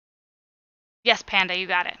 Yes, Panda, you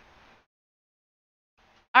got it.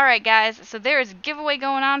 Alright guys, so there is a giveaway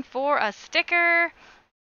going on for a sticker.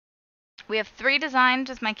 We have 3 designs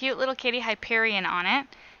with my cute little kitty Hyperion on it.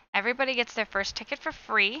 Everybody gets their first ticket for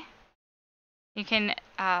free. You can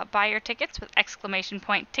buy your tickets with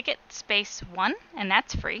 !ticket space 1, and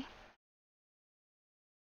that's free.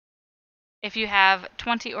 If you have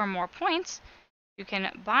 20 or more points, you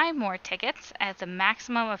can buy more tickets at a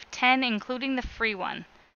maximum of 10, including the free one.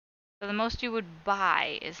 So the most you would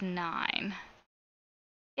buy is 9.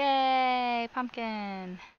 Yay,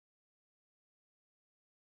 pumpkin!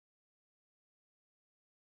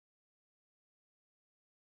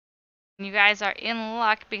 You guys are in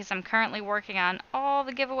luck because I'm currently working on all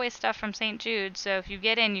the giveaway stuff from St. Jude. So if you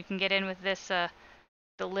get in, you can get in with this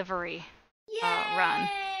delivery run.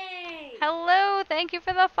 Hello, thank you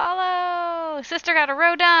for the follow. Sister got a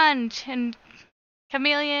row done. And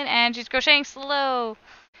Chameleon, and she's crocheting slow.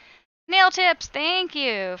 Nail tips, thank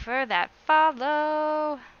you for that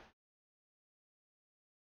follow.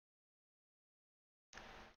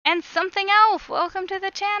 And Something Elf, welcome to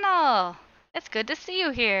the channel. It's good to see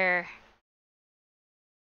you here.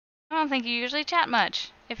 I don't think you usually chat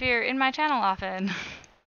much if you're in my channel often.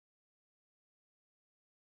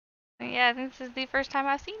 Yeah, this is the first time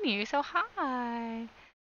I've seen you, so hi.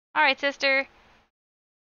 Alright, sister.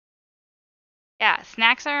 Yeah,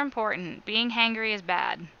 snacks are important. Being hangry is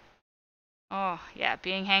bad. Oh, yeah,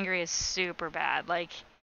 being hangry is super bad. Like,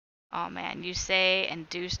 oh man, you say and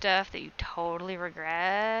do stuff that you totally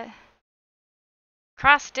regret.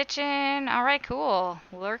 Cross stitching. Alright, cool.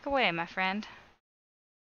 Lurk away, my friend.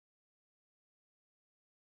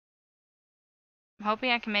 I'm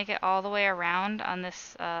hoping I can make it all the way around on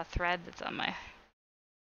this thread that's on my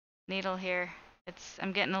needle here.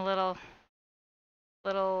 I'm getting a little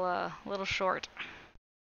short.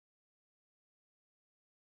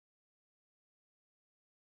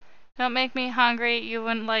 Don't make me hungry. You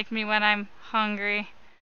wouldn't like me when I'm hungry.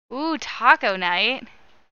 Ooh, taco night.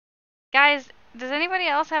 Guys, does anybody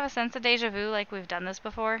else have a sense of deja vu like we've done this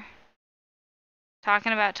before?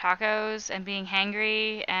 Talking about tacos and being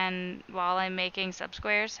hangry and while I'm making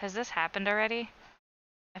subsquares. Has this happened already?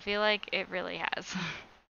 I feel like it really has.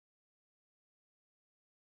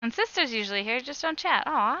 And sister's usually here, just don't chat.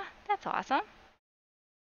 Aw, that's awesome.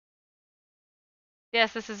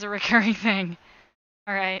 Yes, this is a recurring thing.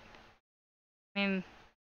 Alright. I mean...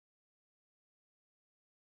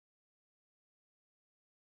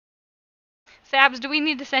 Sabs, do we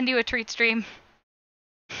need to send you a treat stream?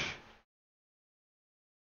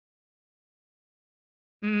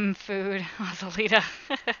 Food. Azalita.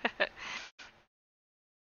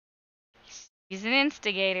 She's an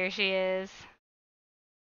instigator, she is.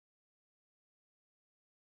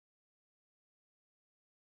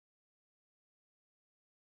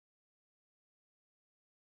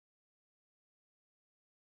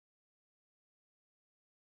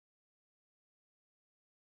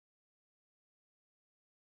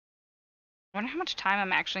 I wonder how much time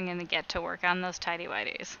I'm actually going to get to work on those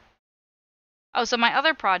tidy-whities. Oh, so my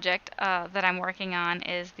other project that I'm working on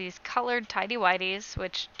is these colored tidy-whities,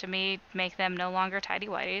 which to me make them no longer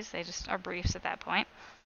tidy-whities. They just are briefs at that point,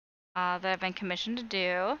 that I've been commissioned to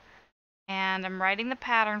do. And I'm writing the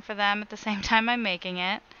pattern for them at the same time I'm making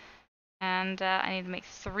it. And I need to make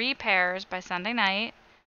 3 pairs by Sunday night.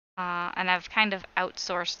 And I've kind of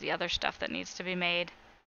outsourced the other stuff that needs to be made,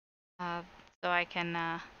 so I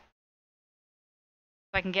can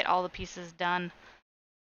get all the pieces done.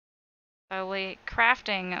 So I'll be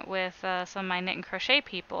crafting with some of my knit and crochet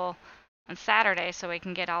people on Saturday so we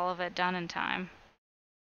can get all of it done in time.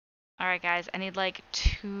 Alright guys, I need like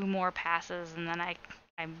 2 more passes and then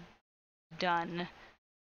I'm done.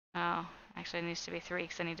 Oh, actually it needs to be 3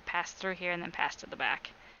 because I need to pass through here and then pass to the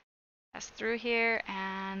back. Pass through here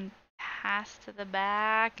and pass to the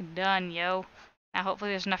back. Done, yo. Now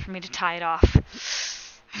hopefully there's enough for me to tie it off.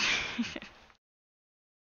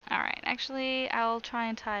 Alright, actually I'll try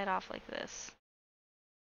and tie it off like this.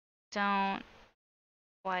 Don't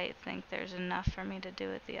quite think there's enough for me to do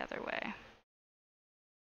it the other way.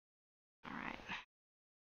 Alright.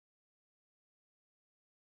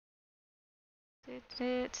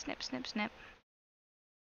 Snip, snip, snip.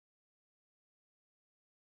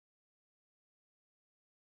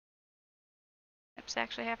 Snips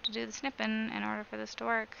actually have to do the snipping in order for this to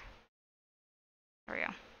work. There we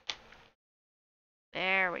go.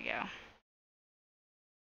 There we go.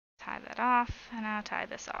 Tie that off, and now tie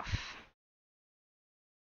this off.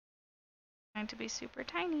 Trying to be super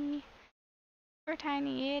tiny. Super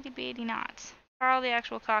tiny, itty bitty knots. Carl, the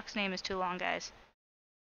actual cock's name is too long, guys.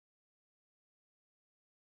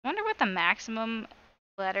 I wonder what the maximum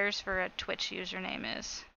letters for a Twitch username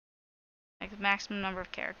is. Like the maximum number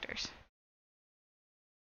of characters.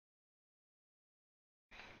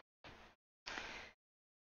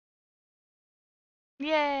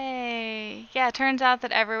 Yay! Yeah, it turns out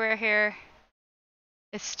that everywhere here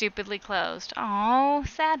is stupidly closed. Oh,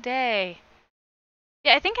 sad day.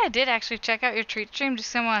 Yeah, I think I did actually check out your treat stream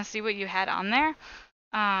just because I want to see what you had on there.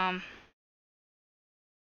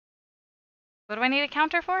 What do I need a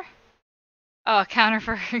counter for? Oh, a counter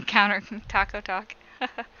for counter taco talk.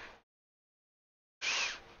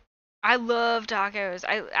 I love tacos.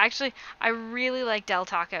 I really like Del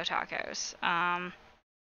Taco tacos.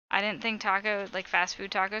 I didn't think like fast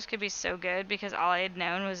food tacos could be so good because all I had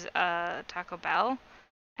known was Taco Bell,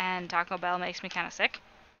 and Taco Bell makes me kind of sick.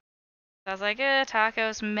 So I was like,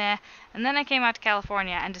 tacos, meh. And then I came out to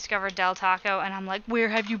California and discovered Del Taco, and I'm like, where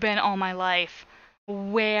have you been all my life?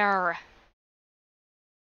 Where?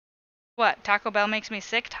 What, Taco Bell makes me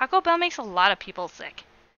sick? Taco Bell makes a lot of people sick.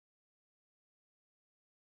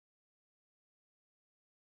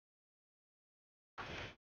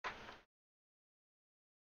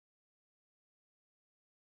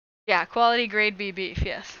 Yeah, quality grade B beef,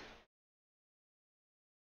 yes.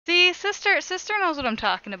 See, sister knows what I'm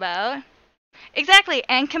talking about. Exactly,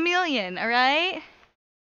 and chameleon, alright?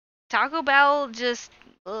 Taco Bell just,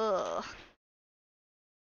 ugh.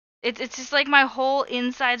 It's just like my whole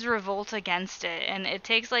insides revolt against it, and it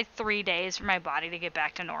takes like 3 days for my body to get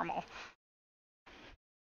back to normal.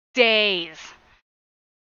 Days.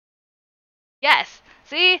 Yes.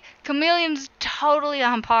 See? Chameleon's totally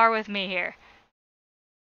on par with me here.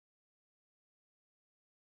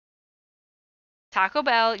 Taco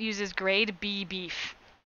Bell uses grade B beef.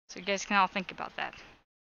 So you guys can all think about that.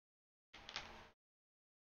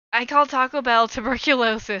 I call Taco Bell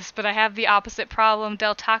tuberculosis, but I have the opposite problem.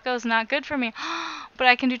 Del Taco's not good for me. But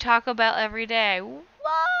I can do Taco Bell every day.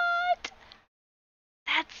 What?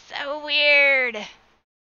 That's so weird.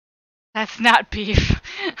 That's not beef.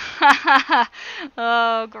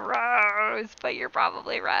 Oh, gross. But you're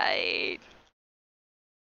probably right.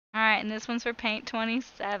 Alright, and this one's for paint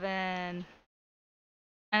 27.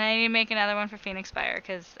 And I need to make another one for Phoenix Fire,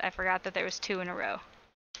 because I forgot that there was 2 in a row.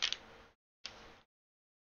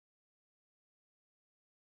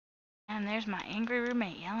 And there's my angry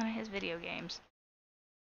roommate yelling at his video games.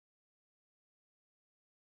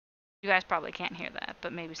 You guys probably can't hear that,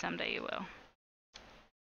 but maybe someday you will.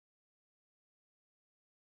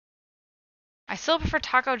 I still prefer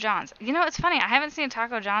Taco John's. You know, it's funny, I haven't seen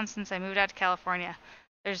Taco John's since I moved out to California.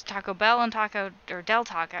 There's Taco Bell and Del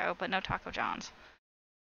Taco, but no Taco John's.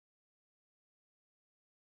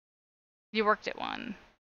 You worked at one.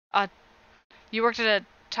 You worked at a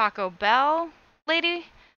Taco Bell, Lady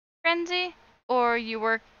Frenzy? Or you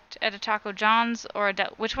worked at a Taco John's or a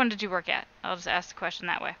which one did you work at? I'll just ask the question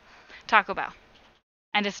that way. Taco Bell.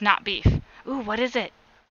 And it's not beef. Ooh, what is it?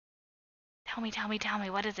 Tell me,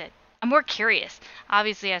 what is it? I'm more curious.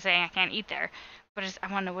 Obviously, I'm saying I can't eat there, but I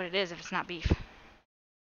want to know what it is if it's not beef.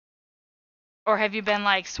 Or have you been,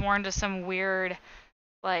 like, sworn to some weird,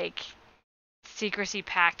 like, secrecy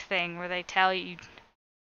pact thing where they tell you...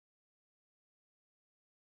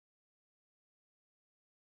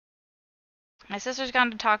 My sister's gone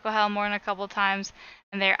to Taco Hell more than a couple times,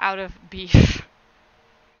 and they're out of beef.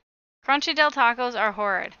 Crunchy Del Tacos are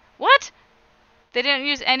horrid. What? They didn't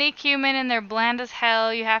use any cumin and they're bland as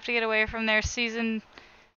hell. You have to get away from their seasoned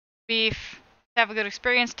beef to have a good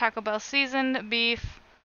experience. Taco Bell seasoned beef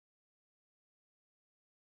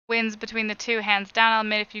wins between the two, hands down. I'll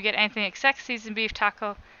admit if you get anything except seasoned beef,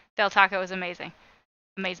 Del Taco is amazing.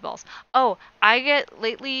 Amazeballs. Oh, I get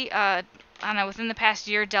lately, I don't know, within the past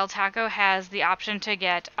year, Del Taco has the option to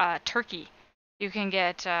get turkey. You can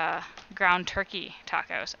get ground turkey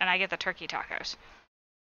tacos, and I get the turkey tacos.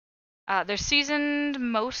 They're seasoned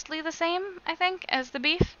mostly the same, I think, as the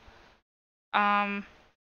beef. I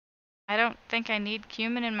don't think I need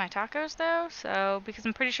cumin in my tacos, though, so, because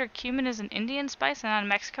I'm pretty sure cumin is an Indian spice and not a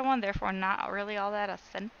Mexican one, therefore not really all that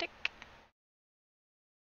authentic.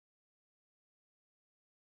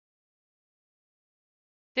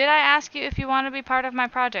 Did I ask you if you want to be part of my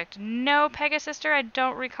project? No, Pegasister, I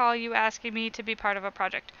don't recall you asking me to be part of a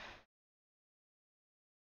project.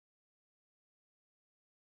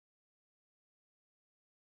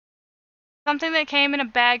 Something that came in a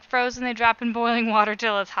bag frozen, they drop in boiling water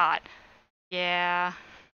till it's hot. Yeah.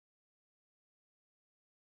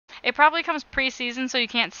 It probably comes pre-seasoned, so you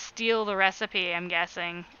can't steal the recipe, I'm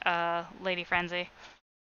guessing, Lady Frenzy.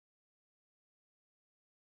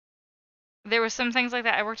 There was some things like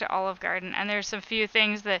that. I worked at Olive Garden, and there's some few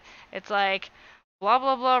things that it's like, blah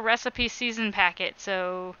blah blah recipe season packet,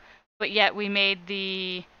 so, but yet we made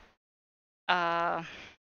the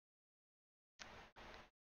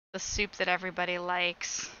soup that everybody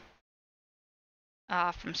likes,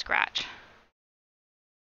 from scratch.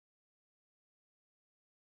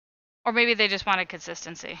 Or maybe they just wanted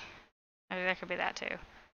consistency. Maybe there could be that too.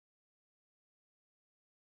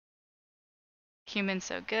 Cumin's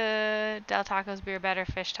so good. Del Tacos beer better.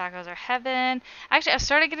 Fish tacos are heaven. Actually, I've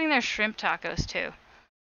started getting their shrimp tacos too.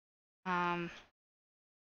 I've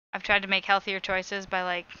tried to make healthier choices by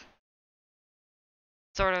like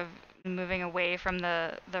sort of moving away from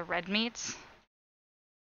the red meats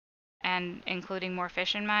and including more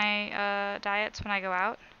fish in my diets when I go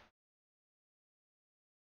out.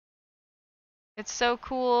 It's so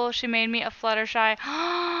cool. She made me a Fluttershy.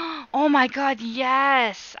 Oh my god,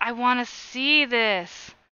 yes! I want to see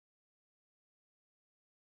this.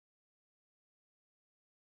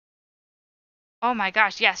 Oh my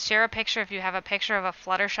gosh, yes, share a picture if you have a picture of a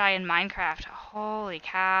Fluttershy in Minecraft. Holy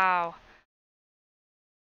cow.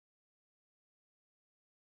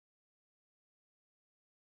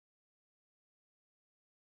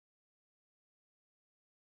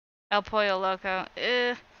 El Pollo Loco.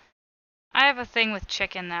 Ugh. I have a thing with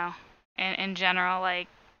chicken though. In general, like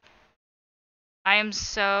I am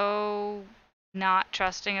so Not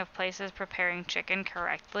trusting of places preparing chicken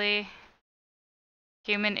correctly.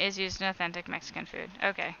 Cumin is used in authentic Mexican food.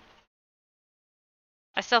 Okay.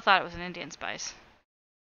 I still thought it was an Indian spice.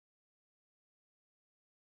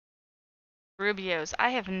 Rubio's. I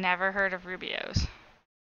have never heard of Rubio's.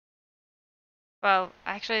 Well,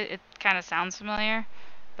 actually, it kind of sounds familiar,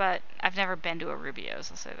 but I've never been to a Rubio's,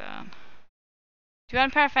 I'll say that. Do you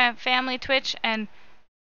want to family Twitch and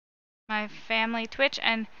my family Twitch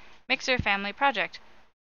and Mixer family project?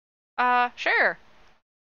 Sure.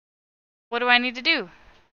 What do I need to do?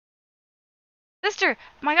 Sister,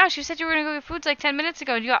 my gosh, you said you were gonna go get foods like 10 minutes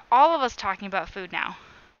ago, and you got all of us talking about food now.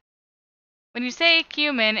 When you say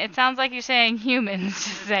cumin, it sounds like you're saying humans,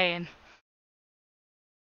 just saying.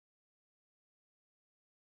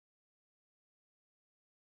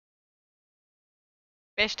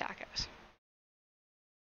 Fish tacos.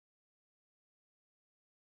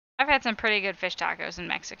 I've had some pretty good fish tacos in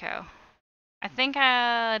Mexico. I think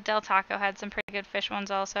Del Taco had some pretty good fish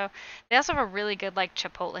ones also. They also have a really good like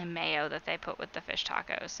chipotle mayo that they put with the fish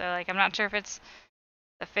tacos. So like I'm not sure if it's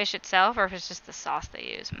the fish itself or if it's just the sauce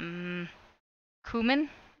they use. Cumin?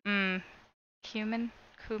 Cumin?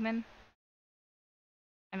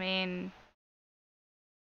 I mean,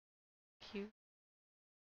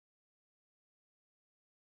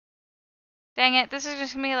 dang it, this is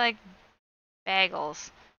just gonna be like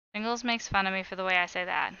bagels. Jingles makes fun of me for the way I say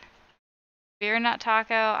that. Beer nut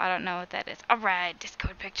taco, I don't know what that is. Alright,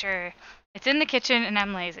 Discord picture. It's in the kitchen and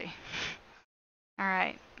I'm lazy.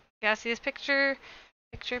 Alright, you guys see this picture?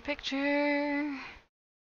 Picture.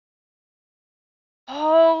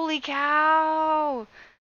 Holy cow!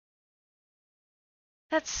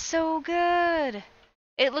 That's so good!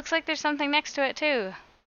 It looks like there's something next to it too.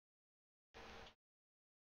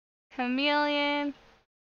 Chameleon.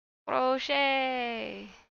 Crochet.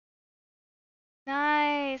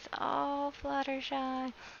 Nice. Oh,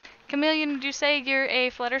 Fluttershy. Chameleon, did you say you're a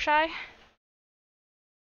Fluttershy?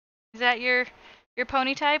 Is that your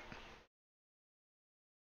pony type?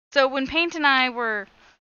 So when Paint and I were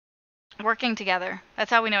working together, that's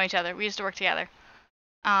how we know each other. We used to work together.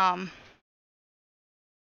 That's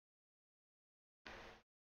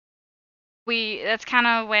kind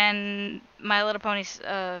of when My Little Pony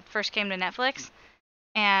first came to Netflix,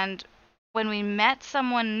 and when we met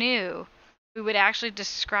someone new, we would actually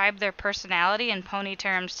describe their personality in pony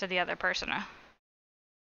terms to the other person.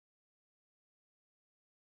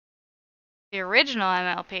 The original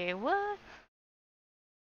MLP. What?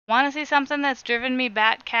 Want to see something that's driven me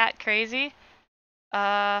bat-cat crazy?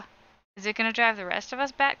 Is it gonna drive the rest of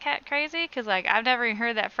us bat-cat crazy? Cause like I've never even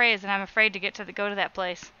heard that phrase, and I'm afraid to go to that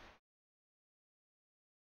place.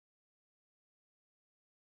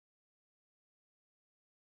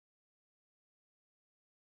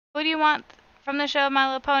 Who do you want from the show My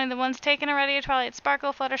Little Pony? The ones taken already: Twilight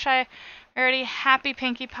Sparkle, Fluttershy, Rarity, Happy,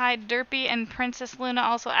 Pinkie Pie, Derpy, and Princess Luna.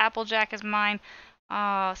 Also, Applejack is mine.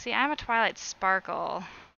 Oh, see, I'm a Twilight Sparkle.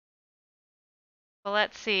 Well,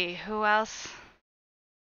 let's see. Who else?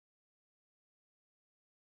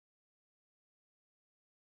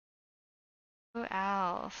 Who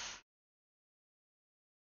else?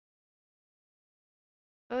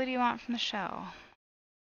 Who do you want from the show?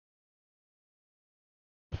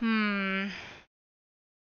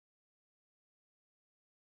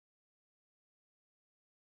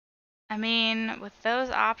 I mean, with those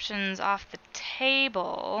options off the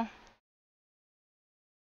table...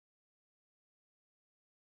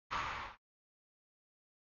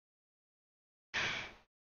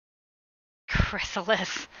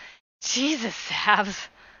 Chrysalis. Jesus, Sabs.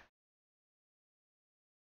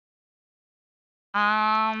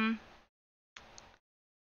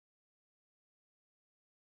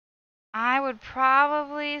 I would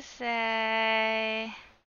probably say...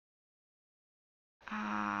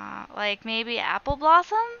 like maybe Apple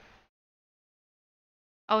Blossom?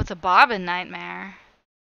 Oh, it's a Bobbin nightmare.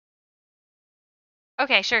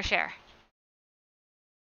 Okay, sure, share.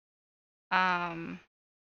 I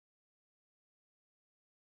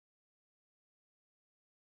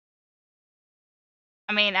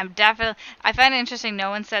mean, I find it interesting no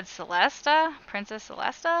one said Celesta. Princess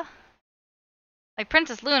Celesta? Like,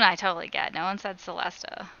 Princess Luna I totally get. No one said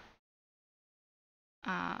Celesta.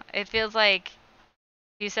 It feels like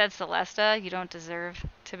if you said Celesta, you don't deserve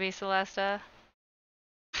to be Celesta.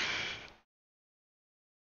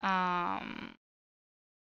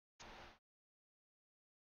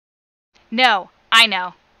 No, I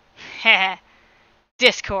know.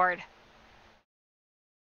 Discord.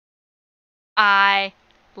 I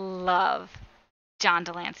love John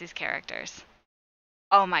Delancey's characters.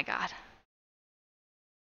 Oh my god.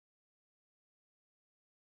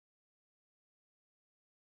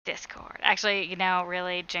 Discord. Actually, you know,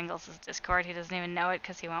 really, Jingles is Discord. He doesn't even know it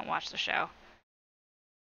because he won't watch the show.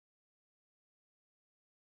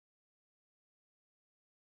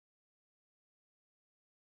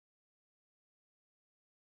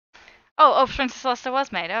 Oh, Princess Celesta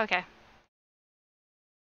was made. Oh, okay.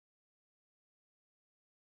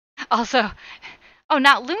 Also, oh,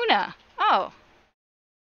 not Luna. Oh.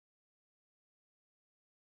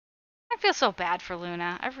 I feel so bad for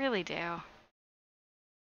Luna. I really do.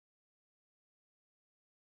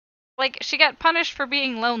 Like, she got punished for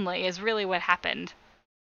being lonely, is really what happened.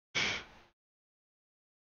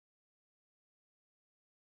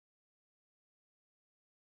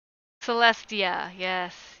 Celestia.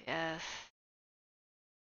 Yes, yes.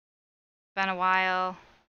 Been a while.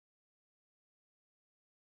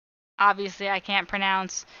 Obviously, I can't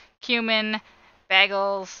pronounce cumin,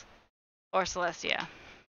 bagels, or Celestia.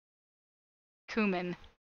 Cumin,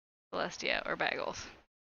 Celestia, or bagels.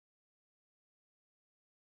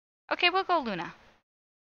 Okay, we'll go Luna.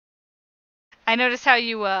 I noticed how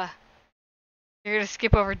you're gonna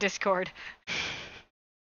skip over Discord.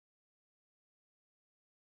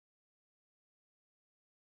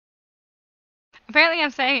 Apparently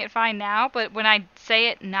I'm saying it fine now, but when I say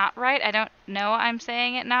it not right, I don't know I'm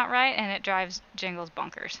saying it not right, and it drives Jingles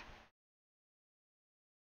bonkers.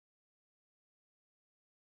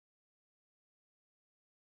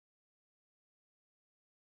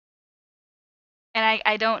 And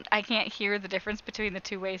I can't hear the difference between the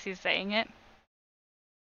two ways he's saying it.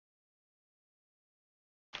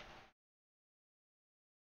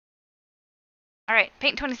 Alright,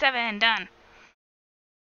 paint 27, done.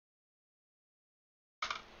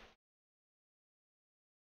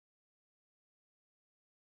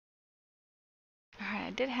 Alright, I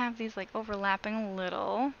did have these like overlapping a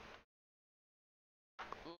little.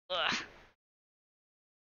 Ugh.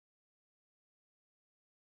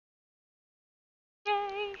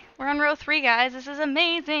 Yay! We're on row 3, guys. This is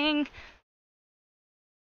amazing!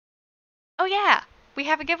 Oh yeah! We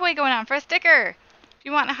have a giveaway going on for a sticker! If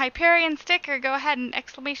you want a Hyperion sticker, go ahead and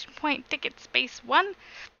exclamation point ticket space 1.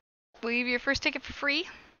 We'll give you your first ticket for free.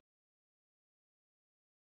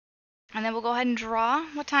 And then we'll go ahead and draw.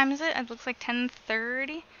 What time is it? It looks like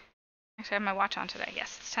 10:30. Actually, I have my watch on today.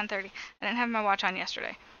 Yes, it's 10:30. I didn't have my watch on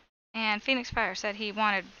yesterday. And Phoenix Fire said he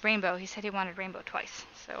wanted rainbow. He said he wanted rainbow twice.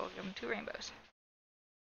 So we'll give him 2 rainbows.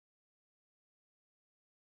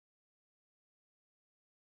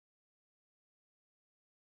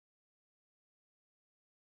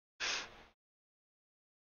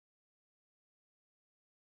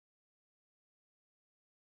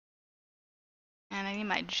 And I need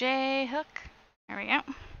my J hook. There we go.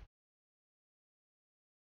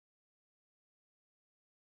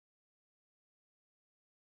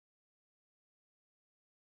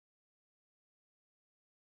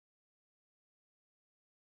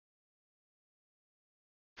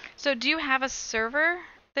 So do you have a server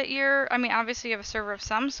that I mean, obviously you have a server of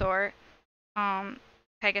some sort.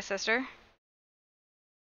 Pegasus sister.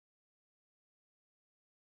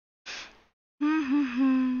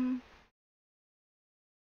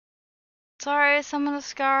 Sorry, someone a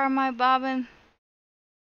scar on my bobbin.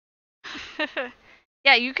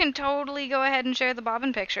 Yeah, you can totally go ahead and share the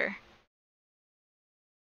bobbin picture.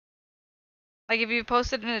 Like if you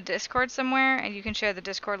post it in a Discord somewhere and you can share the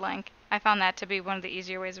Discord link. I found that to be one of the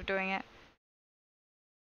easier ways of doing it.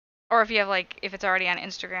 Or if you have like, if it's already on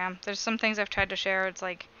Instagram. There's some things I've tried to share. It's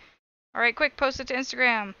like, alright, quick, post it to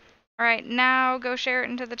Instagram. Alright, now go share it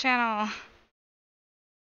into the channel.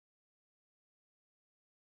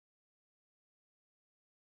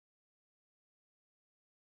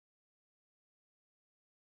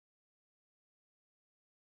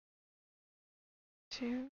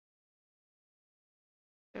 Two,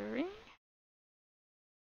 three.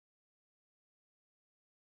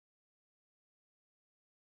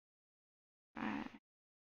 Five,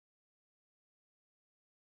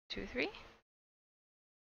 2, 3.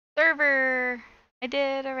 Server! I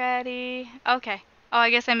did already. Okay. Oh, I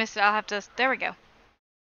guess I missed it. I'll have to. There we go.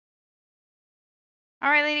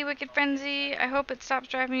 Alright, Lady Wicked Frenzy. I hope it stops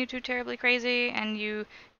driving you too terribly crazy and you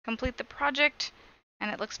complete the project and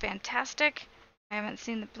it looks fantastic. I haven't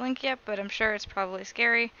seen the blink yet, but I'm sure it's probably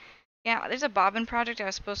scary. Yeah, there's a bobbin project I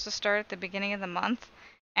was supposed to start at the beginning of the month,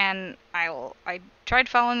 and I tried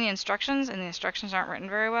following the instructions, and the instructions aren't written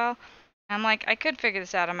very well. And I'm like, I could figure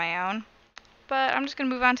this out on my own, but I'm just gonna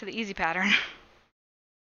move on to the easy pattern.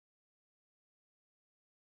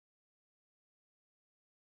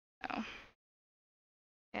 Oh.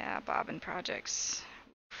 Yeah, bobbin projects.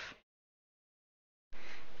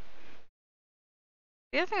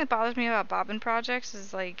 The other thing that bothers me about bobbin projects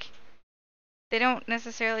is like they don't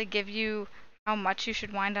necessarily give you how much you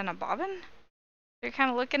should wind on a bobbin. You're kind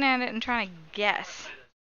of looking at it and trying to guess.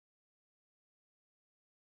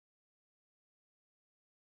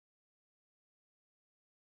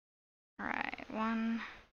 Alright, 1,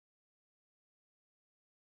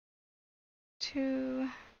 2.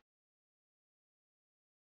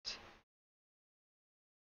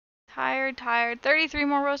 Tired. 33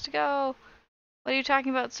 more rows to go. What are you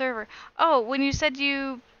talking about, server? Oh, when you said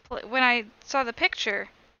when I saw the picture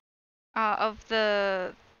of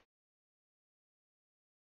the.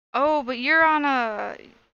 Oh, but you're on a.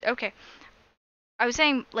 Okay. I was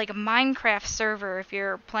saying like a Minecraft server if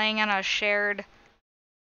you're playing on a shared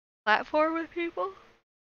platform with people.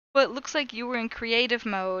 But it looks like you were in creative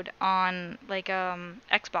mode on like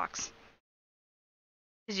Xbox.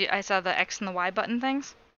 I saw the X and the Y button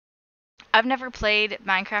things. I've never played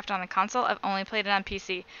Minecraft on a console. I've only played it on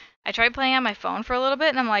PC. I tried playing on my phone for a little bit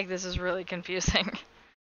and I'm like, this is really confusing.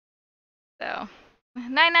 So,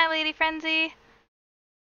 night night, Lady Frenzy.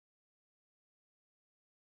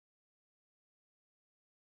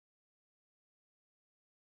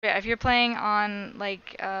 Yeah, if you're playing on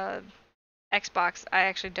like Xbox, I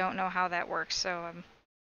actually don't know how that works, so I'm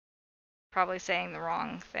probably saying the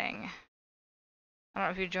wrong thing. I don't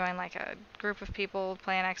know if you join like a group of people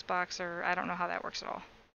playing Xbox, or I don't know how that works at all.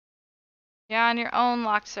 Yeah, on your own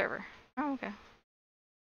locked server. Oh, okay.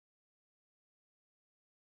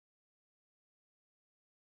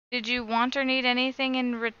 Did you want or need anything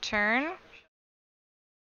in return?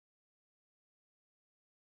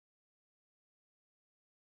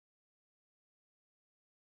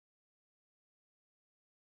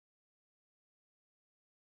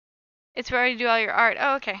 It's where you do all your art.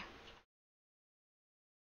 Oh, okay.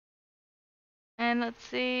 And let's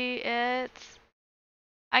see, I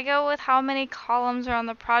go with how many columns are on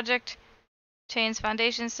the project. Chains,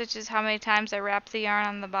 foundation stitches, how many times I wrap the yarn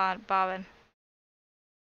on the bobbin.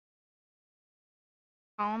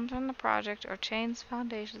 Columns on the project or chains,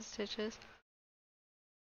 foundation stitches.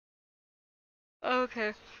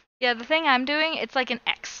 Okay. Yeah, the thing I'm doing, it's like an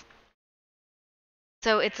X.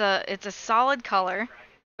 So it's a solid color,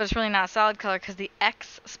 but it's really not a solid color because the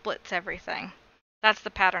X splits everything. That's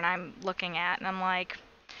the pattern I'm looking at, and I'm like,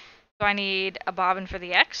 so I need a bobbin for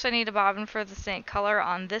the X, I need a bobbin for the same color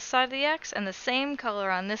on this side of the X, and the same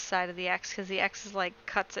color on this side of the X, because the X is like,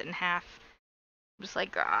 cuts it in half. I'm just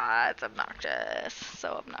like, ah, it's obnoxious. So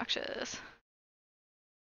obnoxious.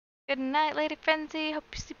 Good night, Lady Frenzy. Hope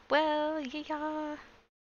you sleep well. Yeah.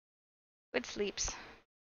 Good sleeps.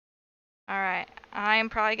 Alright, I'm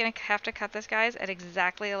probably going to have to cut this, guys, at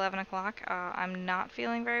exactly 11 o'clock. I'm not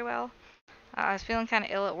feeling very well. I was feeling kind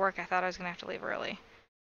of ill at work. I thought I was going to have to leave early.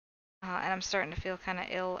 And I'm starting to feel kind of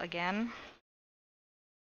ill again.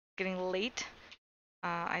 Getting late.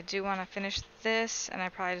 I do want to finish this, and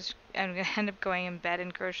I'm going to end up going in bed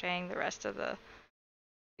and crocheting the rest of the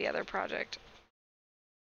other project.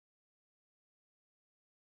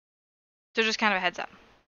 So just kind of a heads up.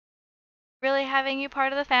 Really having you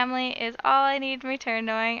part of the family is all I need in return,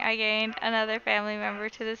 knowing I gained another family member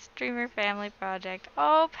to the streamer family project.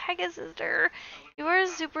 Oh, Pegasus, you are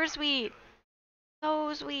super sweet.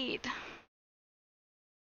 So sweet.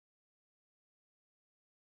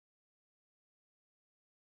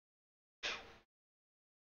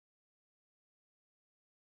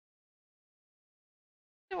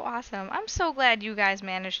 So awesome. I'm so glad you guys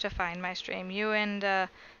managed to find my stream. You and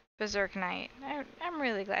Berserk Knight. I'm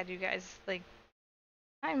really glad you guys, like,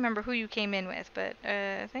 I don't remember who you came in with, but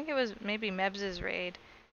I think it was maybe Mebs's raid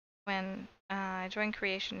when I joined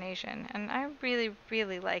Creation Nation. And I really,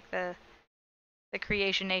 really like the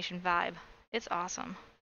Creation Nation vibe. It's awesome.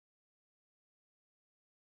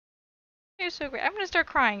 You're so great. I'm gonna start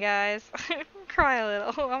crying, guys. Cry a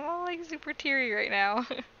little. I'm all like super teary right now.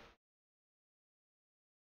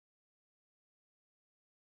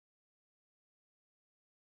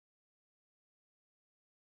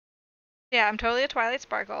 Yeah, I'm totally a Twilight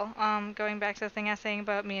Sparkle. Going back to the thing I was saying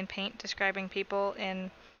about me and paint describing people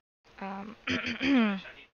um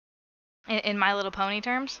in My Little Pony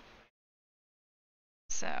terms.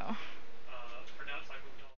 So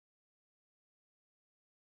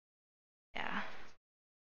yeah,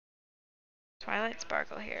 Twilight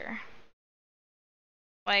Sparkle here.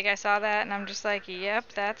 Like I saw that and I'm just like, yep,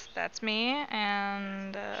 that's me,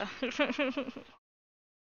 and and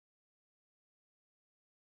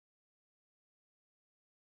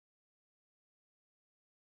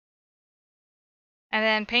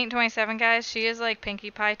then Paint 27, guys, she is like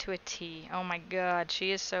Pinkie Pie to a T. Oh my god,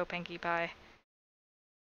 she is so Pinkie Pie.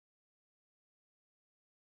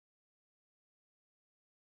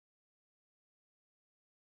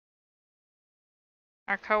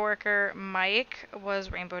 Our coworker Mike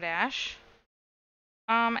was Rainbow Dash.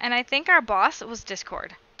 And I think our boss was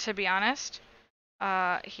Discord, to be honest.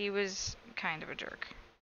 He was kind of a jerk.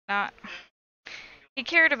 Not He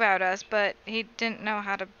cared about us, but he didn't know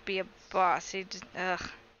how to be a boss. He just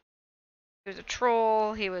he was a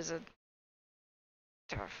troll. He was a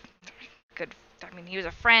good. I mean, he was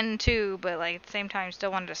a friend too, but like at the same time,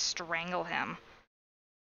 still wanted to strangle him.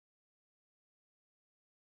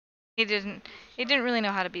 He didn't. He didn't really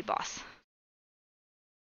know how to be boss.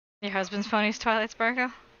 Your husband's pony's Twilight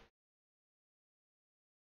Sparkle?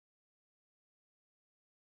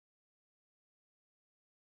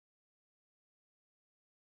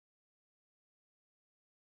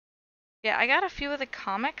 Yeah, I got a few of the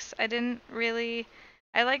comics. I didn't really.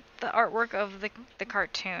 I liked the artwork of the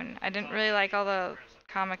cartoon. I didn't really like all the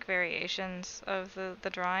comic variations of the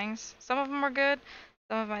drawings. Some of them were good.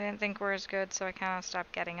 Some of them I didn't think were as good, so I kind of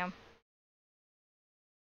stopped getting them.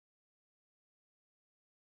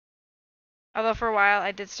 Although for a while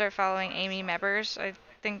I did start following Amy Mebbers. I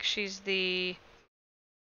think she's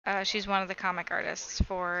she's one of the comic artists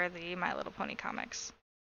for the My Little Pony comics.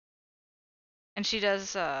 And she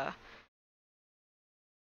does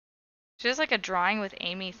like a drawing with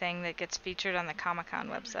Amy thing that gets featured on the Comic-Con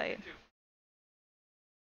website.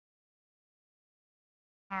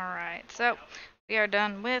 Alright, so we are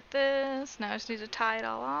done with this. Now I just need to tie it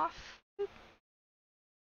all off.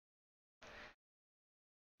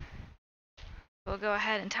 We'll go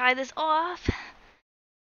ahead and tie this off.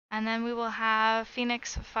 And then we will have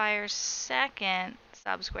Phoenix Fire's second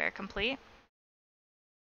sub-square complete.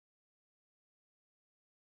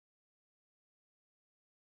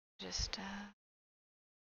 Just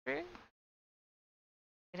through.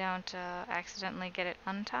 We don't accidentally get it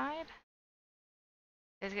untied.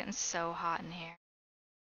 It's getting so hot in here.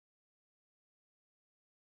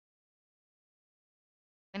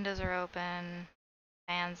 Windows are open,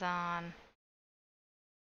 fans on.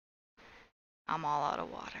 I'm all out of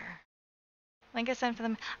water. Link I sent for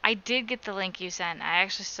them. I did get the link you sent. I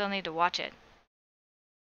actually still need to watch it.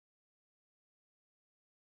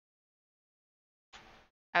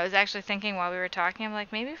 I was actually thinking while we were talking, I'm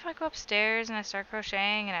like, maybe if I go upstairs and I start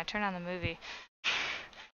crocheting and I turn on the movie.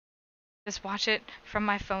 Just watch it from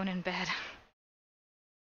my phone in bed.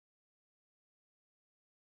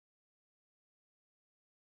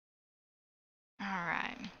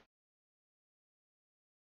 Alright.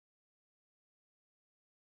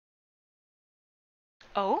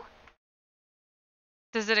 Oh?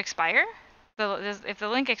 Does it expire? If the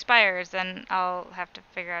link expires, then I'll have to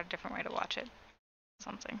figure out a different way to watch it.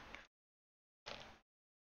 Something.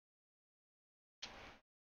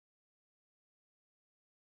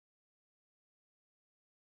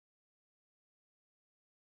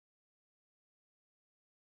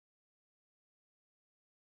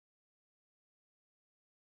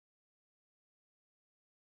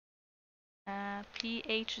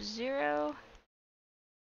 PH0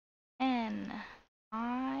 N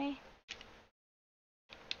I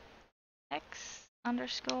X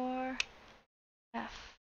underscore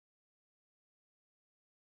F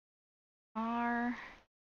R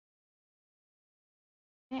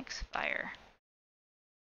Phoenix Fire.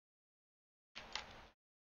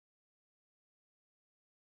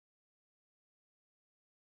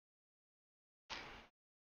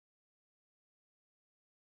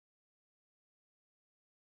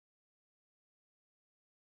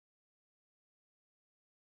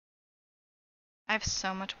 I have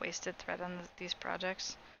so much wasted thread on these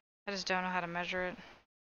projects. I just don't know how to measure it.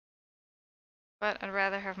 But I'd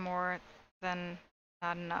rather have more than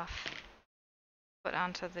not enough put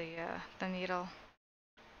onto the needle.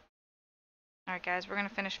 Alright guys, we're gonna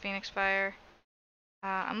finish Phoenix Fire.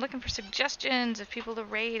 I'm looking for suggestions of people to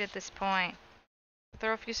raid at this point.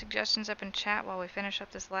 Throw a few suggestions up in chat while we finish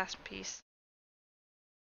up this last piece.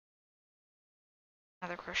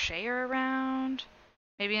 Another crocheter around.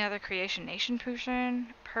 Maybe another Creation Nation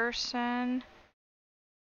person.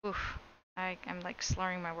 Oof. I'm like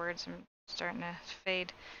slurring my words. I'm starting to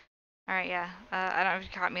fade. Alright, yeah. I don't know if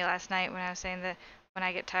you caught me last night when I was saying that when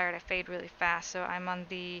I get tired I fade really fast. So I'm on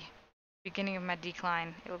the beginning of my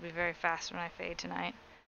decline. It will be very fast when I fade tonight.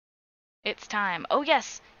 It's time. Oh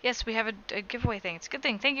yes! Yes, we have a giveaway thing. It's a good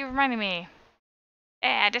thing. Thank you for reminding me.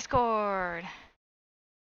 Yeah, Discord!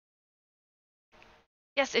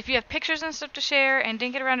 Yes, if you have pictures and stuff to share and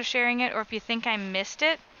didn't get around to sharing it, or if you think I missed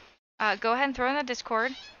it, go ahead and throw in the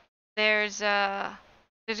Discord. There's a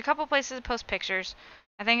couple places to post pictures.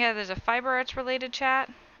 I think there's a Fiber Arts related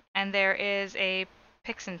chat, and there is a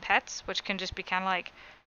Pics and Pets, which can just be kind of like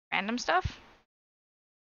random stuff.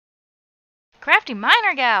 Crafty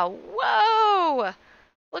Miner Gal! Whoa!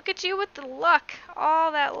 Look at you with the luck.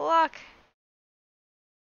 All that luck.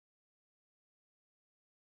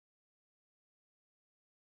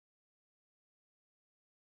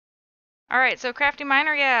 Alright, so Crafty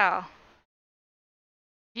Miner Gal.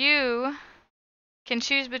 You can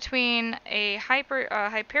choose between a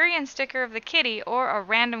Hyperion sticker of the kitty or a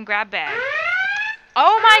random grab bag.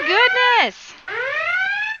 Oh my goodness!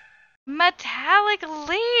 Metallic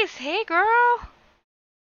lace! Hey girl!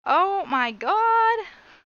 Oh my god!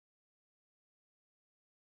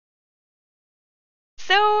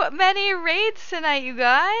 So many raids tonight, you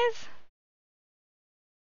guys!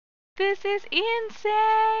 This is insane!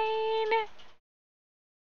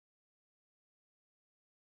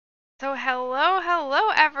 So hello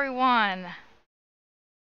everyone!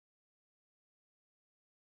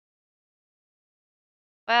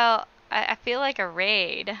 Well, I feel like a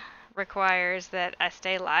raid requires that I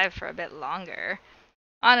stay live for a bit longer.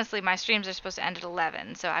 Honestly, my streams are supposed to end at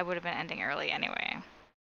 11, so I would have been ending early anyway.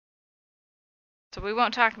 So we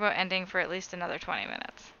won't talk about ending for at least another 20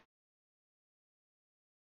 minutes.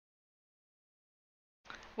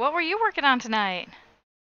 What were you working on tonight?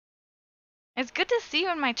 It's good to see you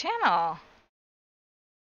on my channel.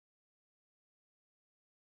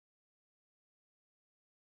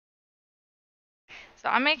 So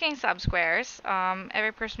I'm making sub squares.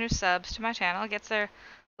 Every person who subs to my channel gets their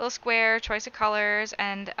little square choice of colors,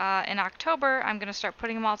 and in October I'm going to start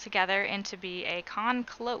putting them all together into be a con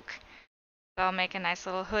cloak. So I'll make a nice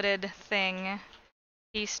little hooded thing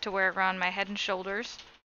piece to wear around my head and shoulders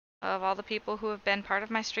of all the people who have been part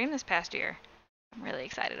of my stream this past year. I'm really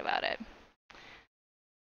excited about it.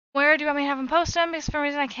 Where do you want me to have them post them? Because for some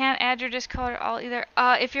reason I can't add your Discord at all either.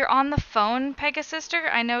 If you're on the phone,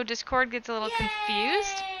 Pegasister, I know Discord gets a little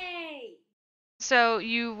confused. So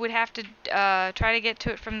you would have to try to get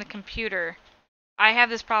to it from the computer. I have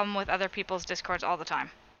this problem with other people's Discords all the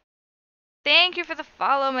time. Thank you for the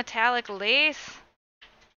follow, Metallic Lace.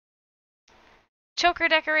 Choker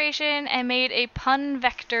decoration and made a pun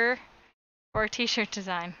vector for a t-shirt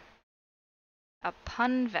design. A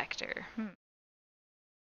pun vector.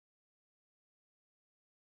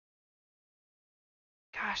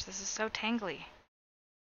 Gosh, this is so tangly.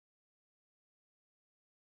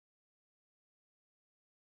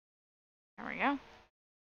 There we go.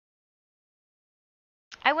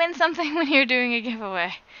 I win something when you're doing a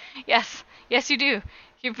giveaway. Yes, yes you do.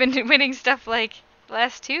 You've been winning stuff like the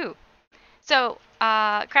last two. So,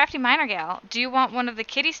 Crafty Miner Gal, do you want one of the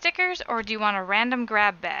kitty stickers or do you want a random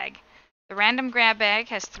grab bag? The random grab bag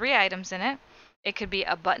has 3 items in it. It could be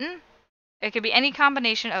a button. It could be any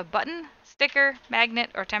combination of button, sticker, magnet,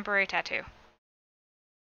 or temporary tattoo.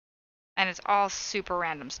 And it's all super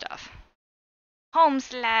random stuff. Home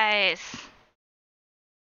slice!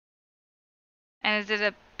 And is it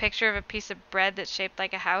a picture of a piece of bread that's shaped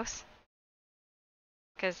like a house?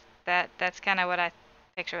 Because that's kind of what I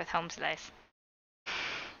picture with home slice.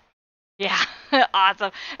 Yeah,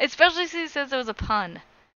 awesome. Especially since he says it was a pun.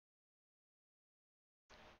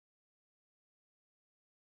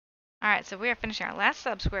 Alright, so we are finishing our last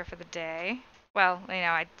sub square for the day. Well, you know,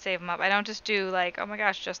 I save them up. I don't just do like, oh my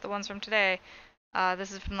gosh, just the ones from today.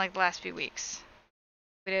 This is from like the last few weeks.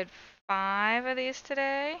 We did 5 of these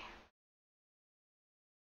today.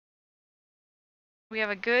 We have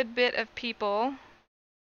a good bit of people.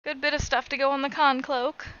 Good bit of stuff to go on the con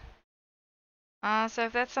cloak. So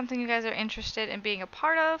if that's something you guys are interested in being a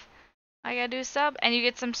part of, all you gotta do is sub, and you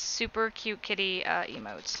get some super cute kitty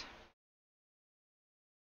emotes.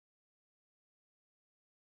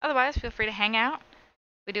 Otherwise, feel free to hang out.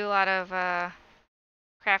 We do a lot of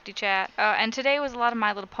crafty chat. And today was a lot of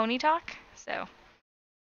My Little Pony talk, so.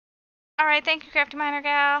 Alright, thank you, Crafty Miner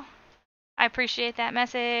Gal. I appreciate that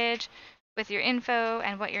message with your info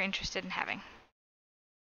and what you're interested in having.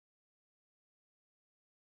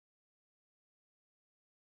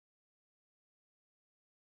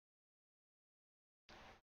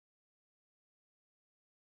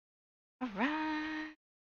 Alright.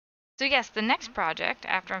 So yes, the next project,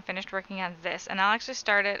 after I'm finished working on this, and I'll actually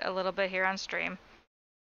start it a little bit here on stream.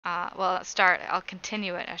 I'll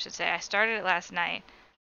continue it, I should say. I started it last night.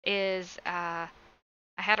 I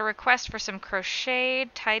had a request for some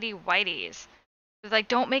crocheted tidy whiteys. It was like,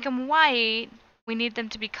 don't make them white. We need them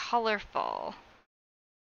to be colorful.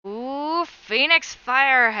 Ooh, Phoenix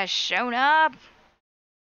Fire has shown up.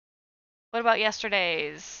 What about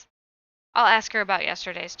yesterday's? I'll ask her about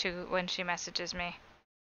yesterday's too when she messages me.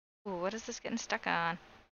 Ooh, what is this getting stuck on?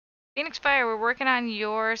 Phoenix Fire, we're working on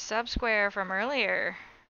your sub square from earlier.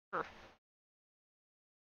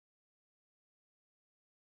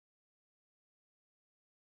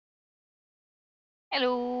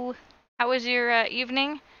 Hello. How was your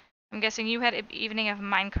evening? I'm guessing you had an evening of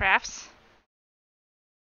Minecrafts.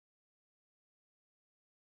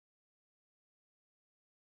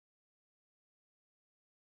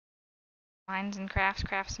 Mines and crafts,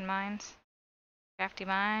 crafts and mines. Crafty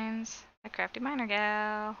mines. A crafty miner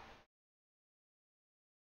gal.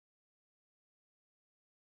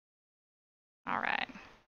 Alright.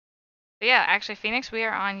 But yeah, actually, Phoenix, we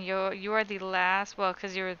are on you are the last, well,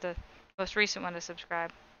 because you were the most recent one to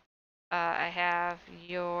subscribe. I have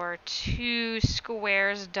your 2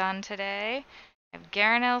 squares done today. I have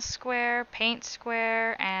Garanel's square, Paint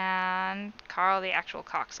square, and Carl the actual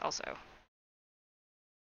Cox also.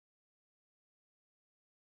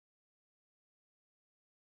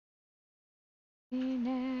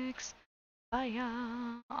 Phoenix,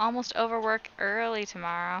 fire. Almost over work early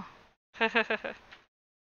tomorrow.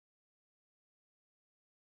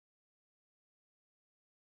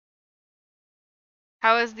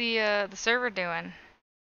 How is the server doing?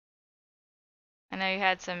 I know you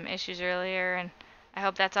had some issues earlier, and I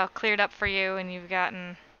hope that's all cleared up for you, and you've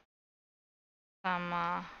gotten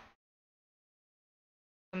some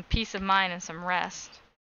peace of mind and some rest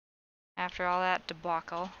after all that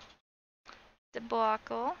debacle.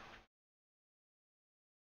 Debacle.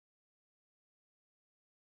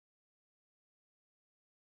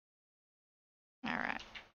 All right.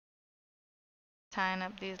 Tying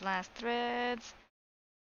up these last threads.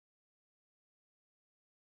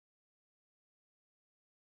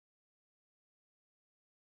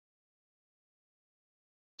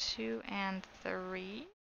 2 and 3.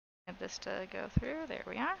 Get this to go through. There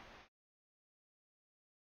we are.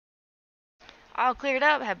 All cleared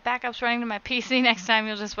up. Have backups running to my PC. Next time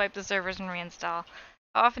you'll just wipe the servers and reinstall.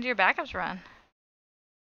 How often do your backups run?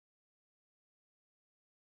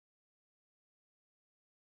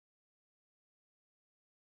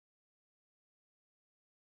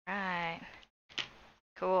 Right.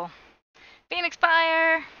 Cool. Phoenix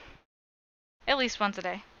Fire! At least once a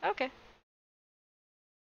day. Okay.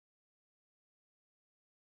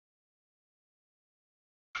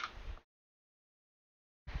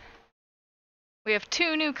 We have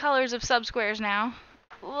 2 new colors of subsquares now.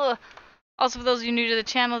 Ugh. Also, for those of you new to the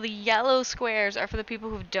channel, the yellow squares are for the people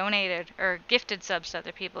who've donated or gifted subs to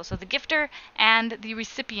other people. So the gifter and the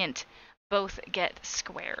recipient both get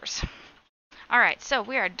squares. Alright, so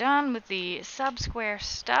we are done with the sub-square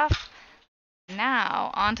stuff. Now,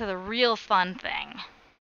 on to the real fun thing.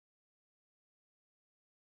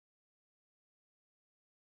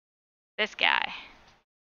 This guy.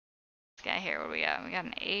 This guy here, what do we got? We got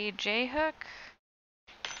an AJ hook.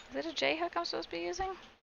 Is it a J hook I'm supposed to be using?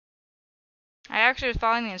 I actually was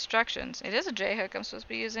following the instructions. It is a J hook I'm supposed to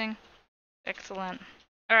be using. Excellent.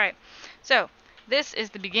 Alright, so this is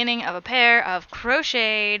the beginning of a pair of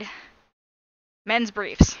crocheted men's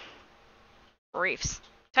briefs. Briefs.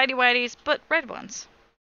 Tidy whities, but red ones.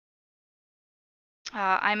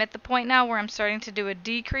 I'm at the point now where I'm starting to do a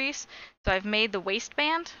decrease. So I've made the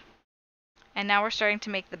waistband. And now we're starting to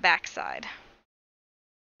make the back side.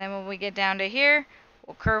 Then when we get down to here,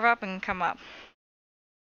 we'll curve up and come up.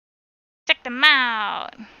 Check them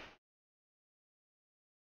out!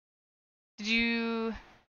 Did you...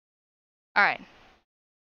 Alright.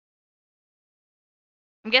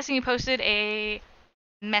 I'm guessing you posted a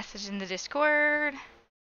message in the Discord.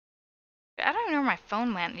 I don't even know where my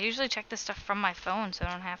phone went. I usually check this stuff from my phone so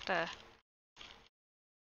I don't have to...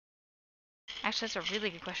 Actually, that's a really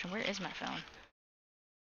good question. Where is my phone?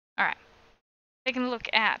 Alright. Taking a look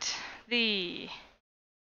at the...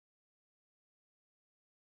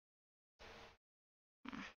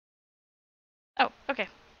 Oh, okay.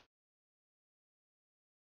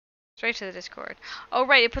 Straight to the Discord. Oh,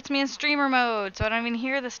 right, it puts me in streamer mode, so I don't even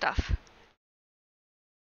hear the stuff.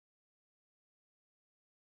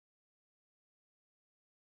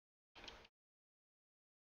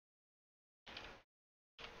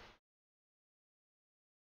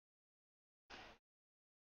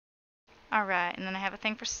 Alright, and then I have a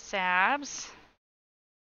thing for Sabs.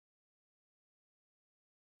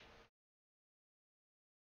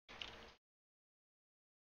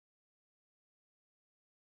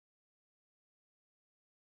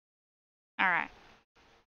 Alright.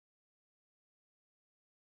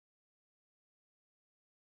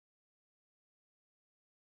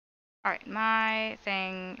 Alright, my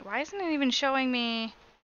thing... Why isn't it even showing me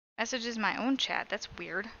messages in my own chat? That's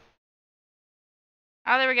weird.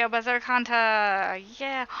 Oh, there we go. Bazaar Kanta.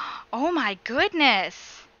 Yeah. Oh my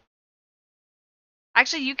goodness.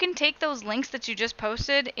 Actually, you can take those links that you just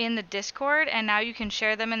posted in the Discord, and now you can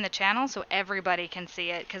share them in the channel so everybody can see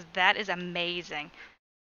it, because that is amazing.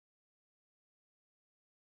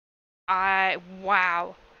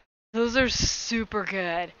 Wow. Those are super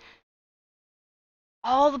good.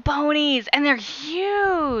 All the ponies, and they're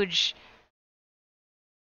huge.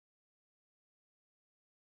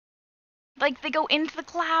 Like, they go into the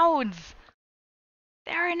clouds.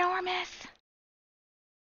 They're enormous.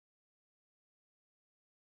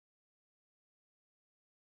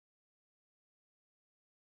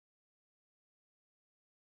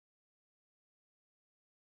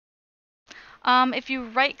 If you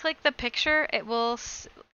right click the picture, it will,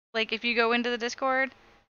 like, if you go into the Discord,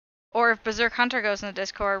 or if Berserk Hunter goes in the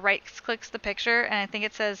Discord, right clicks the picture, and I think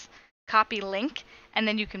it says copy link, and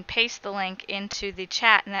then you can paste the link into the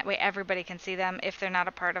chat, and that way everybody can see them if they're not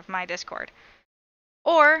a part of my Discord.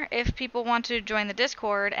 Or if people want to join the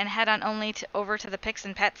Discord and head on only over to the Pics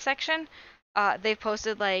and Pets section, they've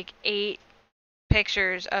posted like 8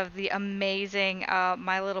 pictures of the amazing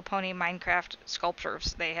My Little Pony Minecraft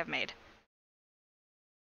sculptures they have made.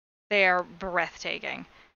 They are breathtaking.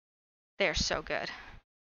 They are so good.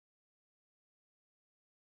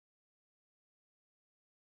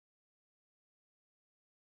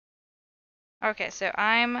 Okay, so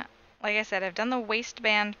like I said, I've done the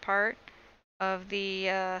waistband part of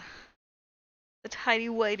the tidy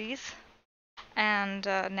whities, and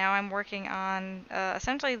now I'm working on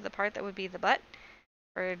essentially the part that would be the butt.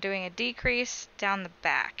 We're doing a decrease down the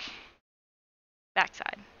backside.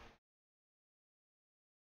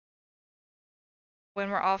 When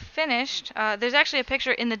we're all finished, there's actually a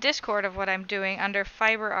picture in the Discord of what I'm doing under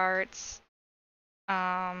Fiber Arts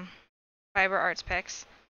pics.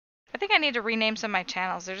 I think I need to rename some of my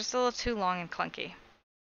channels. They're just a little too long and clunky.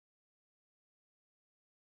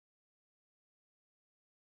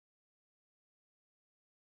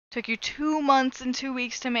 Took you 2 months and 2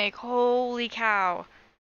 weeks to make. Holy cow.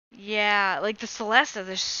 Yeah, like the Celesta,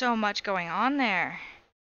 there's so much going on there.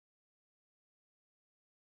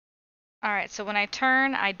 Alright, so when I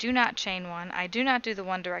turn, I do not chain one. I do not do the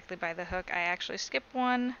one directly by the hook. I actually skip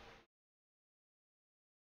one.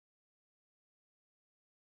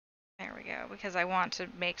 There we go, because I want to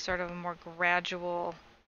make sort of a more gradual,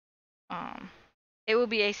 it will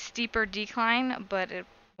be a steeper decline, but it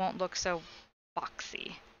won't look so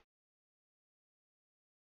boxy.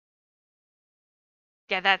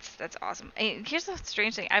 Yeah, that's awesome. Here's the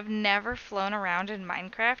strange thing. I've never flown around in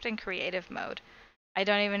Minecraft in creative mode. I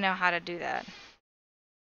don't even know how to do that.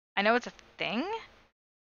 I know it's a thing,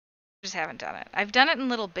 just haven't done it. I've done it in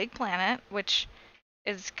Little Big Planet, which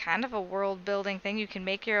is kind of a world building thing. You can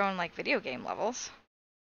make your own like video game levels.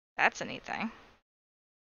 That's a neat thing.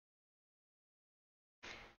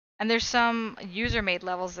 And there's some user made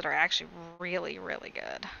levels that are actually really, really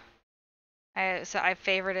good. So I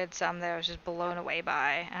favorited some that I was just blown away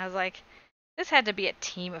by. And I was like, this had to be a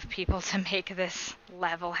team of people to make this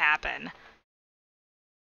level happen.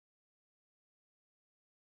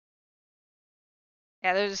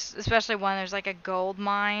 Yeah, there's especially one, there's like a gold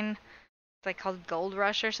mine. It's like called Gold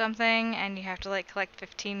Rush or something, and you have to like collect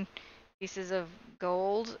 15 pieces of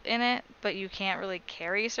gold in it, but you can't really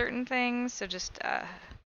carry certain things, so just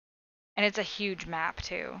and it's a huge map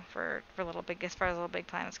too for Little Big, as far as Little Big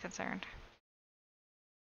Planet's concerned.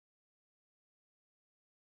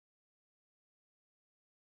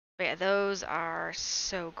 But yeah, those are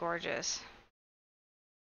so gorgeous.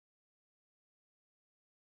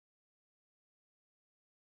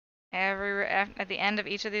 At the end of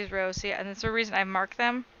each of these rows, see, and that's the reason I mark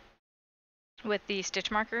them with the stitch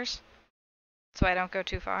markers, so I don't go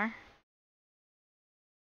too far.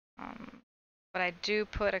 But I do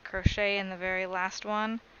put a crochet in the very last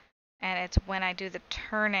one, and it's when I do the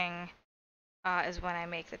turning is when I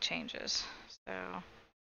make the changes. So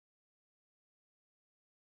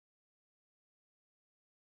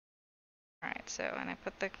alright, so and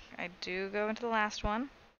I do go into the last one.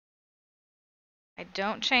 I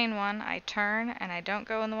don't chain one, I turn, and I don't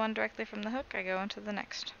go in the one directly from the hook, I go into the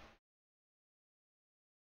next.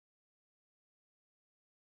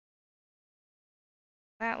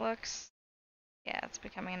 That looks, yeah, it's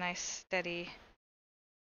becoming a nice steady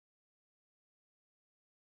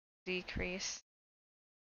decrease.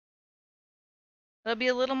 It'll be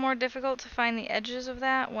a little more difficult to find the edges of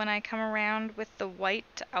that when I come around with the white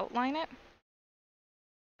to outline it.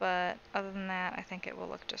 But other than that, I think it will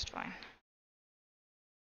look just fine.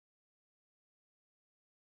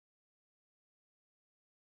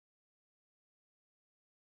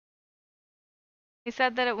 He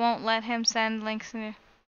said that it won't let him send links.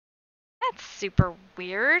 That's super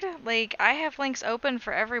weird. Like, I have links open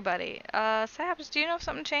for everybody. Sabs, do you know if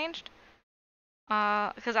something changed?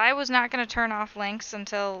 Because I was not going to turn off links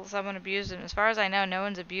until someone abused them. As far as I know, no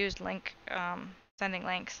one's abused sending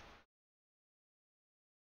links.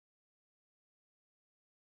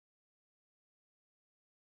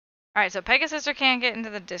 Alright, so Pegasister can't get into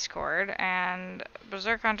the Discord, and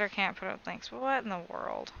Berserk Hunter can't put up links. What in the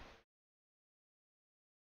world?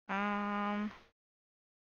 Trying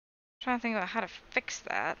to think about how to fix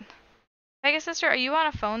that. Pegasister, are you on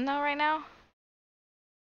a phone though right now?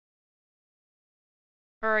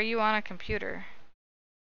 Or are you on a computer?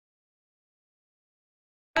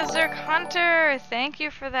 Berserk Hunter, thank you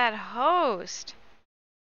for that host.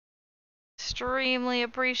 Extremely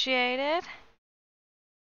appreciated.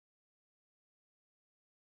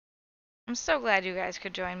 I'm so glad you guys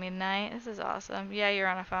could join me tonight. This is awesome. Yeah, you're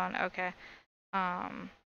on a phone. Okay. I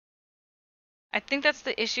think that's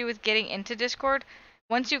the issue with getting into Discord.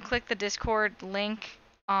 Once you click the Discord link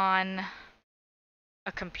on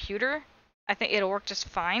a computer, I think it'll work just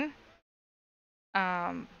fine.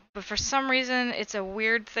 But for some reason, it's a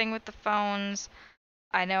weird thing with the phones.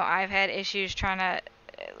 I know I've had issues trying to.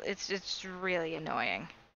 It's really annoying.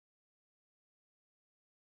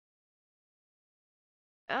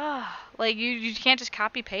 Ugh, like you can't just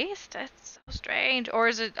copy paste? That's so strange. Or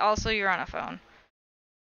is it also you're on a phone?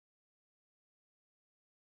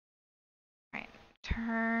 Right.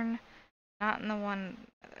 Turn. Not in the one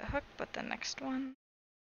hook, but the next one.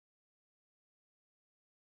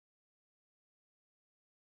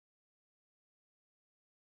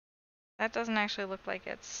 That doesn't actually look like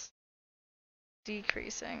it's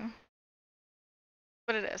decreasing.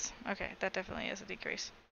 But it is. Okay, that definitely is a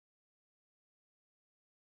decrease.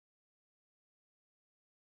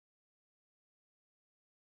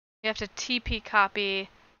 You have to TP copy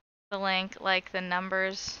the link like the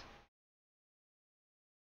numbers.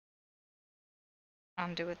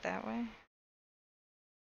 Undo it that way.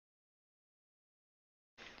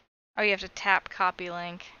 Oh, you have to tap copy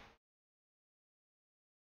link.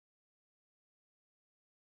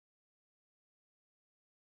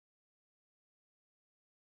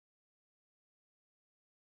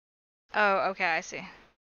 Oh, okay, I see.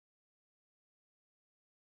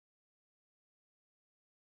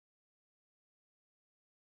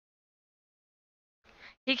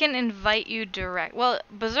 He can invite you direct. Well,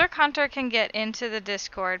 Berserk Hunter can get into the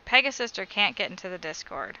Discord. Pegasister can't get into the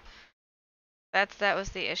Discord. That was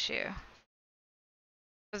the issue.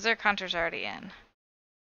 Berserk Hunter's already in.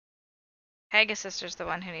 Pegasister's the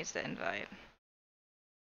one who needs the invite.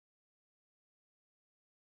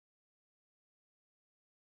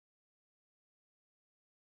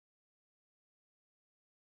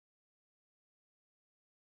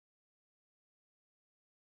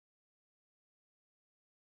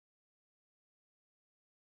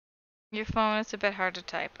 Your phone is a bit hard to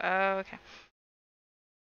type. Oh, okay.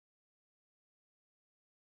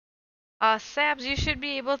 Sabs, you should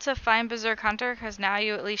be able to find Berserk Hunter because now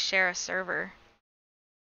you at least share a server.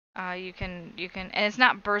 You can, and it's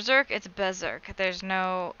not Berserk, it's Berserk. There's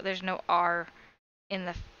no R in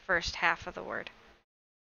the first half of the word.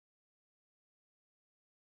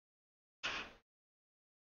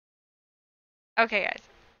 Okay, guys.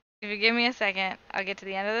 If you give me a second, I'll get to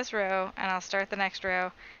the end of this row and I'll start the next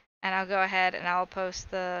row, and I'll go ahead and I'll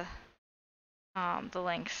post the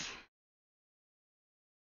links.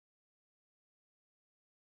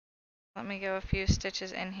 Let me go a few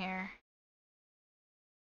stitches in here.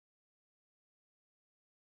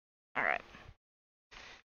 All right.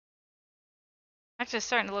 Actually, it's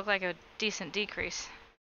starting to look like a decent decrease.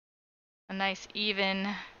 A nice even.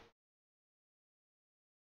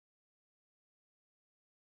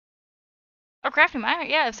 Oh, crafting miner.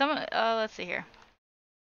 Yeah, if someone. Let's see here.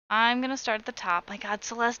 I'm gonna start at the top. My God,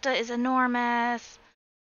 Celesta is enormous.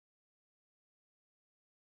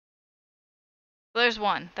 There's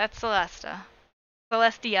one. That's Celesta.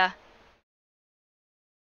 Celestia.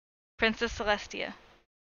 Princess Celestia.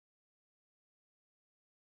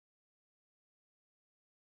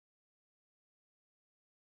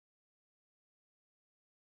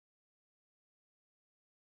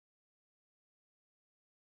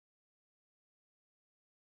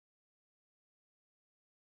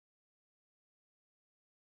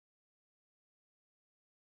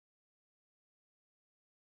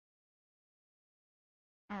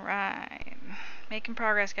 Alright. Making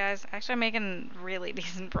progress, guys. Actually, I'm making really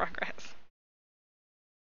decent progress.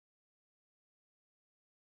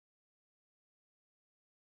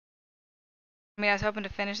 I mean, I was hoping to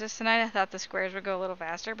finish this tonight. I thought the squares would go a little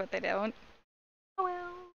faster, but they don't. Oh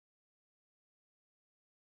well.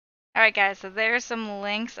 Alright, guys, so there's some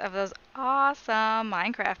links of those awesome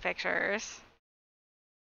Minecraft pictures.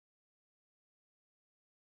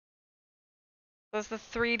 Was the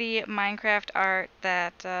 3D Minecraft art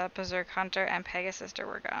that Berserk Hunter and Pegasister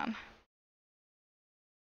work on.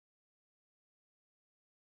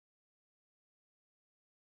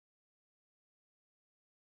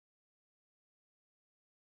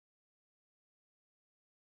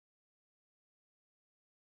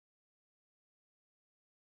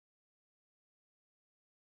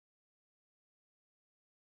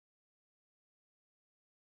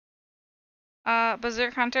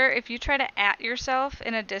 Berserk Hunter, if you try to @ yourself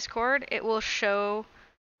in a Discord, it will show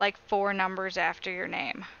like 4 numbers after your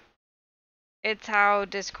name. It's how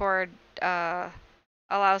Discord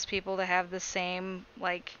allows people to have the same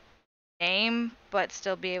like name, but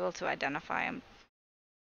still be able to identify them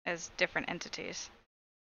as different entities.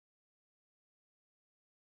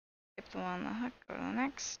 Skip the one on the hook, go to the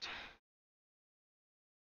next.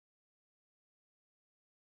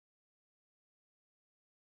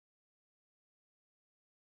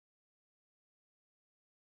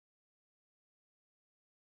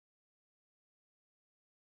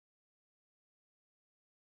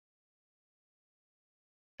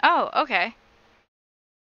 Oh, okay.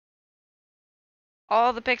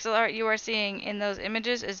 All the pixel art you are seeing in those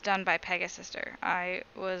images is done by Pegasister. I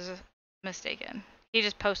was mistaken. He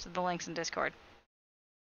just posted the links in Discord.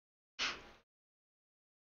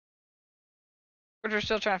 We're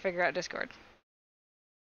still trying to figure out Discord.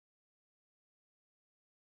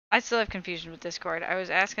 I still have confusion with Discord. I was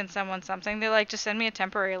asking someone something. They're like, just send me a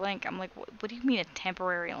temporary link. I'm like, what do you mean a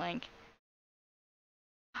temporary link?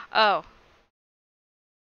 Oh.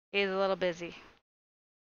 He's a little busy.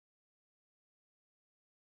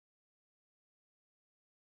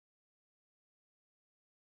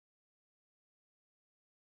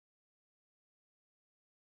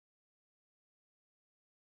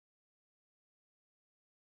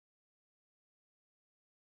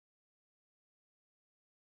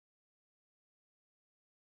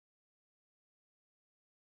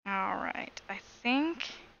 Alright. I think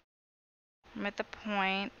I'm at a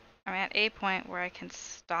point where I can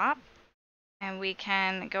stop. And we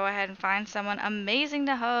can go ahead and find someone amazing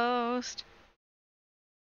to host.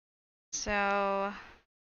 So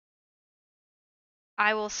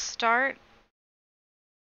I will start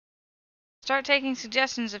taking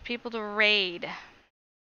suggestions of people to raid.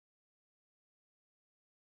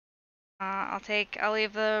 I'll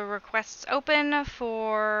leave the requests open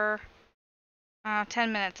for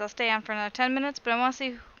 10 minutes. I'll stay on for another 10 minutes, but I want to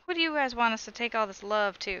see who do you guys want us to take all this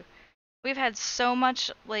love to. We've had so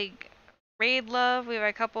much like raid love. We have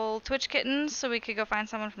a couple Twitch kittens, so we could go find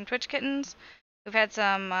someone from Twitch kittens. We've had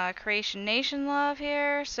some Creation Nation love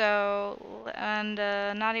here, and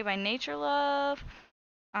Naughty by Nature love.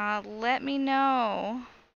 Let me know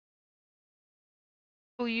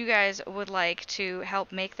who you guys would like to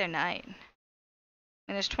help make their night.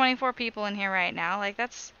 And there's 24 people in here right now. Like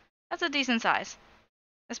that's a decent size,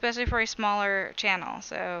 especially for a smaller channel.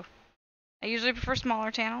 So I usually prefer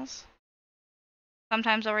smaller channels.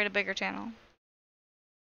 Sometimes I'll raid a bigger channel,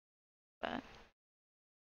 but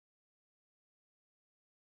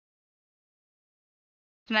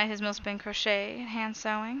tonight his meal's been crochet and hand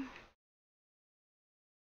sewing.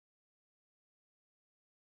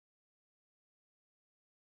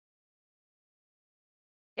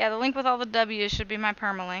 Yeah, the link with all the W's should be my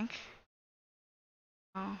permalink.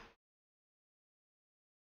 Oh.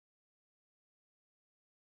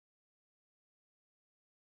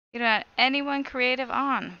 You don't have anyone creative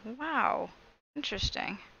on. Wow.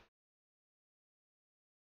 Interesting.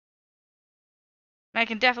 I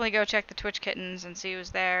can definitely go check the Twitch Kittens and see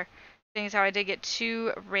who's there. Seeing as how I did get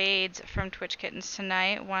 2 raids from Twitch Kittens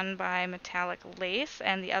tonight. One by Metallic Lace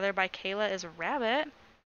and the other by Kayla is Rabbit.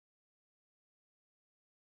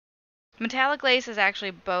 Metallic Lace is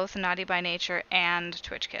actually both Naughty by Nature and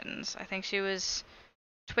Twitch Kittens. I think she was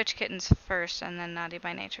Twitch Kittens first and then Naughty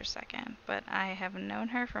by Nature second. But I have known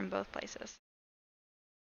her from both places.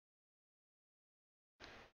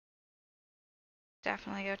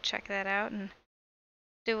 Definitely go check that out and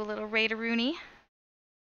do a little raid-a-rooney.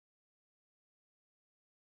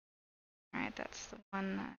 Alright, that's the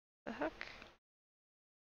one, the hook.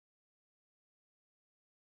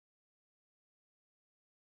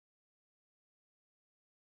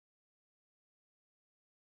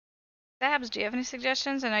 Dabs, do you have any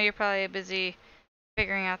suggestions? I know you're probably busy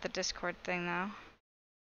figuring out the Discord thing though.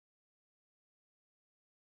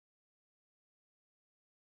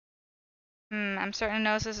 I'm starting to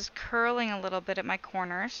notice this is curling a little bit at my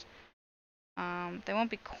corners. They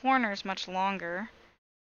won't be corners much longer.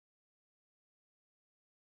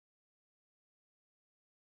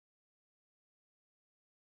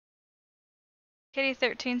 Kitty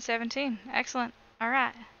 1317. Excellent.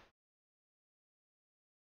 Alright.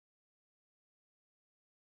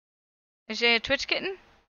 Is she a Twitch kitten? Is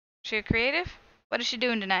she a creative? What is she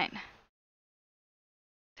doing tonight?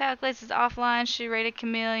 Metallic Lace is offline. She rated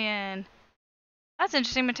Chameleon. That's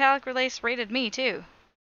interesting. Metallic Lace rated me too.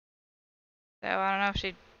 So I don't know if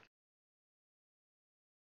she.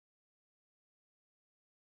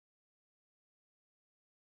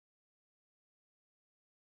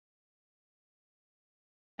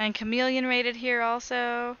 And Chameleon raided here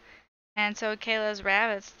also. And so Kayla's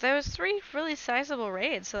rabbits. There was 3 really sizable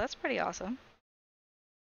raids, so that's pretty awesome.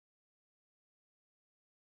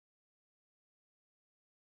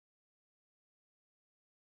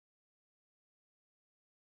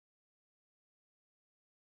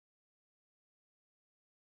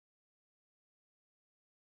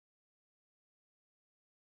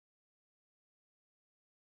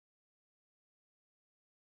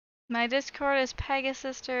 My Discord is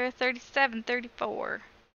Pegasister3734.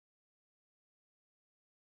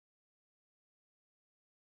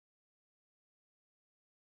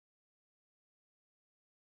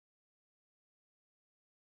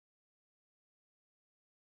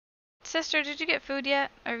 Sister, did you get food yet?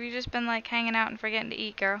 Or have you just been like hanging out and forgetting to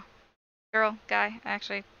eat, girl? Girl, guy,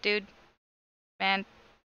 actually, dude, man,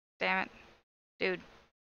 damn it, dude,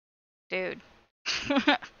 dude.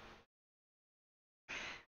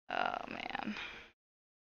 Oh man.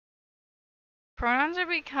 Pronouns are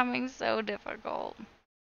becoming so difficult.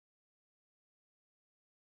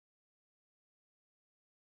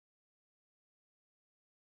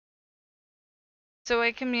 So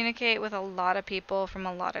I communicate with a lot of people from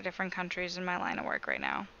a lot of different countries in my line of work right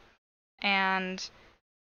now. And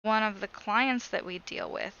one of the clients that we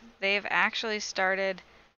deal with, they've actually started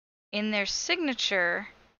in their signature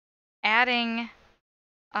adding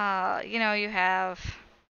you have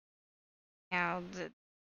the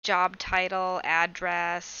job title,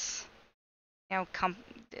 address,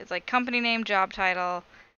 it's like company name, job title,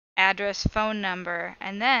 address, phone number,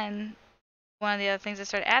 and then one of the other things I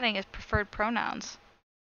started adding is preferred pronouns.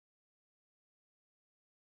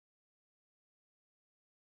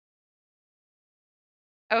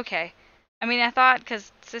 Okay. I mean, I thought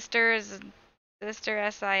because sister is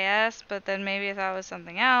sister SIS, but then maybe I thought it was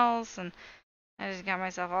something else, and I just got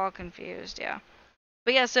myself all confused. Yeah.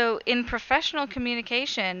 But yeah, so in professional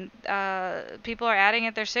communication, people are adding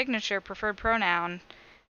at their signature preferred pronoun,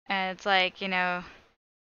 and it's like uh,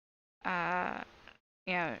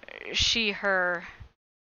 she, her,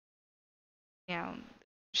 you know,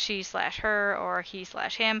 she/her or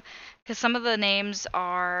he/him, because some of the names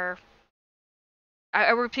are.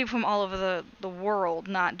 I work with people from all over the world,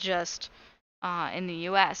 not just in the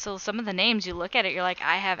U.S. So some of the names you look at it, you're like,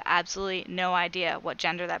 I have absolutely no idea what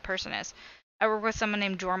gender that person is. I work with someone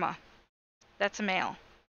named Jorma. That's a male.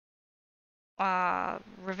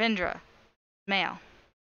 Ravindra, male.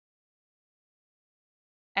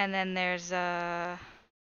 And then there's I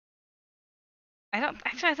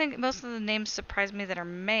think most of the names surprise me that are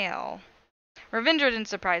male. Ravindra didn't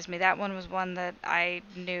surprise me. That one was one that I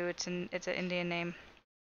knew. It's an Indian name.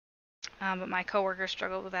 But my coworker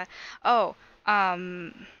struggled with that. Oh,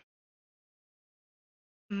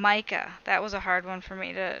 Micah. That was a hard one for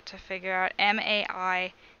me to figure out.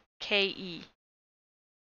 Maike.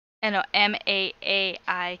 No,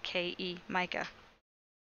 Maaike. Micah.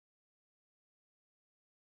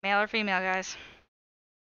 Male or female, guys?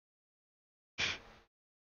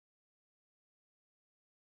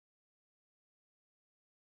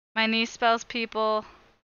 My niece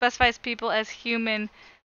specifies people as human,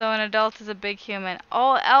 so an adult is a big human.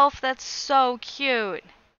 Oh, Elf, that's so cute.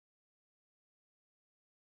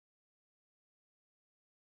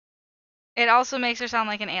 It also makes her sound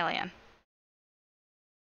like an alien.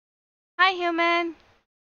 Hi, human.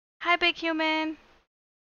 Hi, big human.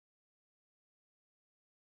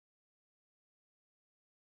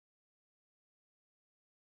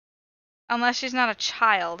 Unless she's not a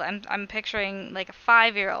child. I'm picturing like a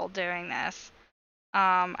 5-year-old doing this.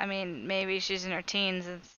 I mean, maybe she's in her teens.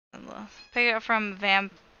 It's pick it up from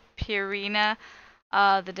Vampirina,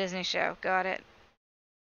 the Disney show. Got it.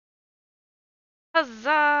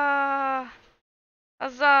 Huzzah!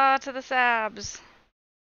 Huzzah to the Sabs!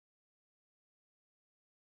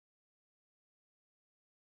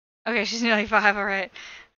 Okay, she's nearly 5, alright.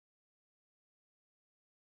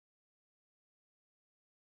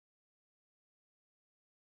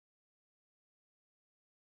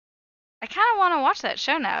 I kind of want to watch that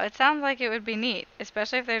show now. It sounds like it would be neat,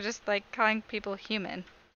 especially if they're just like calling people human.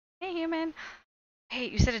 Hey, human. Hey,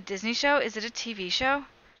 you said a Disney show? Is it a TV show?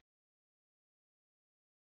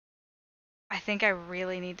 I think I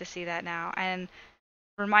really need to see that now. And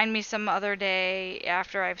remind me some other day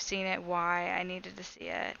after I've seen it why I needed to see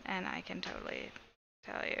it, and I can totally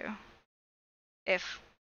tell you if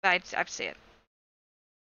I'd see it.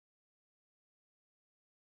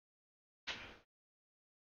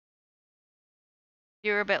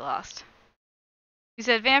 You were a bit lost. You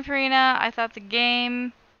said Vampirina. I thought the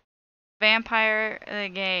game Vampire the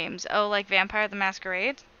games. Oh, like Vampire the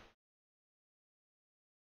Masquerade?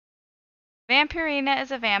 Vampirina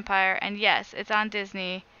is a vampire, and yes, it's on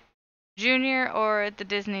Disney. Junior or the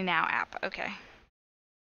Disney Now app. Okay.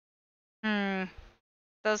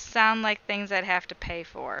 Those sound like things I'd have to pay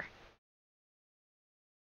for.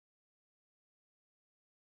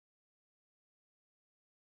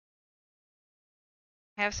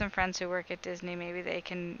 I have some friends who work at Disney. Maybe they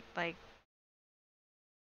can, like,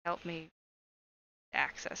 help me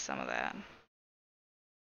access some of that.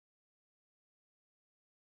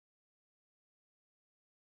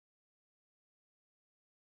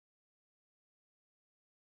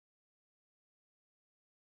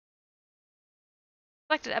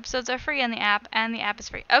 Selected episodes are free on the app, and the app is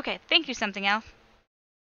free. Okay, thank you, something else.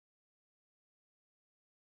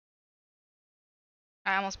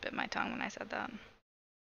 I almost bit my tongue when I said that.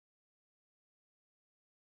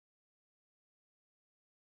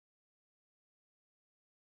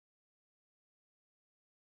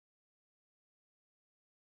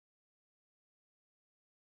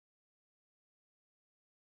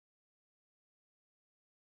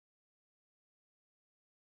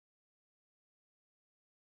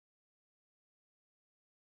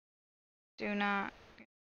 Do not.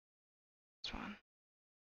 This one.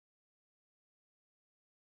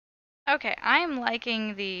 Okay, I am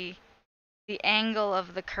liking the angle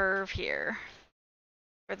of the curve here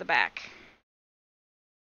for the back.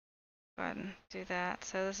 Go ahead and do that.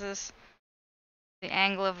 So this is the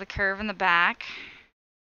angle of the curve in the back.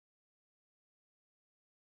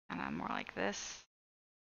 Kind of more like this.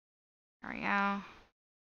 There we go.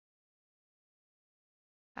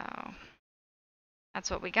 So that's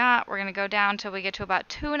what we got. We're going to go down till we get to about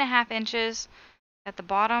 2.5 inches at the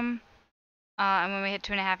bottom. And when we hit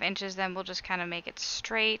 2.5 inches, then we'll just kind of make it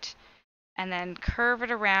straight and then curve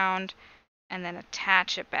it around and then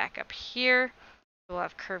attach it back up here. We'll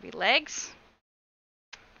have curvy legs.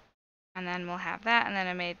 And then we'll have that. And then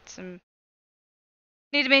I made some,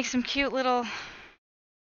 need to make some cute little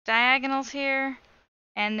diagonals here.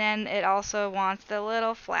 And then it also wants the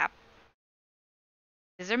little flap.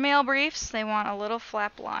 These are male briefs. They want a little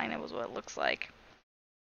flap line. It was what it looks like.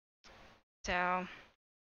 So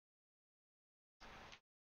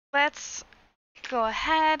let's go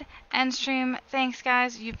ahead and stream. Thanks,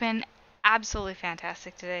 guys. You've been absolutely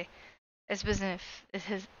fantastic today. This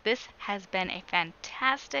has been a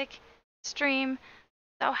fantastic stream.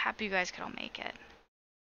 So happy you guys could all make it.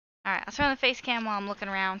 Alright, I'll turn on the face cam while I'm looking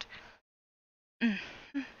around.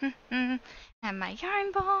 And my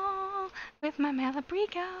yarn ball with my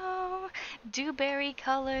Malabrigo. Dewberry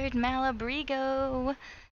colored Malabrigo.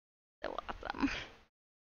 So awesome.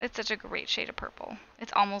 It's such a great shade of purple.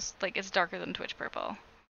 It's almost like it's darker than Twitch purple.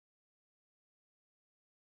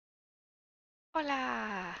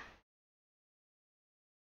 Hola!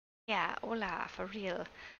 Yeah, hola, for real.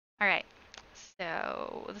 Alright,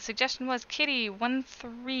 so the suggestion was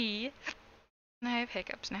Kitty13. I have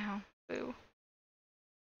hiccups now. Boo.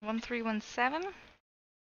 1317?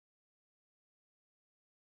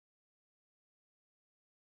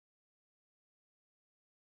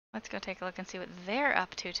 Let's go take a look and see what they're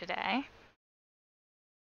up to today.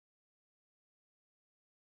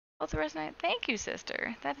 Both resonate. Thank you,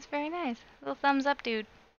 sister. That is very nice. Little thumbs up, dude.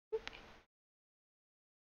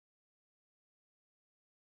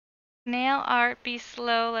 Nail art, be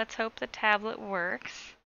slow. Let's hope the tablet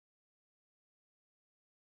works.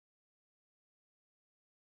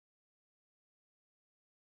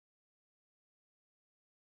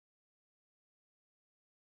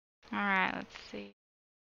 Alright, let's see.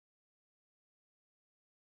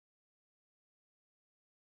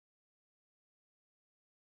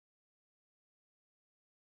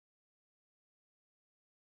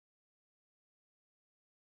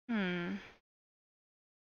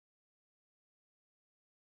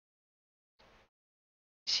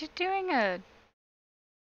 Is she doing a...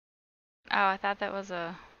 Oh, I thought that was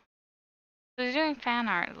a... She's doing fan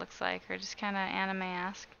art, it looks like, or just kind of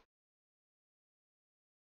anime-esque.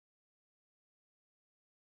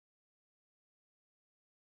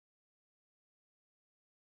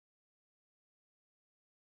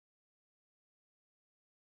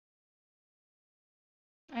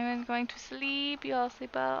 I'm going to sleep. You all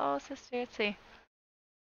sleep well. Oh, sister, let's see.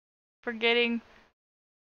 Forgetting.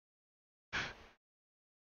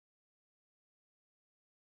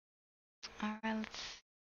 Alright, let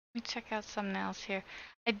me check out something else here.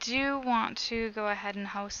 I do want to go ahead and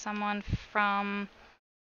host someone from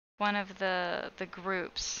one of the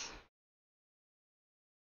groups.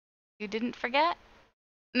 You didn't forget?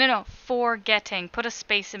 No, forgetting. Put a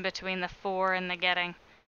space in between the for and the getting.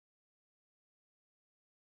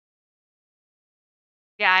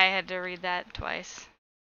 Yeah, I had to read that twice.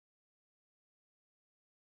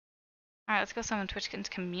 Alright, let's go summon Twitchkin's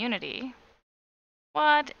community.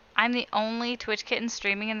 What? I'm the only Twitch kitten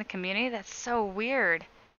streaming in the community? That's so weird.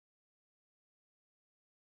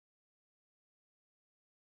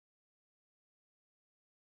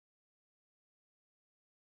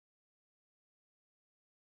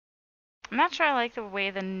 I'm not sure I like the way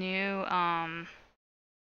the new,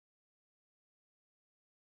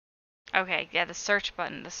 okay, yeah, the search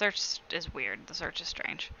button. The search is weird. The search is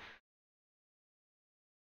strange.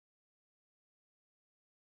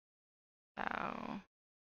 So,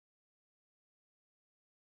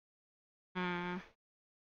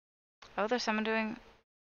 oh, there's someone doing.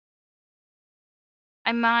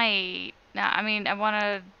 I might. No, I mean, I want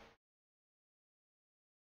to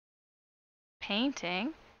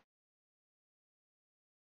painting.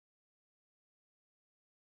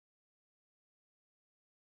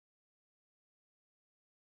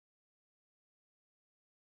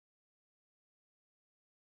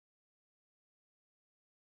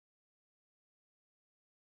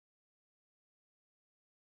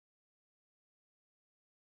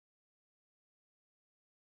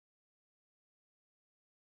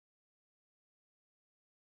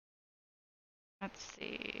 Let's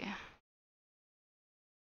see.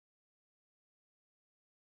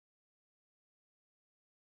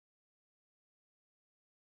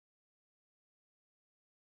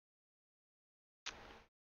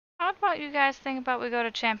 How about you guys think about we go to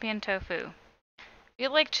Champion Tofu? If you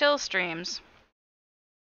like chill streams,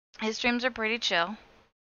 his streams are pretty chill.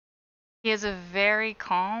 He has a very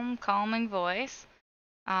calming voice.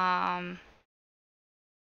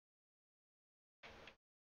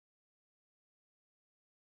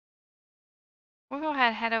 We'll go ahead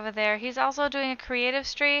and head over there. He's also doing a creative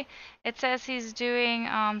stream. It says he's doing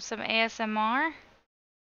some ASMR.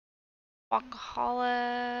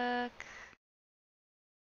 Walkaholic.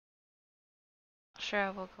 Sure, I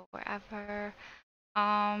will go wherever.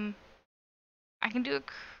 I can do a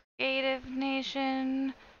creative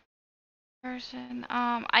nation person.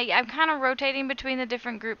 I'm kind of rotating between the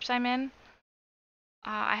different groups I'm in.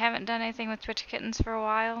 I haven't done anything with Twitch Kittens for a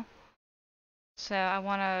while, so I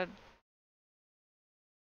want to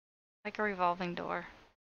like a revolving door.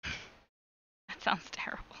 That sounds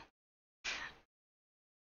terrible.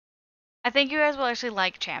 I think you guys will actually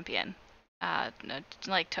like Champion,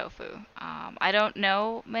 like Tofu. I don't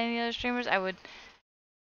know many other streamers. I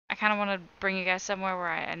kind of want to bring you guys somewhere where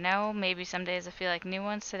I know. Maybe some days I feel like new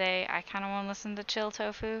ones. Today, I kind of want to listen to Chill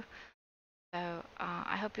Tofu. So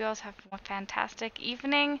I hope you all have a fantastic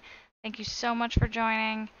evening. Thank you so much for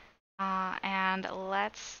joining. And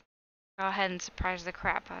let's go ahead and surprise the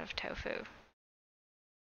crap out of Tofu.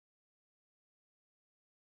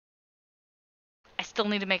 I still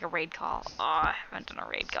need to make a raid call. Oh, I haven't done a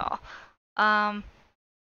raid call.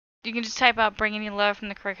 You can just type out bringing you love from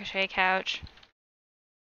the Crochet Couch.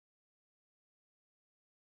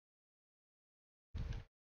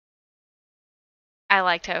 I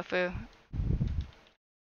like Tofu.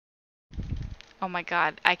 Oh my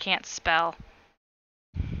god, I can't spell.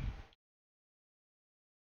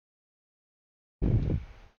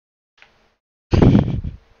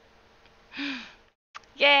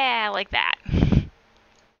 Yeah, like that. I'm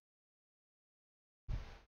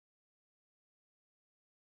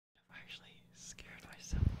actually scared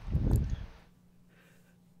myself.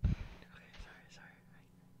 Okay, sorry.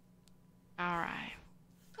 Alright.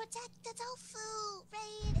 Protect the tofu!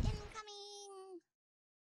 Raid incoming!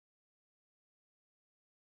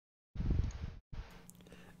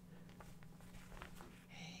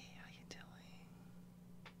 Hey, how you doing?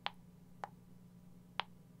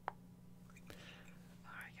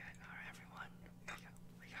 Alright everyone.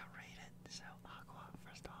 We got raided. So Aqua,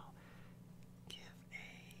 first of all,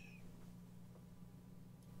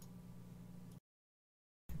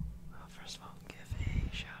 give a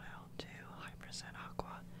shout out to Hypercent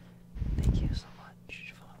Aqua. Thank you so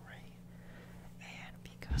much for the raid. And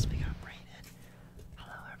because we got raided,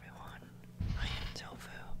 hello everyone. I am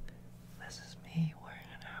Tofu. This is me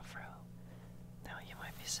wearing an afro. Now you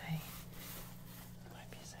might be saying,